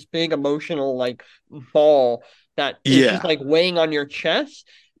like this big emotional like ball that is just Yeah. like weighing on your chest.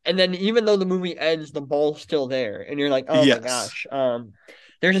 And then even though the movie ends, the ball's still there. And you're like, oh my Yes. gosh.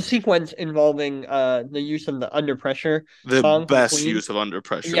 There's a sequence involving the use of the Under Pressure The song from best Queen. use of Under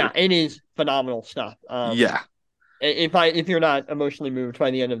Pressure. Yeah, it is phenomenal stuff. Yeah. If you're not emotionally moved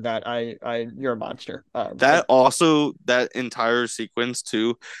by the end of that, you're a monster. That also, that entire sequence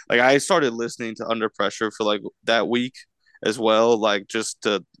too, like I started listening to Under Pressure for like that week as well, like just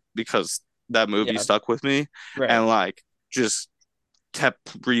because that movie Yeah. stuck with me. Right. And like just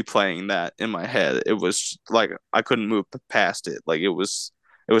kept replaying that in my head. It was like I couldn't move past it. Like it was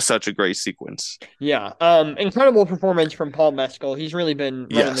such a great sequence. Yeah. Incredible performance from Paul Mescal. He's really been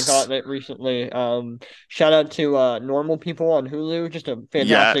running the Yes. gauntlet recently. Shout out to Normal People on Hulu. Just a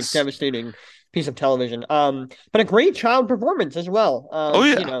fantastic, Yes. devastating piece of television. But a great child performance as well. Oh,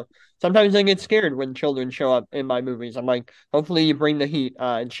 yeah. Sometimes I get scared when children show up in my movies. I'm like, hopefully you bring the heat.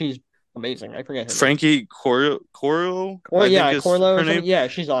 And she's amazing. I forget her name. Frankie Coro, Or I yeah, think is Corlo or her something. name. Yeah,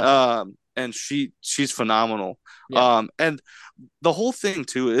 she's awesome. And she's phenomenal. Yeah. And the whole thing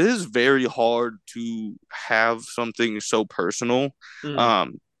too, it is very hard to have something so personal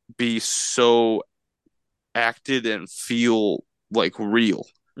Mhm. be so acted and feel like real.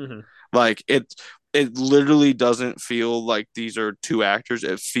 Mhm. Like it literally doesn't feel like these are two actors.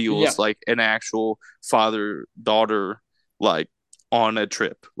 It feels Yeah. like an actual father daughter, like on a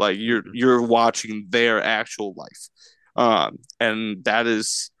trip. Like you're watching their actual life. And that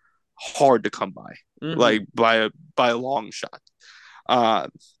is hard to come by, Mhm. like by a long shot.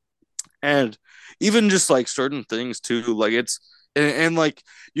 And even just like certain things too, like it's and like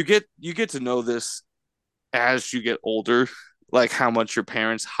you get to know this as you get older, like how much your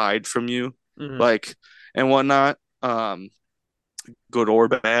parents hide from you, Mhm. like and whatnot, good or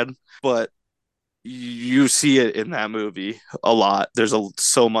bad. But you see it in that movie a lot. There's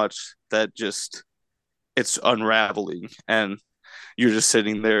so much that just it's unraveling, and you're just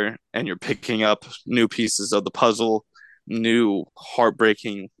sitting there and you're picking up new pieces of the puzzle, new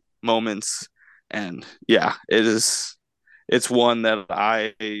heartbreaking moments, and yeah, it's one that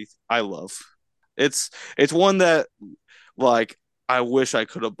I love. It's one that like I wish I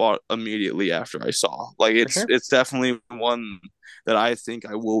could have bought immediately after I saw. Like sure. it's definitely one that I think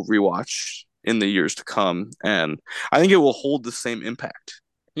I will rewatch in the years to come, and I think it will hold the same impact.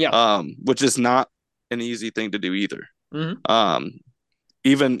 Yeah. Which is not an easy thing to do either. Mhm.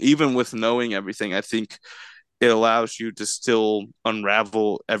 Even with knowing everything, I think it allows you to still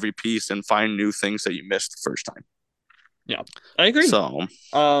unravel every piece and find new things that you missed the first time. Yeah, I agree. So,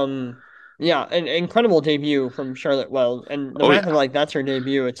 yeah, an incredible debut from Charlotte Wells, and the Oh, fact yeah. that like that's her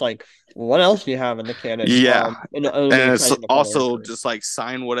debut, it's like, what else do you have in the canon? yeah, it'll be and it's exciting to follow her also through. just like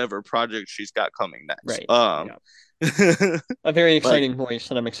sign whatever project she's got coming next. Right. A very exciting voice,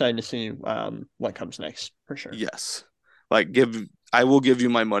 and I'm excited to see what comes next for sure. Yes, like I will give you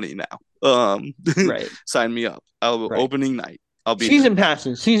my money now. Right. Sign me up. Right. Opening night. I'll be Season there.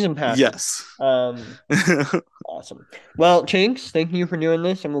 passes. Yes. Awesome. Well, Chinks, thank you for doing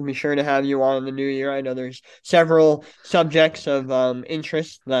this, and we'll be sure to have you on in the new year. I know there's several subjects of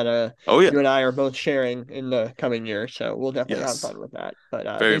interest that Oh, yeah. you and I are both sharing in the coming year, so we'll definitely Yes. have fun with that. But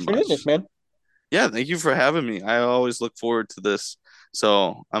Very thanks for doing much. this, man. Yeah, thank you for having me. I always look forward to this,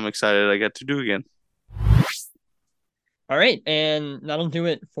 so I'm excited I get to do it again. All right, and that'll do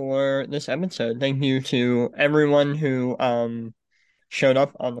it for this episode. Thank you to everyone who showed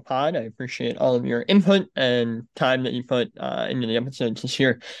up on the pod. I appreciate all of your input and time that you put into the episodes this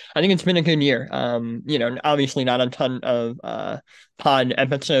year. I think it's been a good year. Obviously not a ton of pod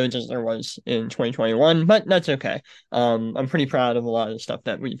episodes as there was in 2021, but that's okay. I'm pretty proud of a lot of the stuff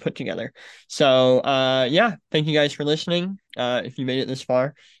that we put together. So yeah, thank you guys for listening. if you made it this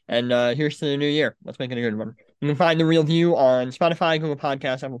far. And here's to the new year. Let's make it a good one. You can find The Real View on Spotify, Google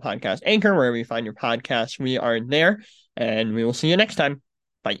Podcasts, Apple Podcasts, Anchor, wherever you find your podcasts. We are there, and we will see you next time.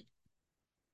 Bye.